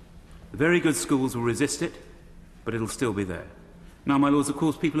 The very good schools will resist it, but it'll still be there. Now, my lords, of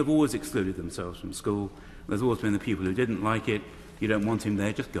course, people have always excluded themselves from school. There's always been the people who didn't like it. You don't want him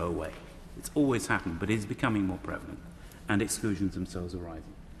there, just go away. It's always happened, but it's becoming more prevalent, and exclusions themselves are rising.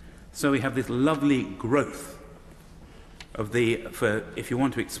 So we have this lovely growth of if you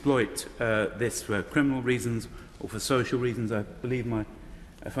want to exploit this for criminal reasons or for social reasons. I believe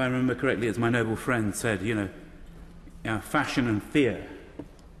if I remember correctly, as my noble friend said, fashion and fear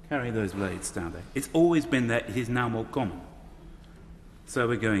carry those blades down there. It's always been there. It is now more common. So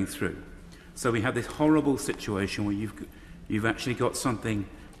we're going through. So we have this horrible situation where you've actually got something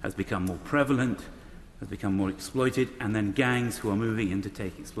has become more prevalent, has become more exploited, and then gangs who are moving in to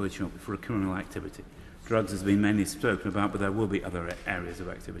take exploitation for a criminal activity. Drugs has been mainly spoken about, but there will be other areas of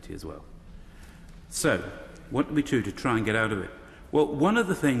activity as well. So, what do we do to try and get out of it? Well, one of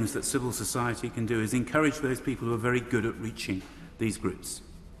the things that civil society can do is encourage those people who are very good at reaching these groups.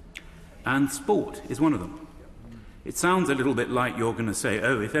 And sport is one of them. It sounds a little bit like you're going to say,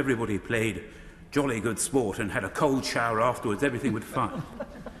 oh, if everybody played jolly good sport and had a cold shower afterwards, everything would be fine.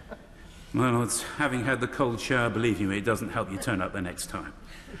 Well, having had the cold shower, believe me, it doesn't help you turn up the next time.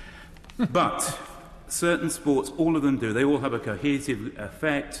 But certain sports, all of them do. They all have a cohesive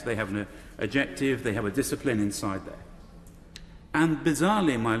effect, they have an objective, they have a discipline inside there. And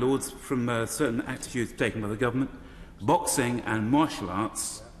bizarrely, my lords, from certain attitudes taken by the government, boxing and martial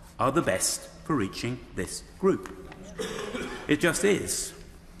arts are the best for reaching this group. It just is.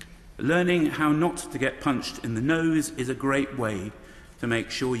 Learning how not to get punched in the nose is a great way to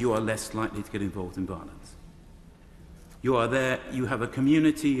make sure you are less likely to get involved in violence. You are there, you have a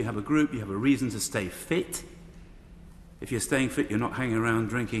community, you have a group, you have a reason to stay fit. If you're staying fit, you're not hanging around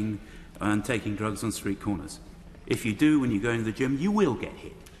drinking and taking drugs on street corners. If you do, when you go into the gym, you will get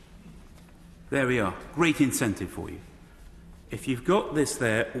hit. There we are. Great incentive for you. If you've got this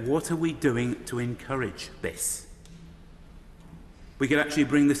there, what are we doing to encourage this? We could actually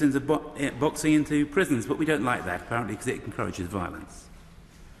bring this into boxing into prisons, but we don't like that, apparently, because it encourages violence.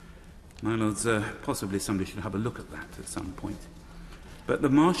 My lords, possibly somebody should have a look at that at some point. But the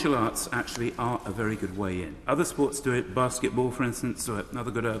martial arts actually are a very good way in. Other sports do it. Basketball, for instance, or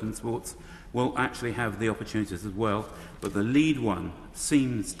other good urban sports, will actually have the opportunities as well. But the lead one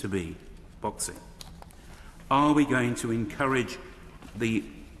seems to be boxing. Are we going to encourage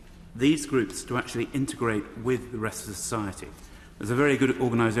these groups to actually integrate with the rest of society? There's a very good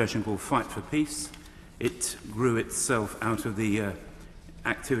organisation called Fight for Peace. It grew itself out of the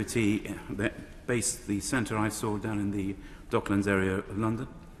activity that based the centre I saw down in the Docklands area of London.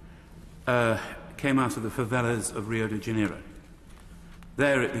 Came out of the favelas of Rio de Janeiro.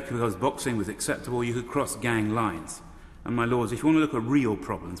 There, because boxing was acceptable, you could cross gang lines. And my lords, if you want to look at real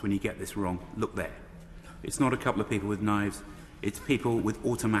problems when you get this wrong, look there. It's not a couple of people with knives. It's people with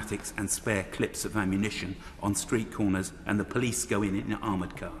automatics and spare clips of ammunition on street corners, and the police go in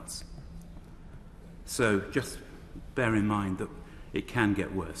armoured cars. So just bear in mind that it can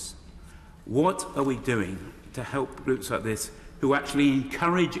get worse. What are we doing to help groups like this who actually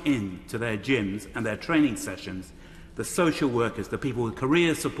encourage into their gyms and their training sessions the social workers, the people with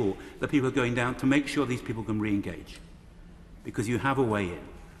career support, the people going down to make sure these people can re-engage. Because you have a way in.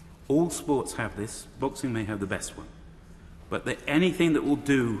 All sports have this. Boxing may have the best one. But anything that will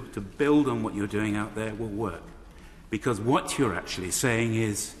do to build on what you're doing out there will work. Because what you're actually saying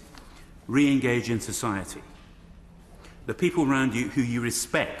is re-engage in society. The people around you who you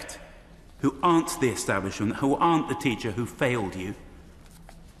respect, who aren't the establishment, who aren't the teacher who failed you,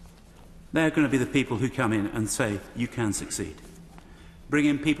 they're going to be the people who come in and say, you can succeed. Bring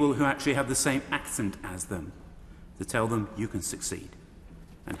in people who actually have the same accent as them to tell them you can succeed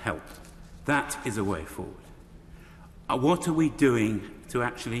and help. That is a way forward. What are we doing to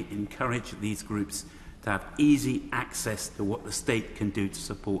actually encourage these groups to have easy access to what the state can do to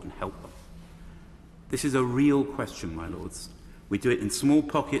support and help them? This is a real question, my lords. We do it in small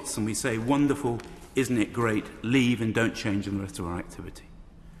pockets and we say, wonderful, isn't it great, leave and don't change the rest of our activity.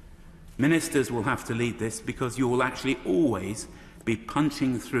 Ministers will have to lead this because you will actually always be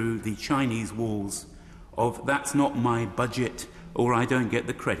punching through the Chinese walls of that's not my budget or I don't get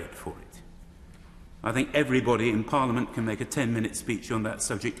the credit for it. I think everybody in Parliament can make a 10-minute speech on that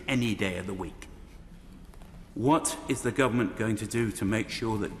subject any day of the week. What is the government going to do to make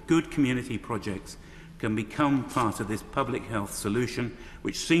sure that good community projects can become part of this public health solution,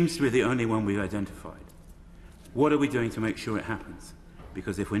 which seems to be the only one we've identified? What are we doing to make sure it happens?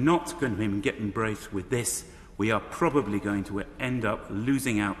 Because if we're not going to get embraced with this, we are probably going to end up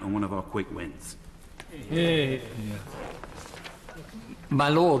losing out on one of our quick wins. My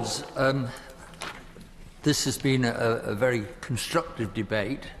Lords, this has been a very constructive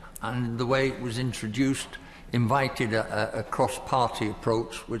debate, and the way it was introduced invited a cross-party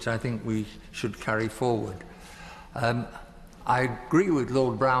approach, which I think we should carry forward. I agree with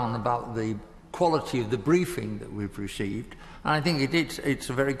Lord Brown about the quality of the briefing that we've received, and I think it's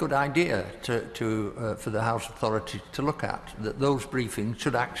a very good idea for the House Authority to look at, that those briefings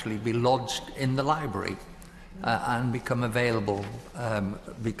should actually be lodged in the library and become available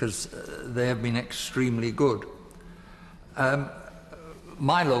because they have been extremely good.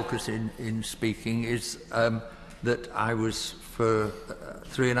 My locus in speaking is that I was for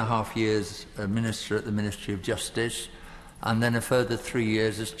 3.5 years a minister at the Ministry of Justice, and then a further 3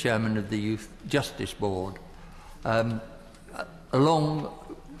 years as chairman of the Youth Justice Board.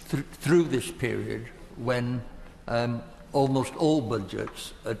 Through this period, when almost all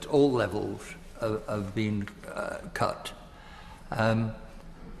budgets at all levels have been cut.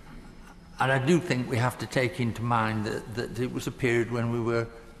 And I do think we have to take into mind that it was a period when we were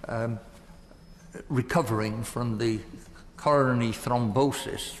recovering from the coronary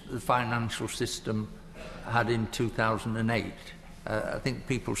thrombosis the financial system had in 2008. I think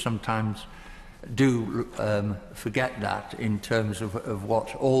people sometimes do forget that in terms of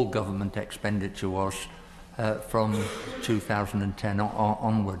what all government expenditure was from 2010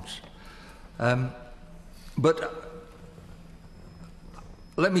 onwards. But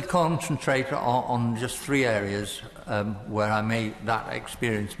let me concentrate on just 3 areas where that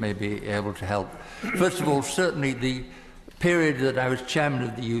experience may be able to help. First of all, certainly the period that I was chairman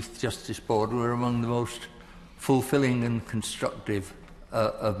of the Youth Justice Board were among the most fulfilling and constructive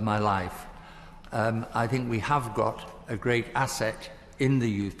of my life. I think we have got a great asset in the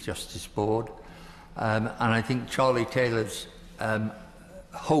Youth Justice Board, and I think Charlie Taylor's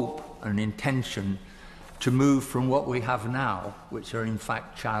hope and intention to move from what we have now, which are in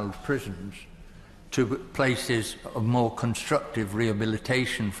fact child prisons, to places of more constructive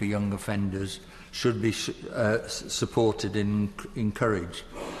rehabilitation for young offenders should be supported and encouraged.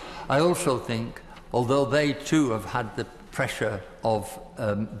 I also think, although they too have had the pressure of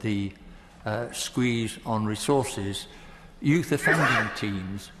the squeeze on resources, youth offending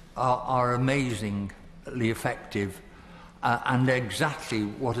teams are amazingly effective and exactly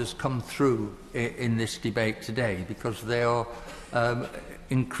what has come through in this debate today, because they are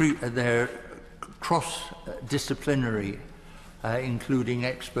they're cross-disciplinary, including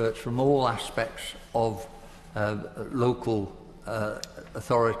experts from all aspects of local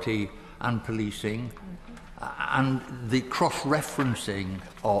authority and policing, and the cross-referencing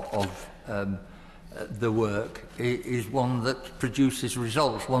of the work is one that produces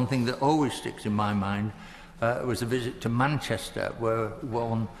results. One thing that always sticks in my mind was a visit to Manchester, where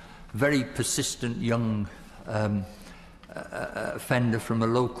one very persistent young offender from a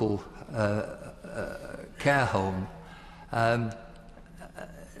local care home,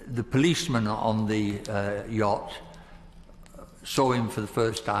 the policeman on the yacht saw him for the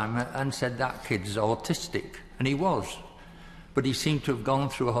first time and said, "That kid's autistic," and he was. but he seemed to have gone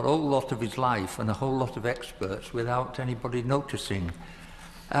through a whole lot of his life and a whole lot of experts without anybody noticing.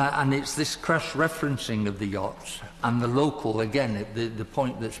 And it's this cross-referencing of the yachts and the local, again, the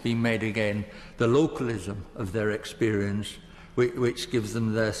point that's been made again, the localism of their experience, which gives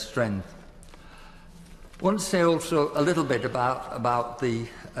them their strength. I want to say also a little bit about the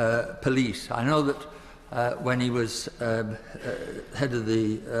police. I know that when he was head of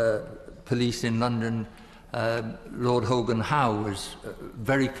the police in London, Lord Hogan Howe was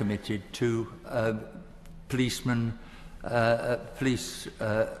very committed to police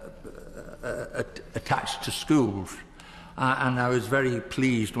attached to schools. And I was very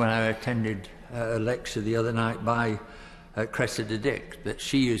pleased when I attended a lecture the other night by Cressida Dick that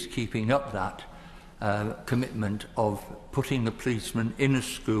she is keeping up that commitment of putting the policeman in a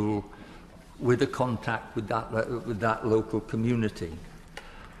school with a contact with that local community.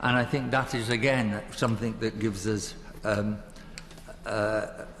 And I think that is, again, something that gives us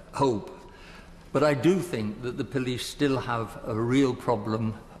hope. But I do think that the police still have a real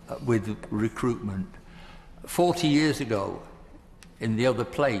problem with recruitment. 40 years ago, in the other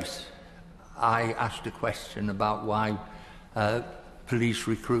place, I asked a question about why police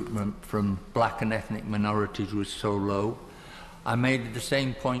recruitment from black and ethnic minorities was so low. I made the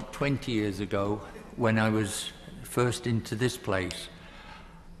same point 20 years ago when I was first into this place.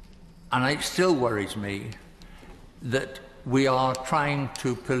 And it still worries me that we are trying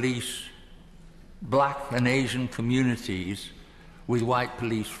to police black and Asian communities with white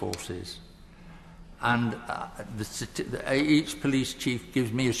police forces. And each police chief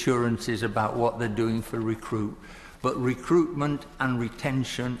gives me assurances about what they're doing for recruit, but recruitment and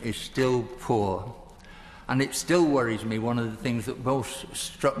retention is still poor. And it still worries me. One of the things that most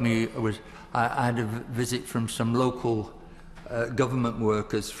struck me was I had a visit from some local government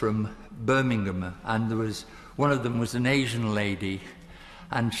workers from Birmingham, and there was one of them was an Asian lady,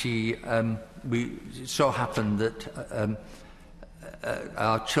 and she it so happened that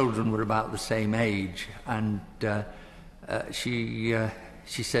our children were about the same age, and she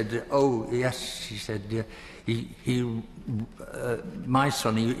said, "Oh yes," she said, my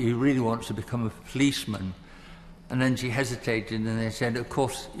son, he really wants to become a policeman." And then she hesitated, and they said, "Of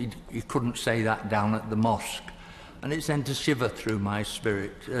course, he couldn't say that down at the mosque." And it sent a shiver through my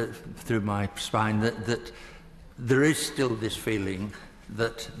spirit, through my spine, that there is still this feeling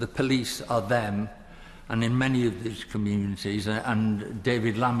that the police are them, and in many of these communities, and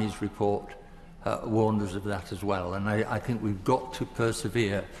David Lammy's report warned us of that as well. And I think we've got to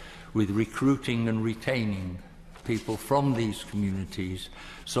persevere with recruiting and retaining people from these communities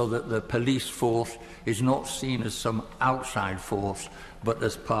so that the police force is not seen as some outside force, but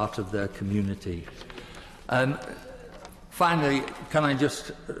as part of their community. Finally, can I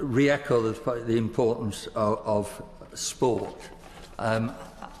just re-echo the importance of sport?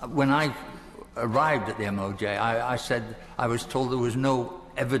 When I arrived at the MOJ, I said I was told there was no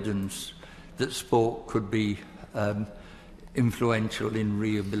evidence that sport could be influential in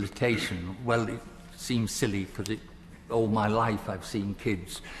rehabilitation. Well, it seems silly because all my life I've seen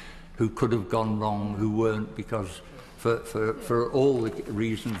kids who could have gone wrong, who weren't, because for all the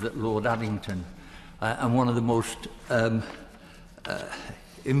reasons that Lord Addington and one of the most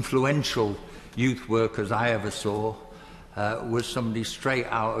influential youth workers I ever saw was somebody straight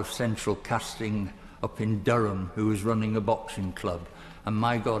out of Central Casting up in Durham who was running a boxing club. And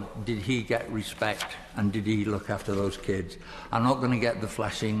my God, did he get respect and did he look after those kids? I'm not going to get the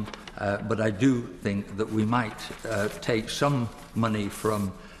flashing, but I do think that we might take some money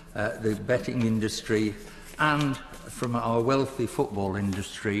from the betting industry and from our wealthy football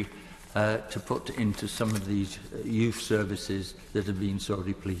industry to put into some of these youth services that have been so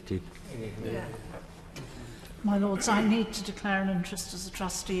depleted. Yeah. My Lords, I need to declare an interest as a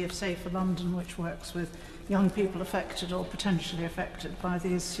trustee of Safer London, which works with young people affected or potentially affected by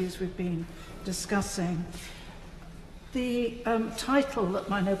the issues we've been discussing. The title that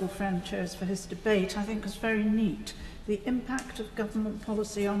my noble friend chose for his debate, I think, was very neat. The impact of government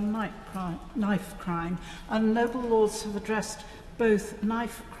policy on knife crime. And noble lords have addressed both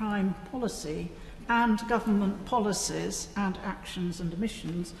knife crime policy and government policies and actions and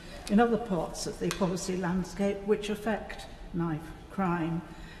omissions in other parts of the policy landscape which affect knife crime.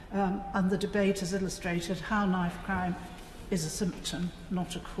 And the debate has illustrated how knife crime is a symptom,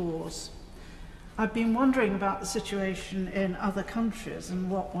 not a cause. I've been wondering about the situation in other countries and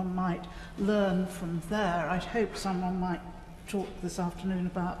what one might learn from there. I'd hope someone might talk this afternoon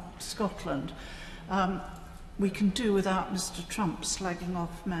about Scotland. We can do without Mr. Trump slagging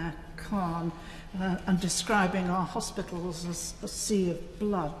off Mayor Khan and describing our hospitals as a sea of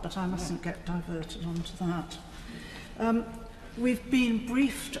blood, but I mustn't get diverted onto that. We've been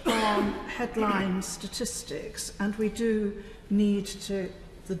briefed on headline statistics, and we do need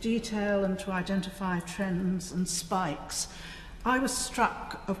the detail and to identify trends and spikes. I was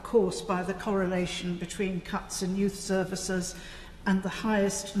struck, of course, by the correlation between cuts in youth services and the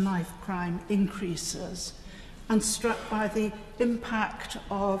highest knife crime increases, and struck by the impact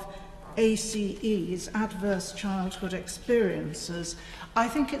of ACEs, adverse childhood experiences. I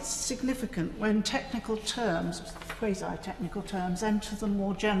think it's significant when technical terms, quasi-technical terms, enter the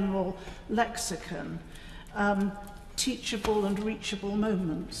more general lexicon. Teachable and reachable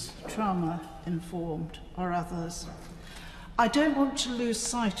moments, trauma-informed, or others. I don't want to lose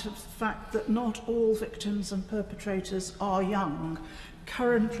sight of the fact that not all victims and perpetrators are young.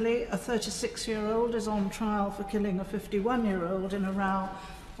 Currently, a 36-year-old is on trial for killing a 51-year-old in a row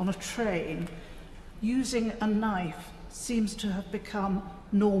on a train. Using a knife seems to have become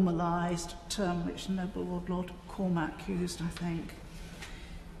normalised, term which Noble Lord Cormack used, I think.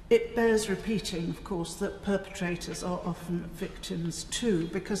 It bears repeating, of course, that perpetrators are often victims too,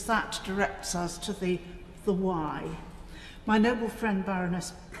 because that directs us to the why. My noble friend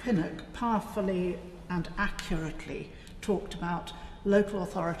Baroness Pinnock powerfully and accurately talked about local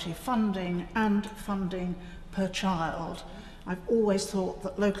authority funding and funding per child. I've always thought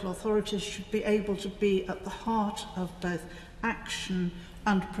that local authorities should be able to be at the heart of both action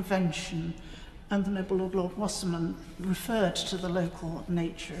and prevention, and the Noble Lord Wasserman referred to the local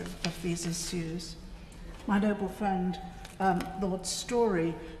nature of these issues. My noble friend Lord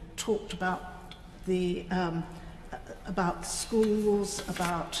Story talked about schools,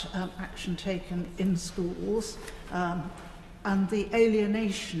 about action taken in schools, and the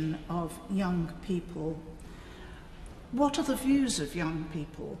alienation of young people. What are the views of young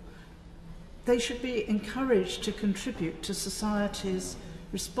people? They should be encouraged to contribute to society's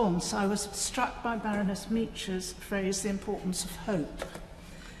response. I was struck by Baroness Meach's phrase, the importance of hope.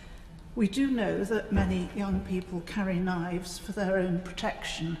 We do know that many young people carry knives for their own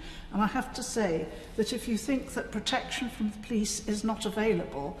protection, and I have to say that if you think that protection from the police is not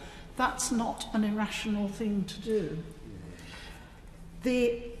available, that's not an irrational thing to do.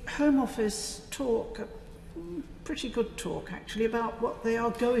 The Home Office talk, pretty good talk actually, about what they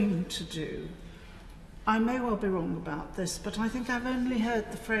are going to do. I may well be wrong about this, but I think I've only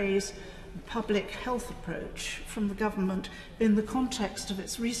heard the phrase public health approach from the government in the context of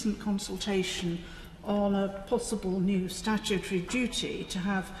its recent consultation on a possible new statutory duty to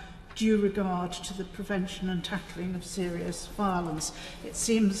have due regard to the prevention and tackling of serious violence. It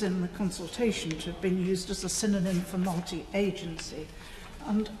seems in the consultation to have been used as a synonym for multi-agency.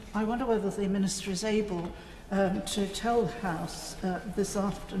 And I wonder whether the Minister is able to tell the House this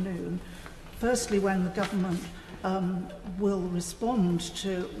afternoon, firstly, when the government will respond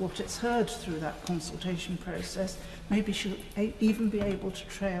to what it's heard through that consultation process. Maybe she'll even be able to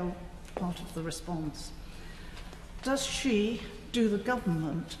trail part of the response. Does she, do the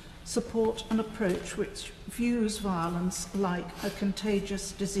government, support an approach which views violence like a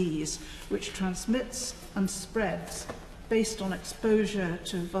contagious disease which transmits and spreads based on exposure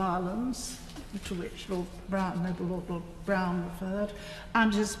to violence, to which Lord Brown referred,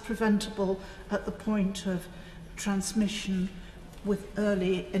 and is preventable at the point of transmission with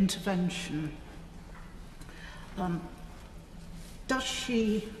early intervention?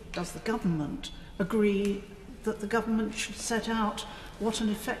 Does the government agree that the government should set out what an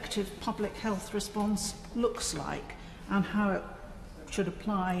effective public health response looks like and how it should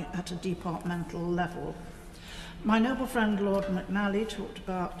apply at a departmental level? My noble friend Lord McNally talked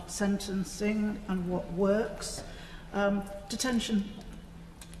about sentencing and what works. Detention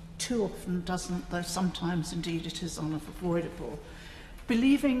too often doesn't, though sometimes indeed it is unavoidable.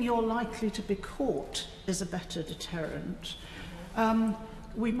 Believing you're likely to be caught is a better deterrent.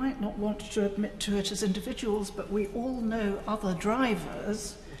 We might not want to admit to it as individuals, but we all know other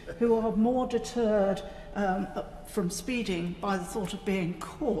drivers who are more deterred from speeding by the thought of being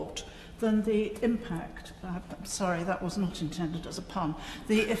caught than the impact, I'm sorry, that was not intended as a pun,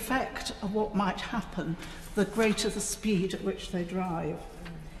 the effect of what might happen, the greater the speed at which they drive.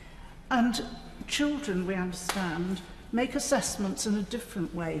 And children, we understand, make assessments in a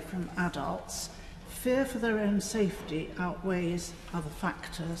different way from adults. Fear for their own safety outweighs other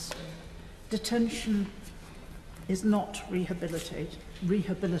factors. Detention is not rehabilitative.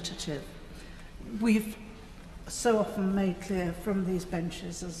 We've so often made clear from these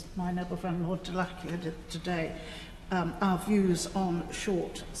benches, as my noble friend Lord Delacqua did today, our views on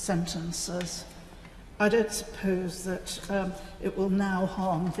short sentences. I don't suppose that it will now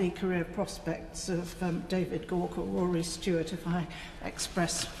harm the career prospects of David Gawke or Rory Stewart if I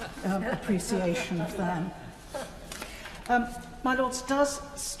express appreciation of them. My Lords, does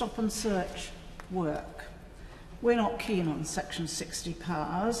stop and search work? We're not keen on Section 60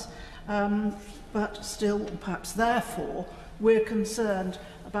 powers, but still, perhaps therefore, we're concerned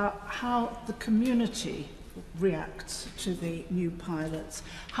about how the community reacts to the new pilots,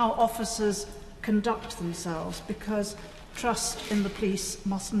 how officers conduct themselves, because trust in the police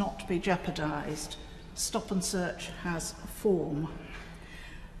must not be jeopardised. Stop and search has a form.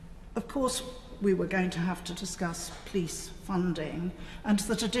 Of course, we were going to have to discuss police funding, and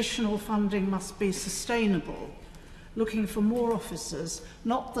that additional funding must be sustainable, looking for more officers,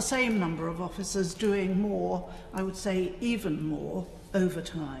 not the same number of officers doing more, I would say even more,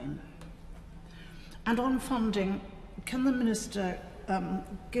 overtime. And on funding, can the Minister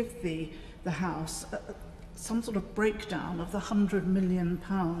give the House some sort of breakdown of the £100 million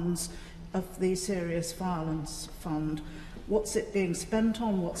of the Serious Violence Fund? What's it being spent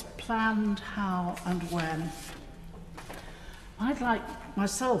on? What's planned? How and when? I'd like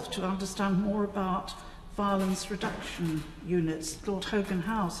myself to understand more about violence reduction units. Lord Hogan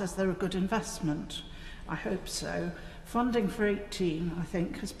Howe says they're a good investment. I hope so. Funding for 18, I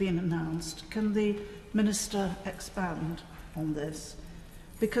think, has been announced. Can the Minister expand on this?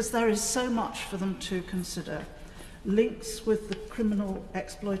 Because there is so much for them to consider. Links with the criminal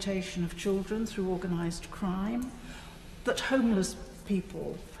exploitation of children through organised crime, that homeless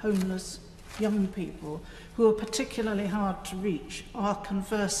people, homeless young people, who are particularly hard to reach, are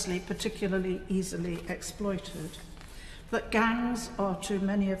conversely particularly easily exploited. That gangs are to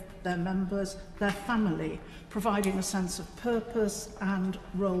many of their members their family, providing a sense of purpose and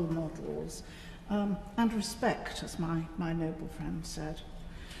role models, and respect, as my noble friend said.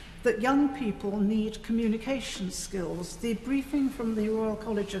 That young people need communication skills. The briefing from the Royal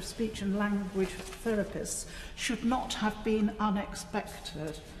College of Speech and Language Therapists should not have been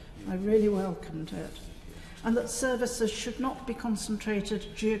unexpected. I really welcomed it. And that services should not be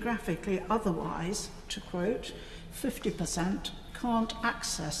concentrated geographically, otherwise, to quote, 50% can't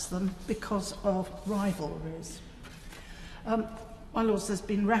access them because of rivalries. My Lords, there's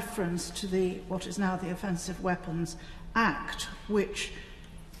been reference to what is now the Offensive Weapons Act, which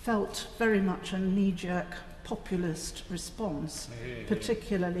felt very much a knee-jerk populist response,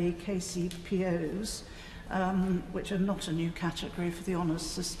 particularly KCPOs, which are not a new category for the honours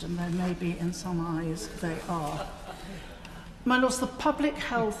system, though maybe in some eyes they are. My Lords, the public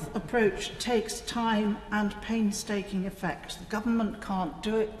health approach takes time and painstaking effect. The government can't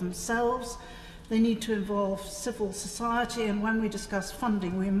do it themselves. They need to involve civil society, and when we discuss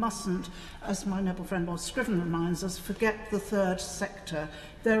funding, we mustn't, as my noble friend Lord Scriven reminds us, forget the third sector.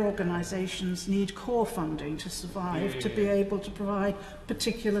 Their organisations need core funding to survive, to be able to provide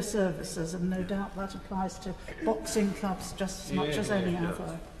particular services, and no doubt that applies to boxing clubs just as much as any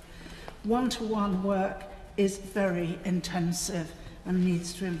other. One-to-one work is very intensive and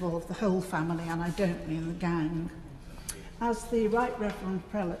needs to involve the whole family, and I don't mean the gang. As the Right Reverend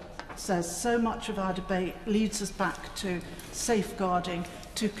Prelate says, so much of our debate leads us back to safeguarding,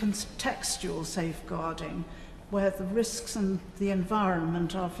 to contextual safeguarding, where the risks and the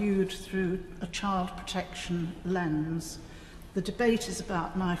environment are viewed through a child protection lens. The debate is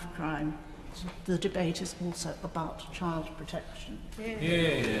about knife crime. The debate is also about child protection.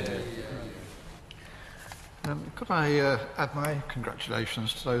 Could I add my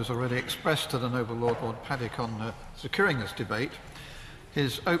congratulations to those already expressed to the noble Lord Paddick on securing this debate.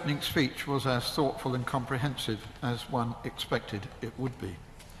 His opening speech was as thoughtful and comprehensive as one expected it would be.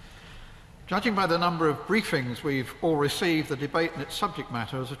 Judging by the number of briefings we've all received, the debate and its subject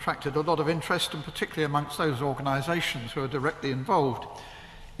matter has attracted a lot of interest, and particularly amongst those organisations who are directly involved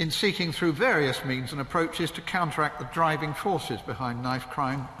in seeking through various means and approaches to counteract the driving forces behind knife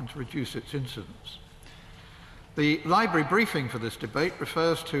crime and to reduce its incidence. The library briefing for this debate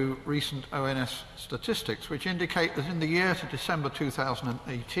refers to recent ONS statistics, which indicate that in the year to December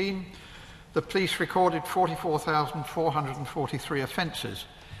 2018, the police recorded 44,443 offences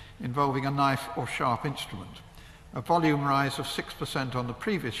involving a knife or sharp instrument, a volume rise of 6% on the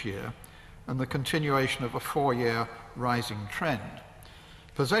previous year, and the continuation of a 4-year rising trend.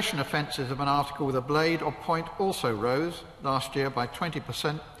 Possession offences of an article with a blade or point also rose last year by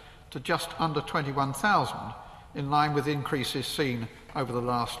 20% to just under 21,000, in line with increases seen over the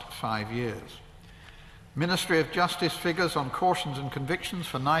last 5 years. Ministry of Justice figures on cautions and convictions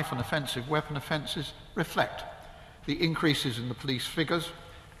for knife and offensive weapon offences reflect the increases in the police figures,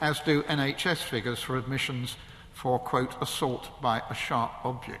 as do NHS figures for admissions for, quote, assault by a sharp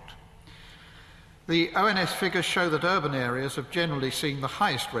object. The ONS figures show that urban areas have generally seen the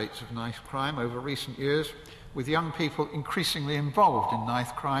highest rates of knife crime over recent years, with young people increasingly involved in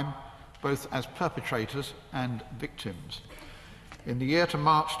knife crime, both as perpetrators and victims. In the year to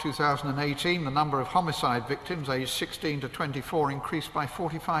March 2018, the number of homicide victims aged 16 to 24 increased by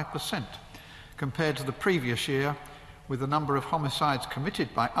 45% compared to the previous year, with the number of homicides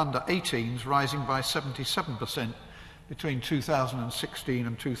committed by under 18s rising by 77% between 2016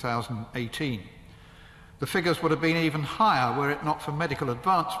 and 2018. The figures would have been even higher were it not for medical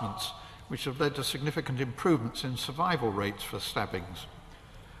advancements, which have led to significant improvements in survival rates for stabbings.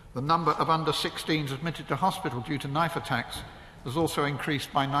 The number of under 16s admitted to hospital due to knife attacks has also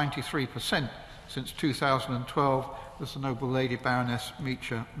increased by 93% since 2012, as the noble lady Baroness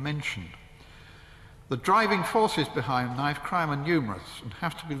Meacher mentioned. The driving forces behind knife crime are numerous and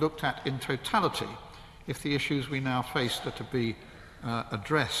have to be looked at in totality if the issues we now face are to be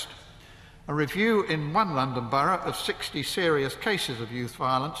addressed. A review in one London borough of 60 serious cases of youth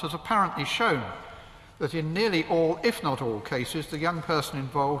violence has apparently shown that in nearly all, if not all cases, the young person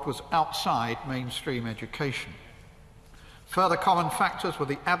involved was outside mainstream education. Further common factors were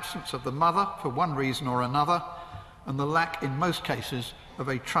the absence of the mother for one reason or another, and the lack in most cases of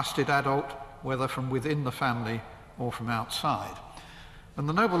a trusted adult, whether from within the family or from outside. And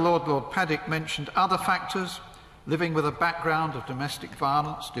the noble Lord Paddick mentioned other factors: living with a background of domestic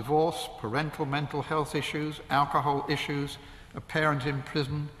violence, divorce, parental mental health issues, alcohol issues, a parent in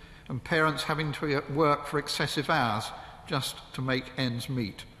prison, and parents having to be at work for excessive hours just to make ends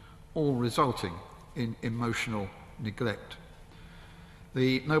meet, all resulting in emotional neglect.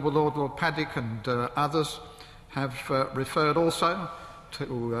 The noble Lord Paddick and others have referred also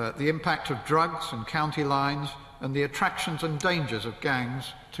to the impact of drugs and county lines and the attractions and dangers of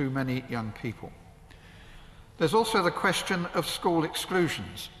gangs to many young people. There's also the question of school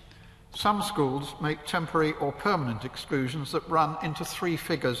exclusions. Some schools make temporary or permanent exclusions that run into 3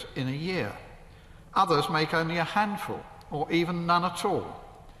 figures in a year. Others make only a handful or even none at all.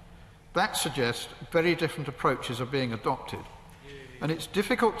 That suggests very different approaches are being adopted. And it's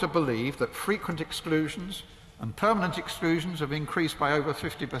difficult to believe that frequent exclusions and permanent exclusions have increased by over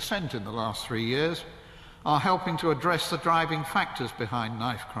 50% in the last 3 years, are helping to address the driving factors behind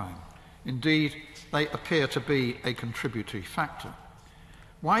knife crime. Indeed, they appear to be a contributory factor.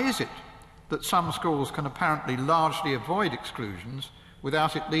 Why is it that some schools can apparently largely avoid exclusions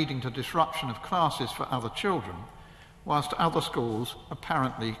without it leading to disruption of classes for other children, whilst other schools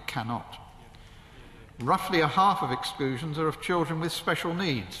apparently cannot? Roughly a half of exclusions are of children with special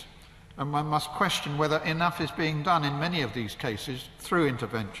needs, and one must question whether enough is being done in many of these cases through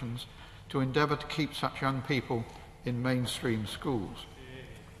interventions to endeavour to keep such young people in mainstream schools.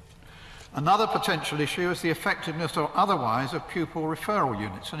 Another potential issue is the effectiveness or otherwise of pupil referral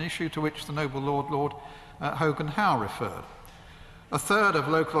units, an issue to which the noble Lord Hogan Howe referred. A third of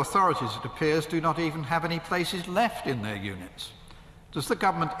local authorities, it appears, do not even have any places left in their units. Does the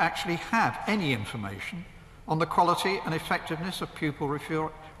government actually have any information on the quality and effectiveness of pupil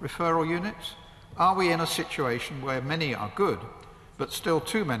referral units? Are we in a situation where many are good, but still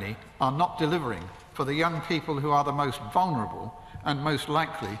too many are not delivering for the young people who are the most vulnerable and most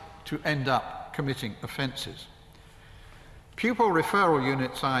likely to end up committing offences? Pupil referral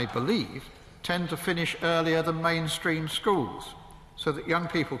units, I believe, tend to finish earlier than mainstream schools, so that young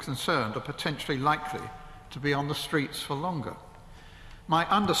people concerned are potentially likely to be on the streets for longer. My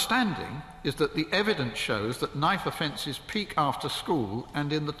understanding is that the evidence shows that knife offences peak after school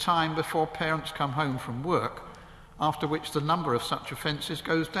and in the time before parents come home from work, after which the number of such offences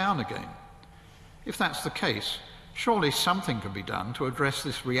goes down again. If that's the case, surely something can be done to address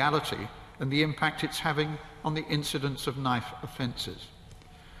this reality and the impact it's having on the incidence of knife offences.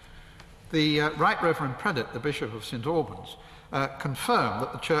 The Right Reverend Paddick, the Bishop of St Albans, confirmed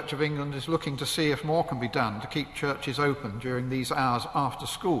that the Church of England is looking to see if more can be done to keep churches open during these hours after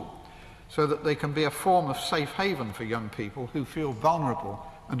school, so that they can be a form of safe haven for young people who feel vulnerable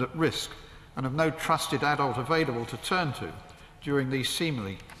and at risk and have no trusted adult available to turn to during these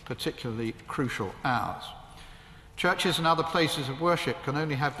seemingly particularly crucial hours. Churches and other places of worship can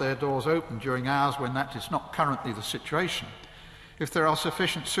only have their doors open during hours when that is not currently the situation, if there are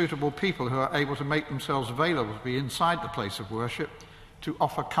sufficient suitable people who are able to make themselves available to be inside the place of worship to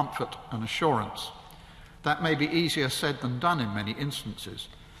offer comfort and assurance. That may be easier said than done in many instances,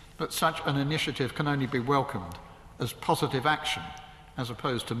 but such an initiative can only be welcomed as positive action, as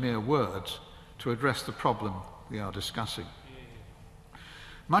opposed to mere words, to address the problem we are discussing.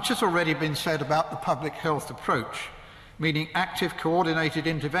 Much has already been said about the public health approach, meaning active coordinated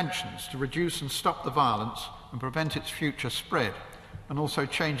interventions to reduce and stop the violence and prevent its future spread, and also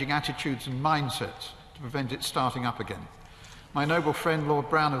changing attitudes and mindsets to prevent it starting up again. My noble friend Lord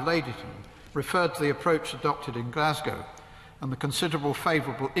Brown of Ladyton referred to the approach adopted in Glasgow, and the considerable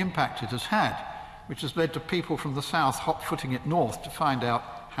favourable impact it has had, which has led to people from the south hot-footing it north to find out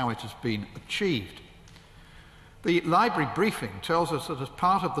how it has been achieved. The library briefing tells us that as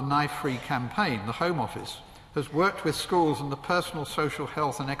part of the knife-free campaign, the Home Office has worked with schools and the Personal Social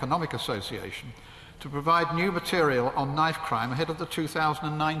Health and Economic Association to provide new material on knife crime ahead of the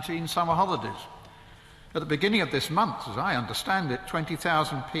 2019 summer holidays. At the beginning of this month, as I understand it,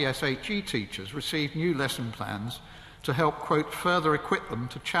 20,000 PSHE teachers received new lesson plans to help, quote, further equip them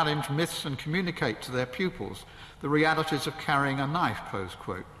to challenge myths and communicate to their pupils the realities of carrying a knife, close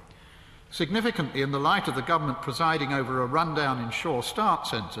quote. Significantly, in the light of the government presiding over a rundown in Sure Start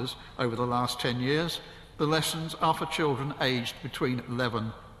centres over the last 10 years, the lessons are for children aged between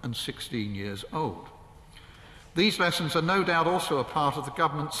 11 and 16 years old. These lessons are no doubt also a part of the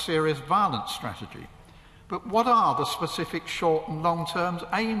government's serious violence strategy. But what are the specific short and long-term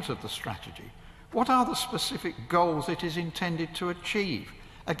aims of the strategy? What are the specific goals it is intended to achieve?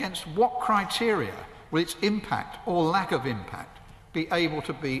 Against what criteria will its impact or lack of impact be able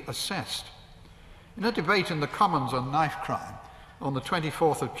to be assessed? In a debate in the Commons on knife crime on the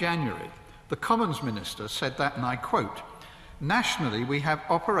 24th of January, the Commons Minister said that, and I quote, "Nationally we have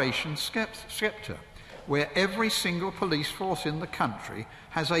Operation Sceptre, where every single police force in the country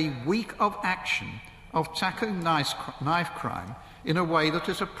has a week of action of tackling knife crime in a way that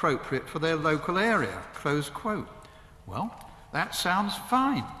is appropriate for their local area," close quote. Well, that sounds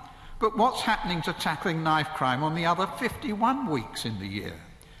fine. But what's happening to tackling knife crime on the other 51 weeks in the year?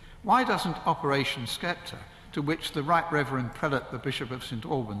 Why doesn't Operation Sceptre, to which the Right Reverend Prelate, the Bishop of St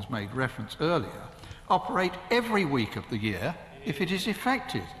Albans, made reference earlier, operate every week of the year if it is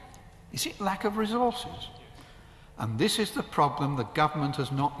effective? Is it lack of resources? And this is the problem the government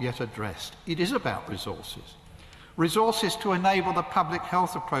has not yet addressed. It is about resources. Resources to enable the public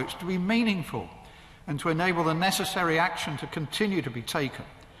health approach to be meaningful and to enable the necessary action to continue to be taken,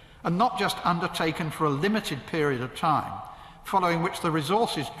 and not just undertaken for a limited period of time, following which the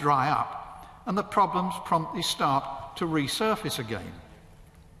resources dry up and the problems promptly start to resurface again.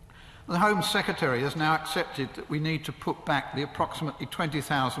 The Home Secretary has now accepted that we need to put back the approximately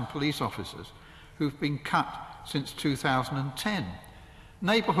 20,000 police officers who've been cut since 2010.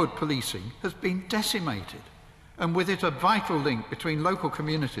 Neighbourhood policing has been decimated, and with it a vital link between local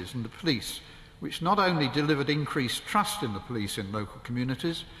communities and the police, which not only delivered increased trust in the police in local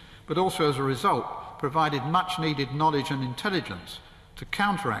communities, but also as a result provided much needed knowledge and intelligence to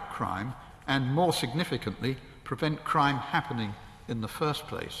counteract crime and, more significantly, prevent crime happening in the first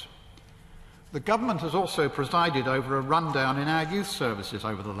place. The government has also presided over a rundown in our youth services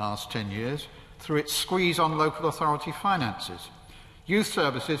over the last 10 years through its squeeze on local authority finances. Youth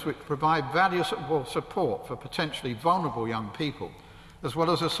services which provide valuable support for potentially vulnerable young people, as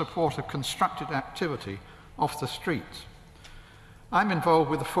well as a support of constructed activity off the streets. I'm involved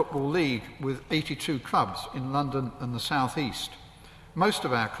with the Football League with 82 clubs in London and the South East. Most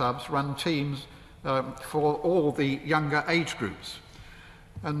of our clubs run teams for all the younger age groups.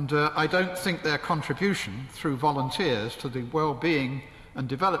 And I don't think their contribution through volunteers to the well-being and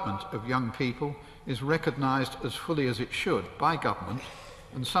development of young people is recognised as fully as it should by government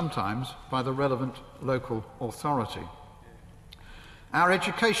and sometimes by the relevant local authority. Our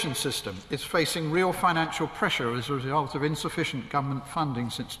education system is facing real financial pressure as a result of insufficient government funding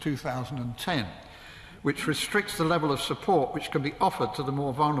since 2010, which restricts the level of support which can be offered to the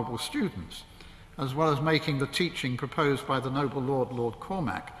more vulnerable students, as well as making the teaching proposed by the noble Lord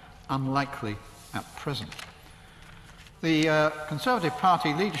Cormack unlikely at present. The Conservative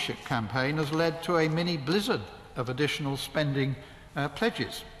Party leadership campaign has led to a mini blizzard of additional spending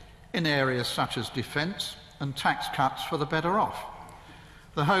pledges in areas such as defence and tax cuts for the better off.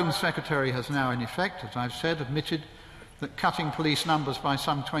 The Home Secretary has now, in effect, as I've said, admitted that cutting police numbers by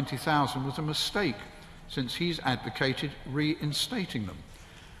some 20,000 was a mistake, since he's advocated reinstating them.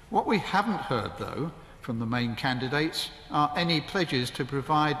 What we haven't heard, though, from the main candidates are any pledges to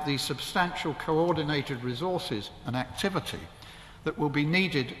provide the substantial coordinated resources and activity that will be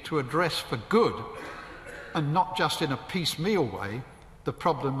needed to address for good, and not just in a piecemeal way, the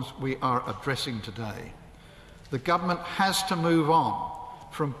problems we are addressing today. The government has to move on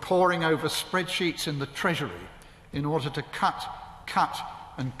from poring over spreadsheets in the Treasury in order to cut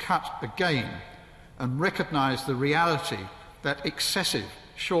and cut again, and recognise the reality that excessive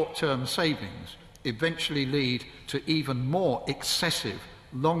short-term savings eventually lead to even more excessive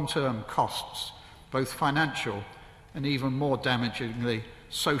long-term costs, both financial and even more damagingly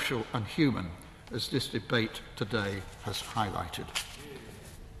social and human, as this debate today has highlighted.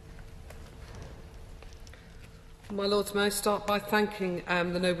 My Lords, may I start by thanking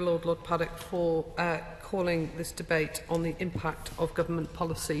the noble Lord Paddick for calling this debate on the impact of government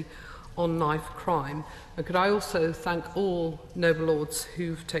policy on knife crime. And could I also thank all noble lords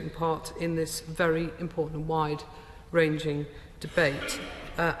who've taken part in this very important and wide-ranging debate,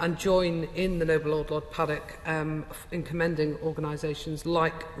 and join in the noble Lord Paddick in commending organisations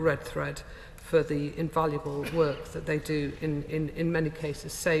like Red Thread for the invaluable work that they do in many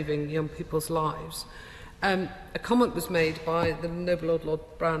cases saving young people's lives. A comment was made by the noble Lord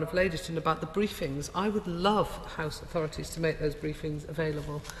Brown of Ladyton about the briefings. I would love House authorities to make those briefings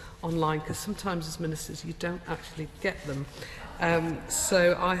available online, because sometimes as ministers you don't actually get them.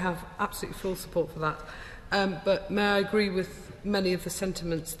 So I have absolutely full support for that. But may I agree with many of the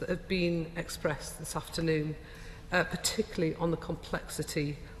sentiments that have been expressed this afternoon, particularly on the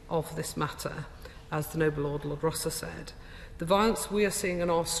complexity of this matter, as the noble Lord Rosser said. The violence we are seeing on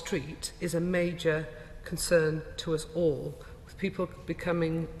our street is a major concern to us all, with people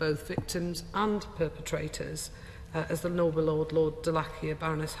becoming both victims and perpetrators, as the noble Lord Delakia,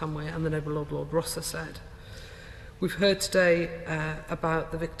 Baroness Hamwee and the noble Lord Rosser said. We've heard today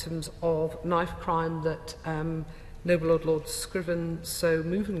about the victims of knife crime that noble Lord Scriven so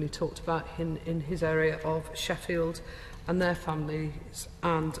movingly talked about in his area of Sheffield, and their families,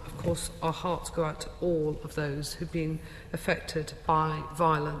 and of course our hearts go out to all of those who've been affected by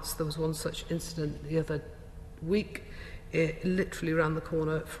violence. There was one such incident the other week, literally around the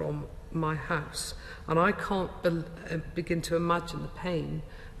corner from my house, and I can't begin to imagine the pain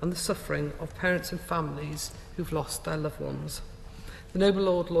and the suffering of parents and families who've lost their loved ones. The noble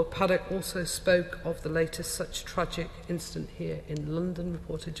Lord Paddick also spoke of the latest such tragic incident here in London,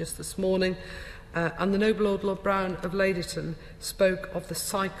 reported just this morning, and the noble Lord Brown of Ladyton spoke of the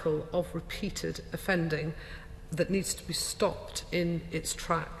cycle of repeated offending that needs to be stopped in its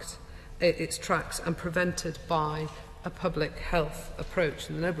tracks and prevented by a public health approach.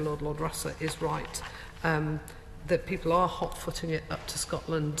 And the noble Lord Rosser is right that people are hot-footing it up to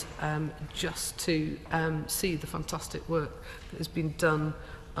Scotland just to see the fantastic work that has been done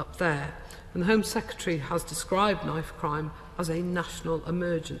up there. And the Home Secretary has described knife crime as a national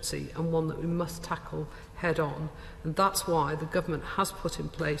emergency and one that we must tackle head-on. And that's why the government has put in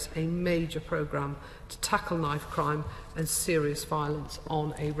place a major programme to tackle knife crime and serious violence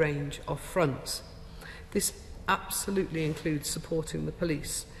on a range of fronts. This absolutely includes supporting the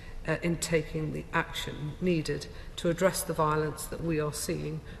police in taking the action needed to address the violence that we are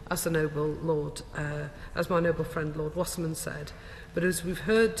seeing, as my noble friend Lord Wasserman said. But as we've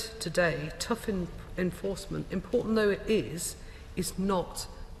heard today, tough enforcement, important though it is not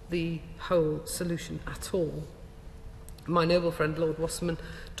the whole solution at all. My noble friend Lord Wasserman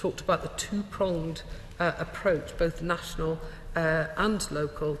talked about the two-pronged approach, both national and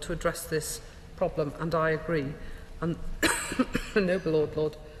local, to address this problem, and I agree. And the noble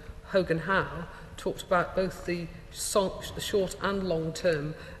Lord Hogan Howe talked about both the short and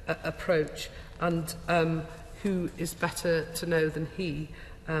long-term approach, and who is better to know than he,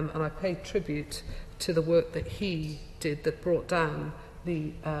 and I pay tribute to the work that he did that brought down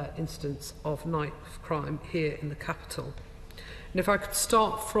the incidence of knife crime here in the capital. And if I could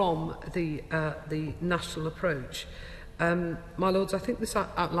start from the national approach, my lords, I think this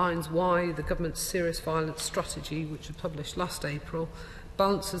outlines why the government's serious violence strategy, which was published last April,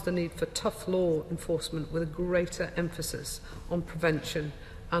 balances the need for tough law enforcement with a greater emphasis on prevention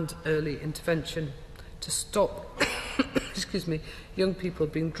and early intervention to stop young people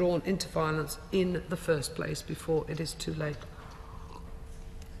being drawn into violence in the first place before it is too late.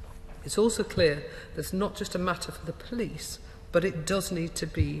 It's also clear that it's not just a matter for the police, but it does need to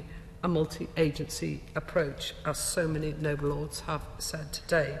be a multi-agency approach, as so many noble lords have said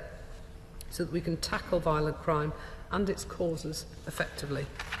today, so that we can tackle violent crime and its causes effectively.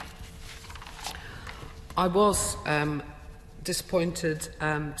 I was disappointed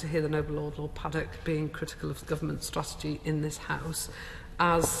to hear the noble Lord Paddick being critical of the government strategy in this House,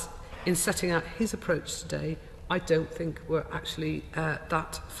 as in setting out his approach today, I don't think we're actually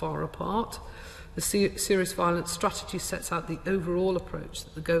that far apart. The serious violence strategy sets out the overall approach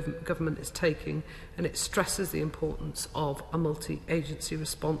that the government is taking, and it stresses the importance of a multi-agency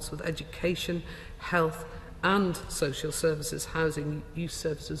response with education, health and social services, housing, youth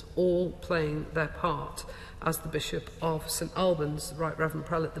services, all playing their part. As the Bishop of St Albans, the Right Reverend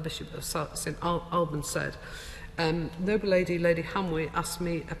Prelate, the Bishop of St Albans said. Noble Lady Hamwee asked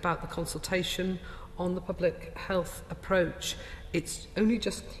me about the consultation on the public health approach. It's only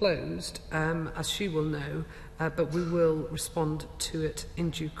just closed, as she will know, but we will respond to it in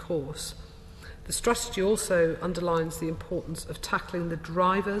due course. The strategy also underlines the importance of tackling the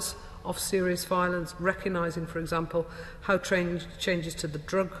drivers of serious violence, recognising, for example, how changes to the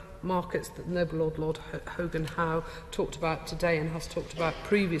drug markets that the Noble Lord Hogan Howe talked about today and has talked about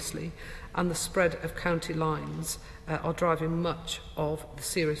previously, and the spread of county lines are driving much of the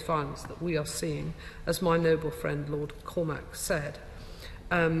serious violence that we are seeing, as my noble friend Lord Cormack said.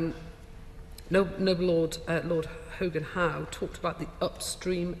 Noble Lord Hogan Howe talked about the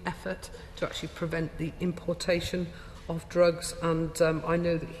upstream effort to actually prevent the importation of drugs, and I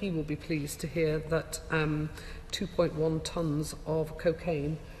know that he will be pleased to hear that 2.1 tonnes of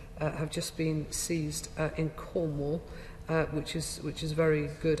cocaine have just been seized in Cornwall, which is a very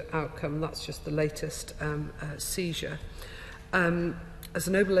good outcome. That's just the latest seizure. As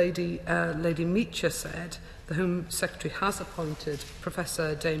the noble lady, Lady Meacher said, the Home Secretary has appointed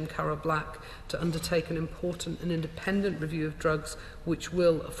Professor Dame Carol Black to undertake an important and independent review of drugs, which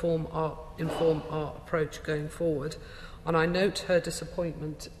will inform our approach going forward. And I note her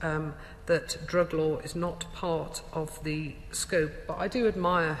disappointment that drug law is not part of the scope, but I do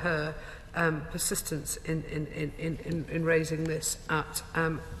admire her persistence in raising this at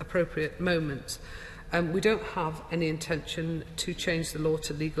appropriate moments. We don't have any intention to change the law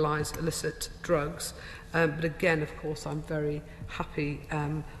to legalise illicit drugs, but again, of course, I'm very happy.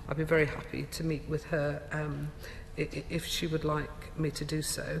 I'd be very happy to meet with her if she would like me to do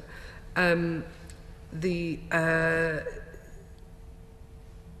so. The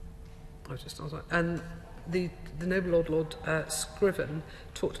noble Lord Scriven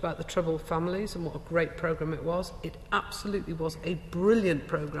talked about the troubled families and what a great programme it was. It absolutely was a brilliant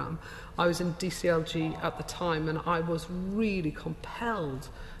programme. I was in DCLG at the time, and I was really compelled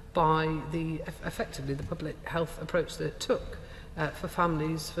by effectively the public health approach that it took for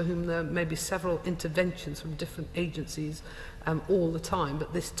families for whom there may be several interventions from different agencies all the time,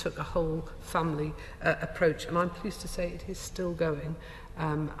 but this took a whole family approach, and I'm pleased to say it is still going,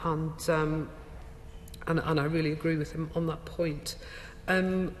 and I really agree with him on that point.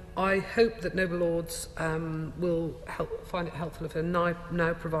 I hope that noble lords will find it helpful if I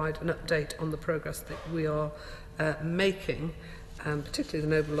now provide an update on the progress that we are making, particularly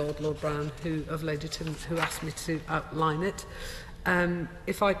the noble Lord Brown of Ladyton, who asked me to outline it.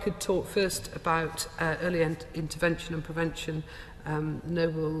 If I could talk first about early intervention and prevention,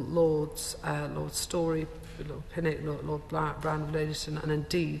 noble lords, Lord Story, Lord Pinnock, Lord Brown of Ladyton, and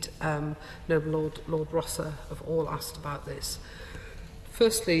indeed noble Lord Rosser have all asked about this.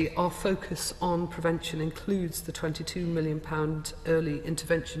 Firstly, our focus on prevention includes the £22 million Early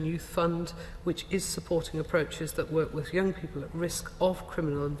Intervention Youth Fund, which is supporting approaches that work with young people at risk of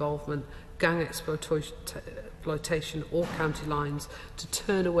criminal involvement, gang exploitation or county lines to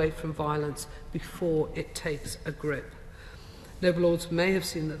turn away from violence before it takes a grip. Noble Lords may have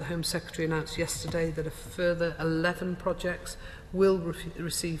seen that the Home Secretary announced yesterday that a further 11 projects will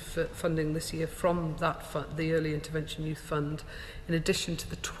receive funding this year from the Early Intervention Youth Fund, in addition to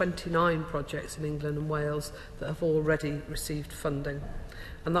the 29 projects in England and Wales that have already received funding.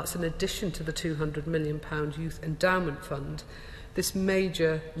 And that's in addition to the £200 million Youth Endowment Fund. This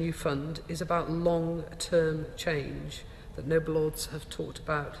major new fund is about long-term change that noble lords have talked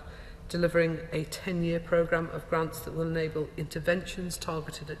about, delivering a 10-year programme of grants that will enable interventions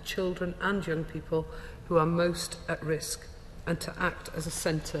targeted at children and young people who are most at risk, and to act as a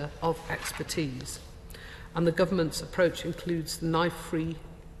centre of expertise. And the government's approach includes the knife-free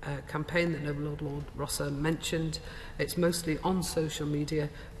campaign that noble Lord Rosser mentioned. It's mostly on social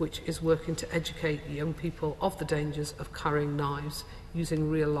media, which is working to educate young people of the dangers of carrying knives, using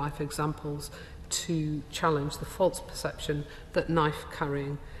real-life examples to challenge the false perception that knife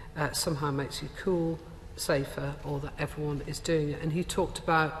carrying somehow makes you cool, safer, or that everyone is doing it. And he talked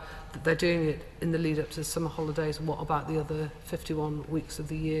about that they're doing it in the lead up to the summer holidays, and what about the other 51 weeks of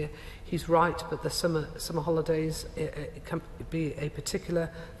the year? He's right, but the summer holidays it can be a particular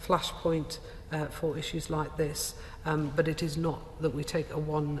flashpoint for issues like this, but it is not that we take a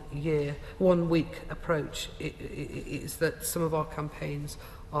one week approach. It is that some of our campaigns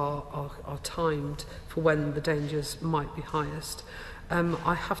are timed for when the dangers might be highest.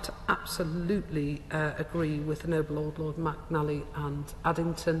 I have to absolutely agree with the noble Lord McNally and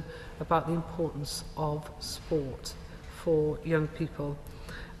Addington about the importance of sport for young people.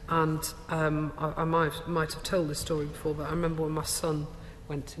 And I might have told this story before, but I remember when my son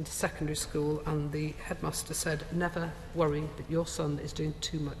went into secondary school and the headmaster said, "Never worry that your son is doing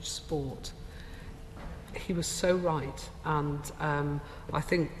too much sport." He was so right, and I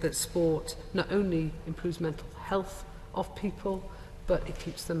think that sport not only improves mental health of people, but it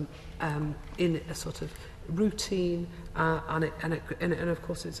keeps them in a sort of routine, and of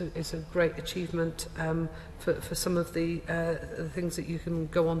course it's a great achievement for some of the things that you can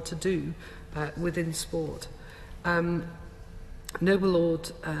go on to do within sport. Noble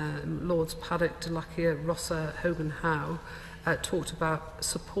Lord, Lords Paddick, Delacquier, Rosser, Hogan Howe talked about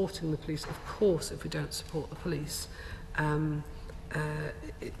supporting the police. Of course, if we don't support the police,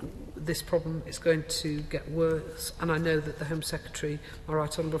 this problem is going to get worse. And I know that the Home Secretary, my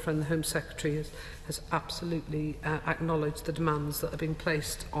right honourable friend, the Home Secretary, has absolutely acknowledged the demands that are being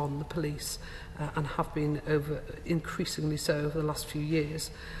placed on the police and have been increasingly so over the last few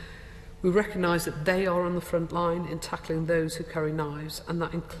years. We recognise that they are on the front line in tackling those who carry knives, and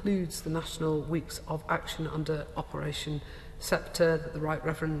that includes the National Weeks of Action under Operation Sceptre that the Right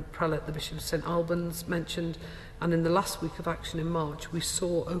Reverend Prelate, the Bishop of St Albans, mentioned. And in the last week of action in March, we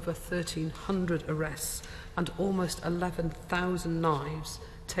saw over 1,300 arrests and almost 11,000 knives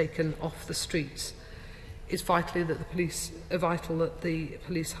taken off the streets. It's vital that the police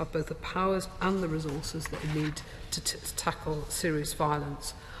have both the powers and the resources that they need to tackle serious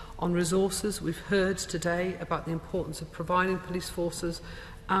violence. On resources, we've heard today about the importance of providing police forces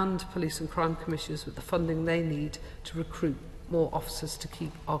and police and crime commissioners with the funding they need to recruit more officers to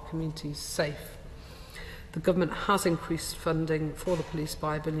keep our communities safe. The government has increased funding for the police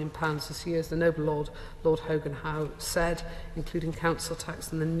by £1 billion this year, as the Noble Lord, Lord Hogan Howe, said, including council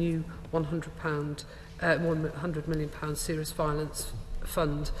tax and the new £100 million serious violence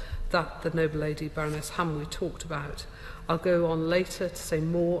fund that the Noble Lady Baroness Hamwee talked about. I'll go on later to say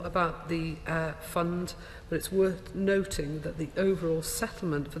more about the fund, but it's worth noting that the overall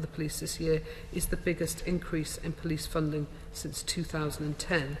settlement for the police this year is the biggest increase in police funding since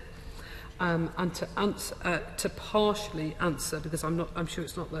 2010. And to partially answer, because I'm sure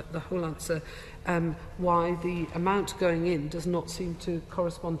it's not the whole answer, why the amount going in does not seem to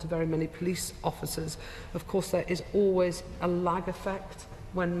correspond to very many police officers. Of course, there is always a lag effect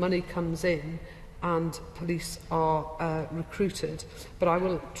when money comes in and police are recruited. But I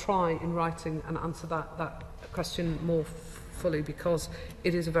will try in writing and answer that question more fully, because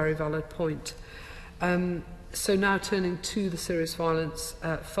it is a very valid point. So now turning to the Serious Violence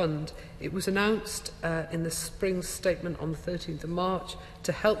Fund, it was announced in the spring statement on the 13th of March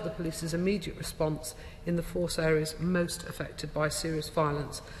to help the police's immediate response in the force areas most affected by serious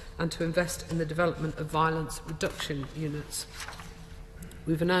violence and to invest in the development of violence reduction units.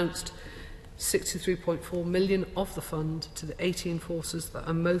 We've announced 63.4 million of the fund to the 18 forces that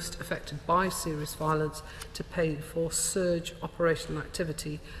are most affected by serious violence to pay for surge operational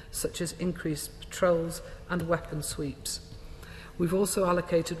activity such as increased patrols and weapon sweeps. We've also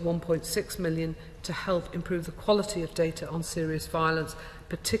allocated 1.6 million to help improve the quality of data on serious violence,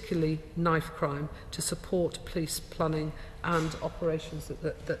 particularly knife crime, to support police planning and operations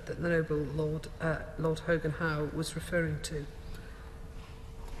that the Noble Lord, Lord Hogan Howe was referring to.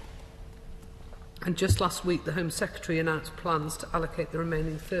 And just last week, the Home Secretary announced plans to allocate the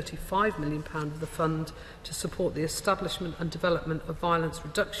remaining £35 million of the fund to support the establishment and development of violence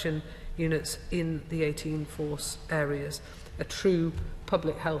reduction units in the 18 force areas. A true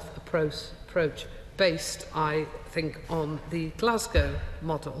public health approach based, I think, on the Glasgow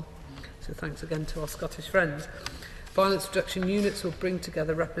model. So thanks again to our Scottish friends. Violence reduction units will bring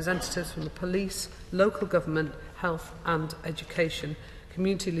together representatives from the police, local government, health and education,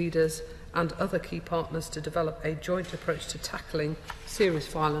 community leaders and other key partners to develop a joint approach to tackling serious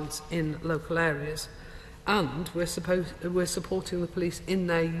violence in local areas. And we're supporting the police in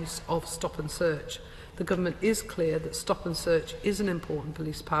their use of stop and search. The government is clear that stop and search is an important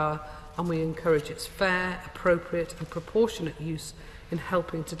police power, and we encourage its fair, appropriate and proportionate use in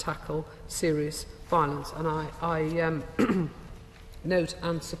helping to tackle serious violence. And I note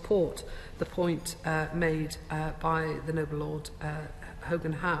and support the point made by the Noble Lord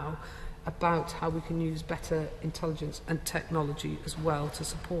Hogan Howe about how we can use better intelligence and technology as well to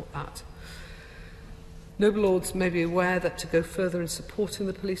support that. Noble Lords may be aware that to go further in supporting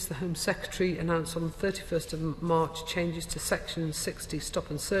the police, the Home Secretary announced on the 31st of March changes to Section 60 stop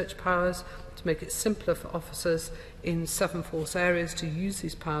and search powers to make it simpler for officers in 7 force areas to use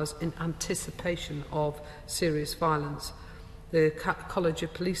these powers in anticipation of serious violence. The College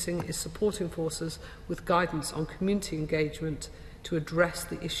of Policing is supporting forces with guidance on community engagement to address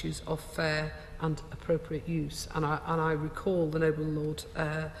the issues of fair and appropriate use. And I recall the Noble Lord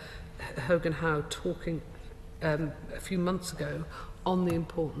Hogan Howe talking a few months ago on the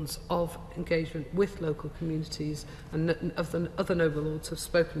importance of engagement with local communities, and other Noble Lords have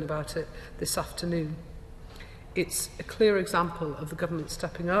spoken about it this afternoon. It's a clear example of the government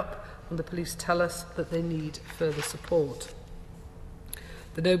stepping up when the police tell us that they need further support.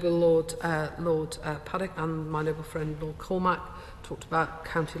 The Noble Lord, Lord Paddick and my noble friend Lord Cormack talked about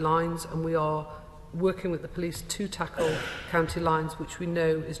county lines, and we are working with the police to tackle county lines, which we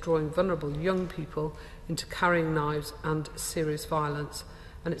know is drawing vulnerable young people into carrying knives and serious violence,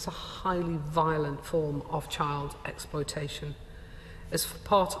 and it's a highly violent form of child exploitation. As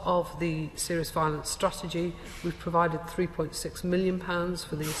part of the serious violence strategy, we've provided £3.6 million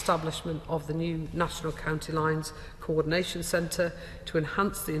for the establishment of the new National County Lines Coordination Centre to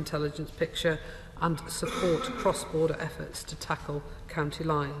enhance the intelligence picture and support cross-border efforts to tackle county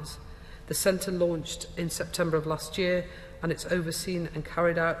lines. The centre launched in September of last year, and it's overseen and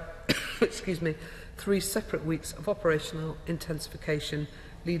carried out excuse me, 3 separate weeks of operational intensification,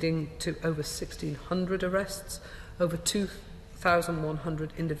 leading to over 1,600 arrests, over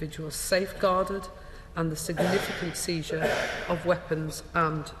 2,100 individuals safeguarded, and the significant seizure of weapons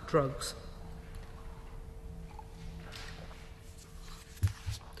and drugs.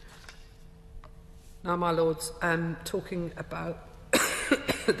 Now, my lords, talking about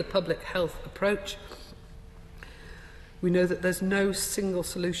the public health approach, we know that there's no single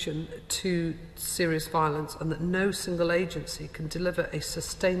solution to serious violence and that no single agency can deliver a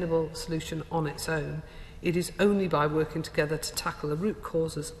sustainable solution on its own. It is only by working together to tackle the root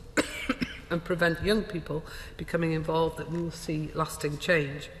causes and prevent young people becoming involved that we will see lasting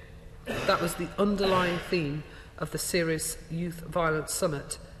change. That was the underlying theme of the Serious Youth Violence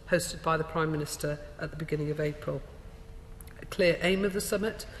Summit hosted by the Prime Minister at the beginning of April. A clear aim of the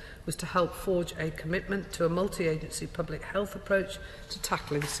summit was to help forge a commitment to a multi-agency public health approach to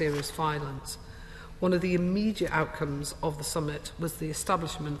tackling serious violence. One of the immediate outcomes of the summit was the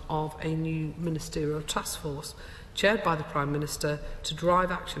establishment of a new ministerial task force chaired by the Prime Minister to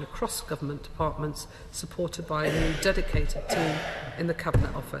drive action across government departments, supported by a new dedicated team in the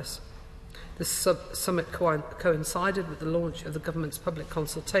Cabinet Office. The summit coincided with the launch of the government's public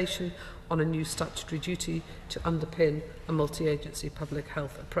consultation on a new statutory duty to underpin a multi-agency public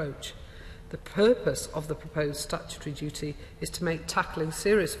health approach. The purpose of the proposed statutory duty is to make tackling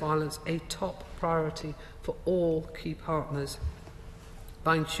serious violence a top priority for all key partners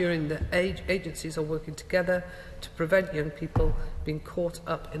by ensuring that agencies are working together to prevent young people being caught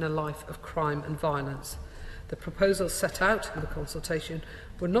up in a life of crime and violence. The proposals set out in the consultation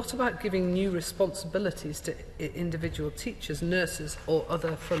were not about giving new responsibilities to individual teachers, nurses or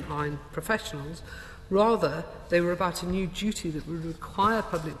other frontline professionals. Rather, they were about a new duty that would require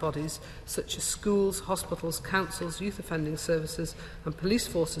public bodies such as schools, hospitals, councils, youth offending services and police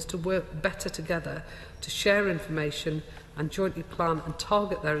forces to work better together, to share information and jointly plan and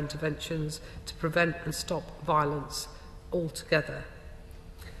target their interventions to prevent and stop violence altogether.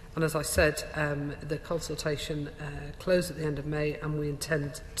 And as I said, the consultation closed at the end of May, and we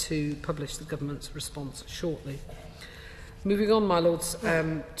intend to publish the government's response shortly. Moving on, my lords,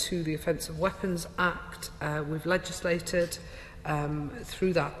 to the Offensive Weapons Act, we've legislated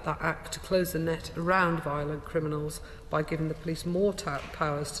through that act to close the net around violent criminals by giving the police more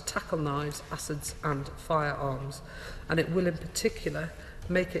powers to tackle knives, acids and firearms. And it will in particular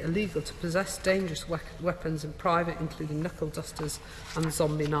make it illegal to possess dangerous weapons in private, including knuckle dusters and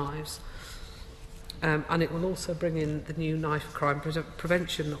zombie knives. And it will also bring in the new knife crime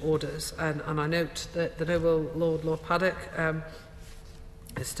prevention orders. And I note that the noble Lord Paddick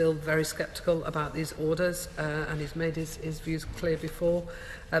is still very sceptical about these orders, and he's made his views clear before.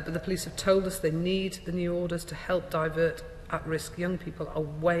 But the police have told us they need the new orders to help divert at-risk young people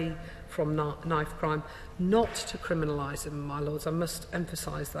away from knife crime, not to criminalise them, my lords. I must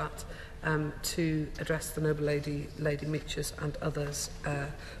emphasise that to address the noble Lady Mitch's and others'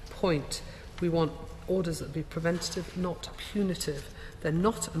 point. We want orders that be preventative, not punitive. They're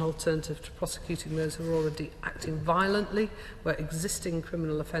not an alternative to prosecuting those who are already acting violently, where existing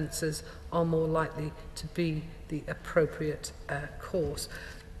criminal offences are more likely to be the appropriate course.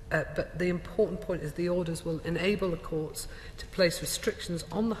 But the important point is the orders will enable the courts to place restrictions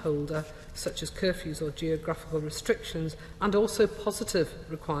on the holder, such as curfews or geographical restrictions, and also positive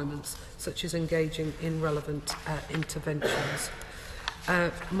requirements, such as engaging in relevant interventions.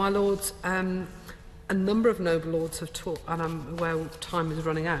 My lords, a number of noble lords have talked, and I'm aware time is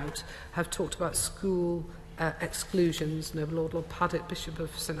running out, have talked about school exclusions. Noble Lord Paddick, Bishop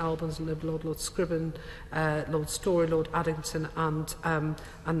of St Albans, Noble Lord Scriven, Lord Story, Lord Addington and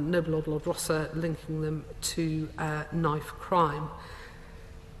Noble Lord Rosser, linking them to knife crime.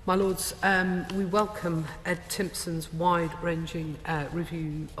 My lords, we welcome Ed Timpson's wide-ranging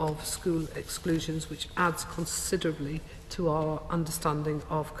review of school exclusions, which adds considerably to our understanding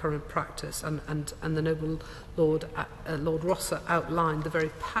of current practice. And the noble Lord Rosser outlined the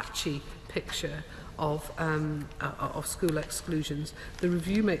very patchy picture of school exclusions. The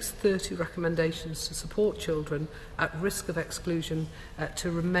review makes 30 recommendations to support children at risk of exclusion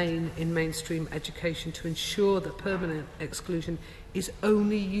to remain in mainstream education, to ensure that permanent exclusion is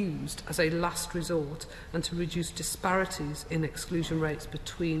only used as a last resort, and to reduce disparities in exclusion rates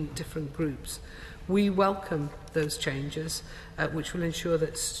between different groups. We welcome those changes, which will ensure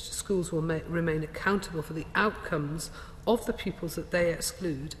that schools will remain accountable for the outcomes of the pupils that they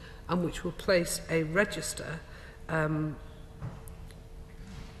exclude, and which will place a register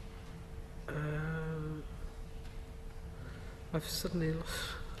I've suddenly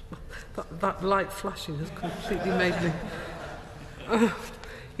lost that light flashing has completely made me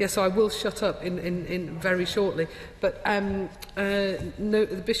yes, I will shut up in very shortly. But no,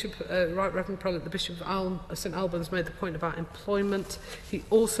 the Bishop, Right Reverend Prelate, the Bishop of St Albans made the point about employment. He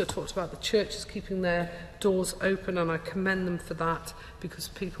also talked about the churches keeping their doors open, and I commend them for that, because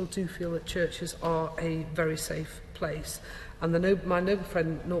people do feel that churches are a very safe place. And my noble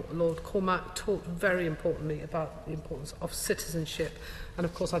friend, Lord Cormack, talked very importantly about the importance of citizenship. And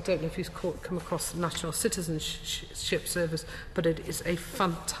of course, I don't know if he's come across the National Citizenship Service, but it is a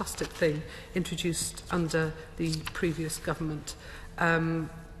fantastic thing introduced under the previous government. Finally,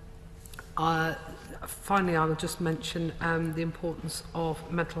 I will just mention the importance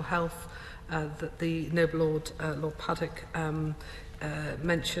of mental health that the noble Lord Paddick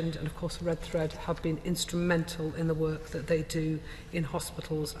mentioned, and of course the Red Thread have been instrumental in the work that they do in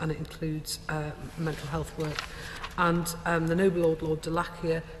hospitals, and it includes mental health work. And the noble Lord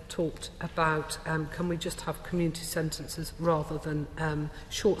Delacquier talked about can we just have community sentences rather than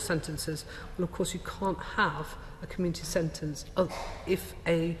short sentences. Well, of course you can't have a community sentence if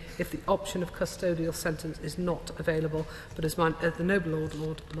the option of custodial sentence is not available. But as the noble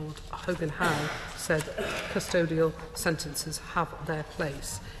Lord Hogan Howe said, custodial sentences have their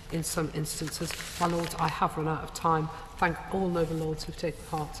place in some instances. My lords, I have run out of time. Thank all noble lords who've taken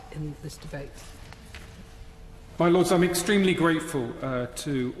part in this debate. My lords, I'm extremely grateful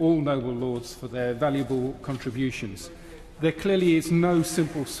to all noble lords for their valuable contributions. There clearly is no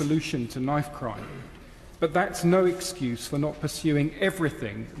simple solution to knife crime, but that's no excuse for not pursuing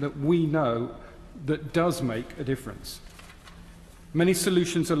everything that we know that does make a difference. Many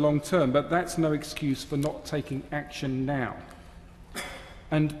solutions are long-term, but that's no excuse for not taking action now.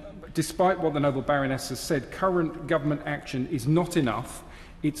 And despite what the noble Baroness has said, current government action is not enough,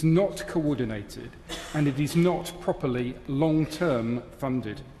 it's not coordinated, and it is not properly long-term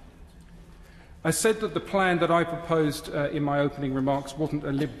funded. I said that the plan that I proposed in my opening remarks wasn't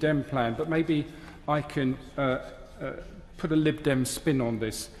a Lib Dem plan, but maybe I can put a Lib Dem spin on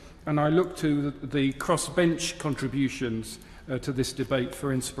this. And I look to the crossbench contributions to this debate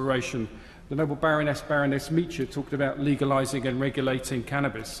for inspiration. The noble Baroness Meacher talked about legalising and regulating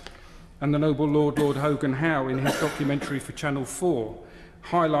cannabis. And the noble Lord Hogan Howe, in his documentary for Channel 4,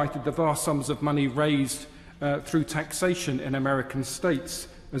 highlighted the vast sums of money raised through taxation in American states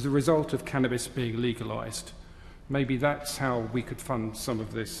as a result of cannabis being legalised. Maybe that's how we could fund some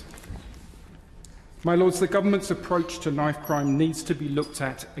of this. My lords, the government's approach to knife crime needs to be looked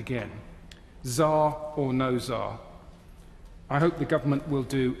at again. Tsar or no Tsar. I hope the government will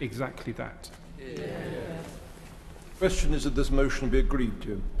do exactly that. Yeah. The question is that this motion be agreed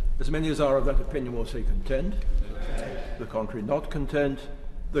to. As many as are of that opinion will say content. The contrary, not content.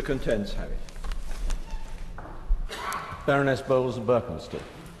 The contents have it. Baroness Bowles of Berkhamsted.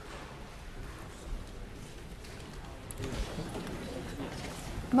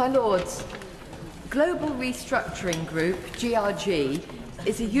 My lords, Global Restructuring Group, GRG,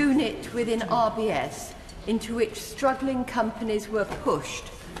 is a unit within RBS into which struggling companies were pushed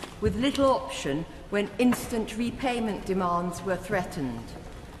with little option when instant repayment demands were threatened.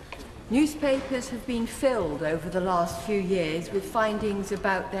 Newspapers have been filled over the last few years with findings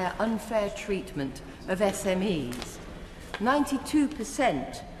about their unfair treatment of SMEs.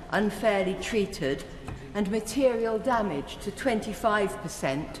 92% unfairly treated and material damage to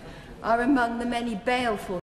 25% are among the many baleful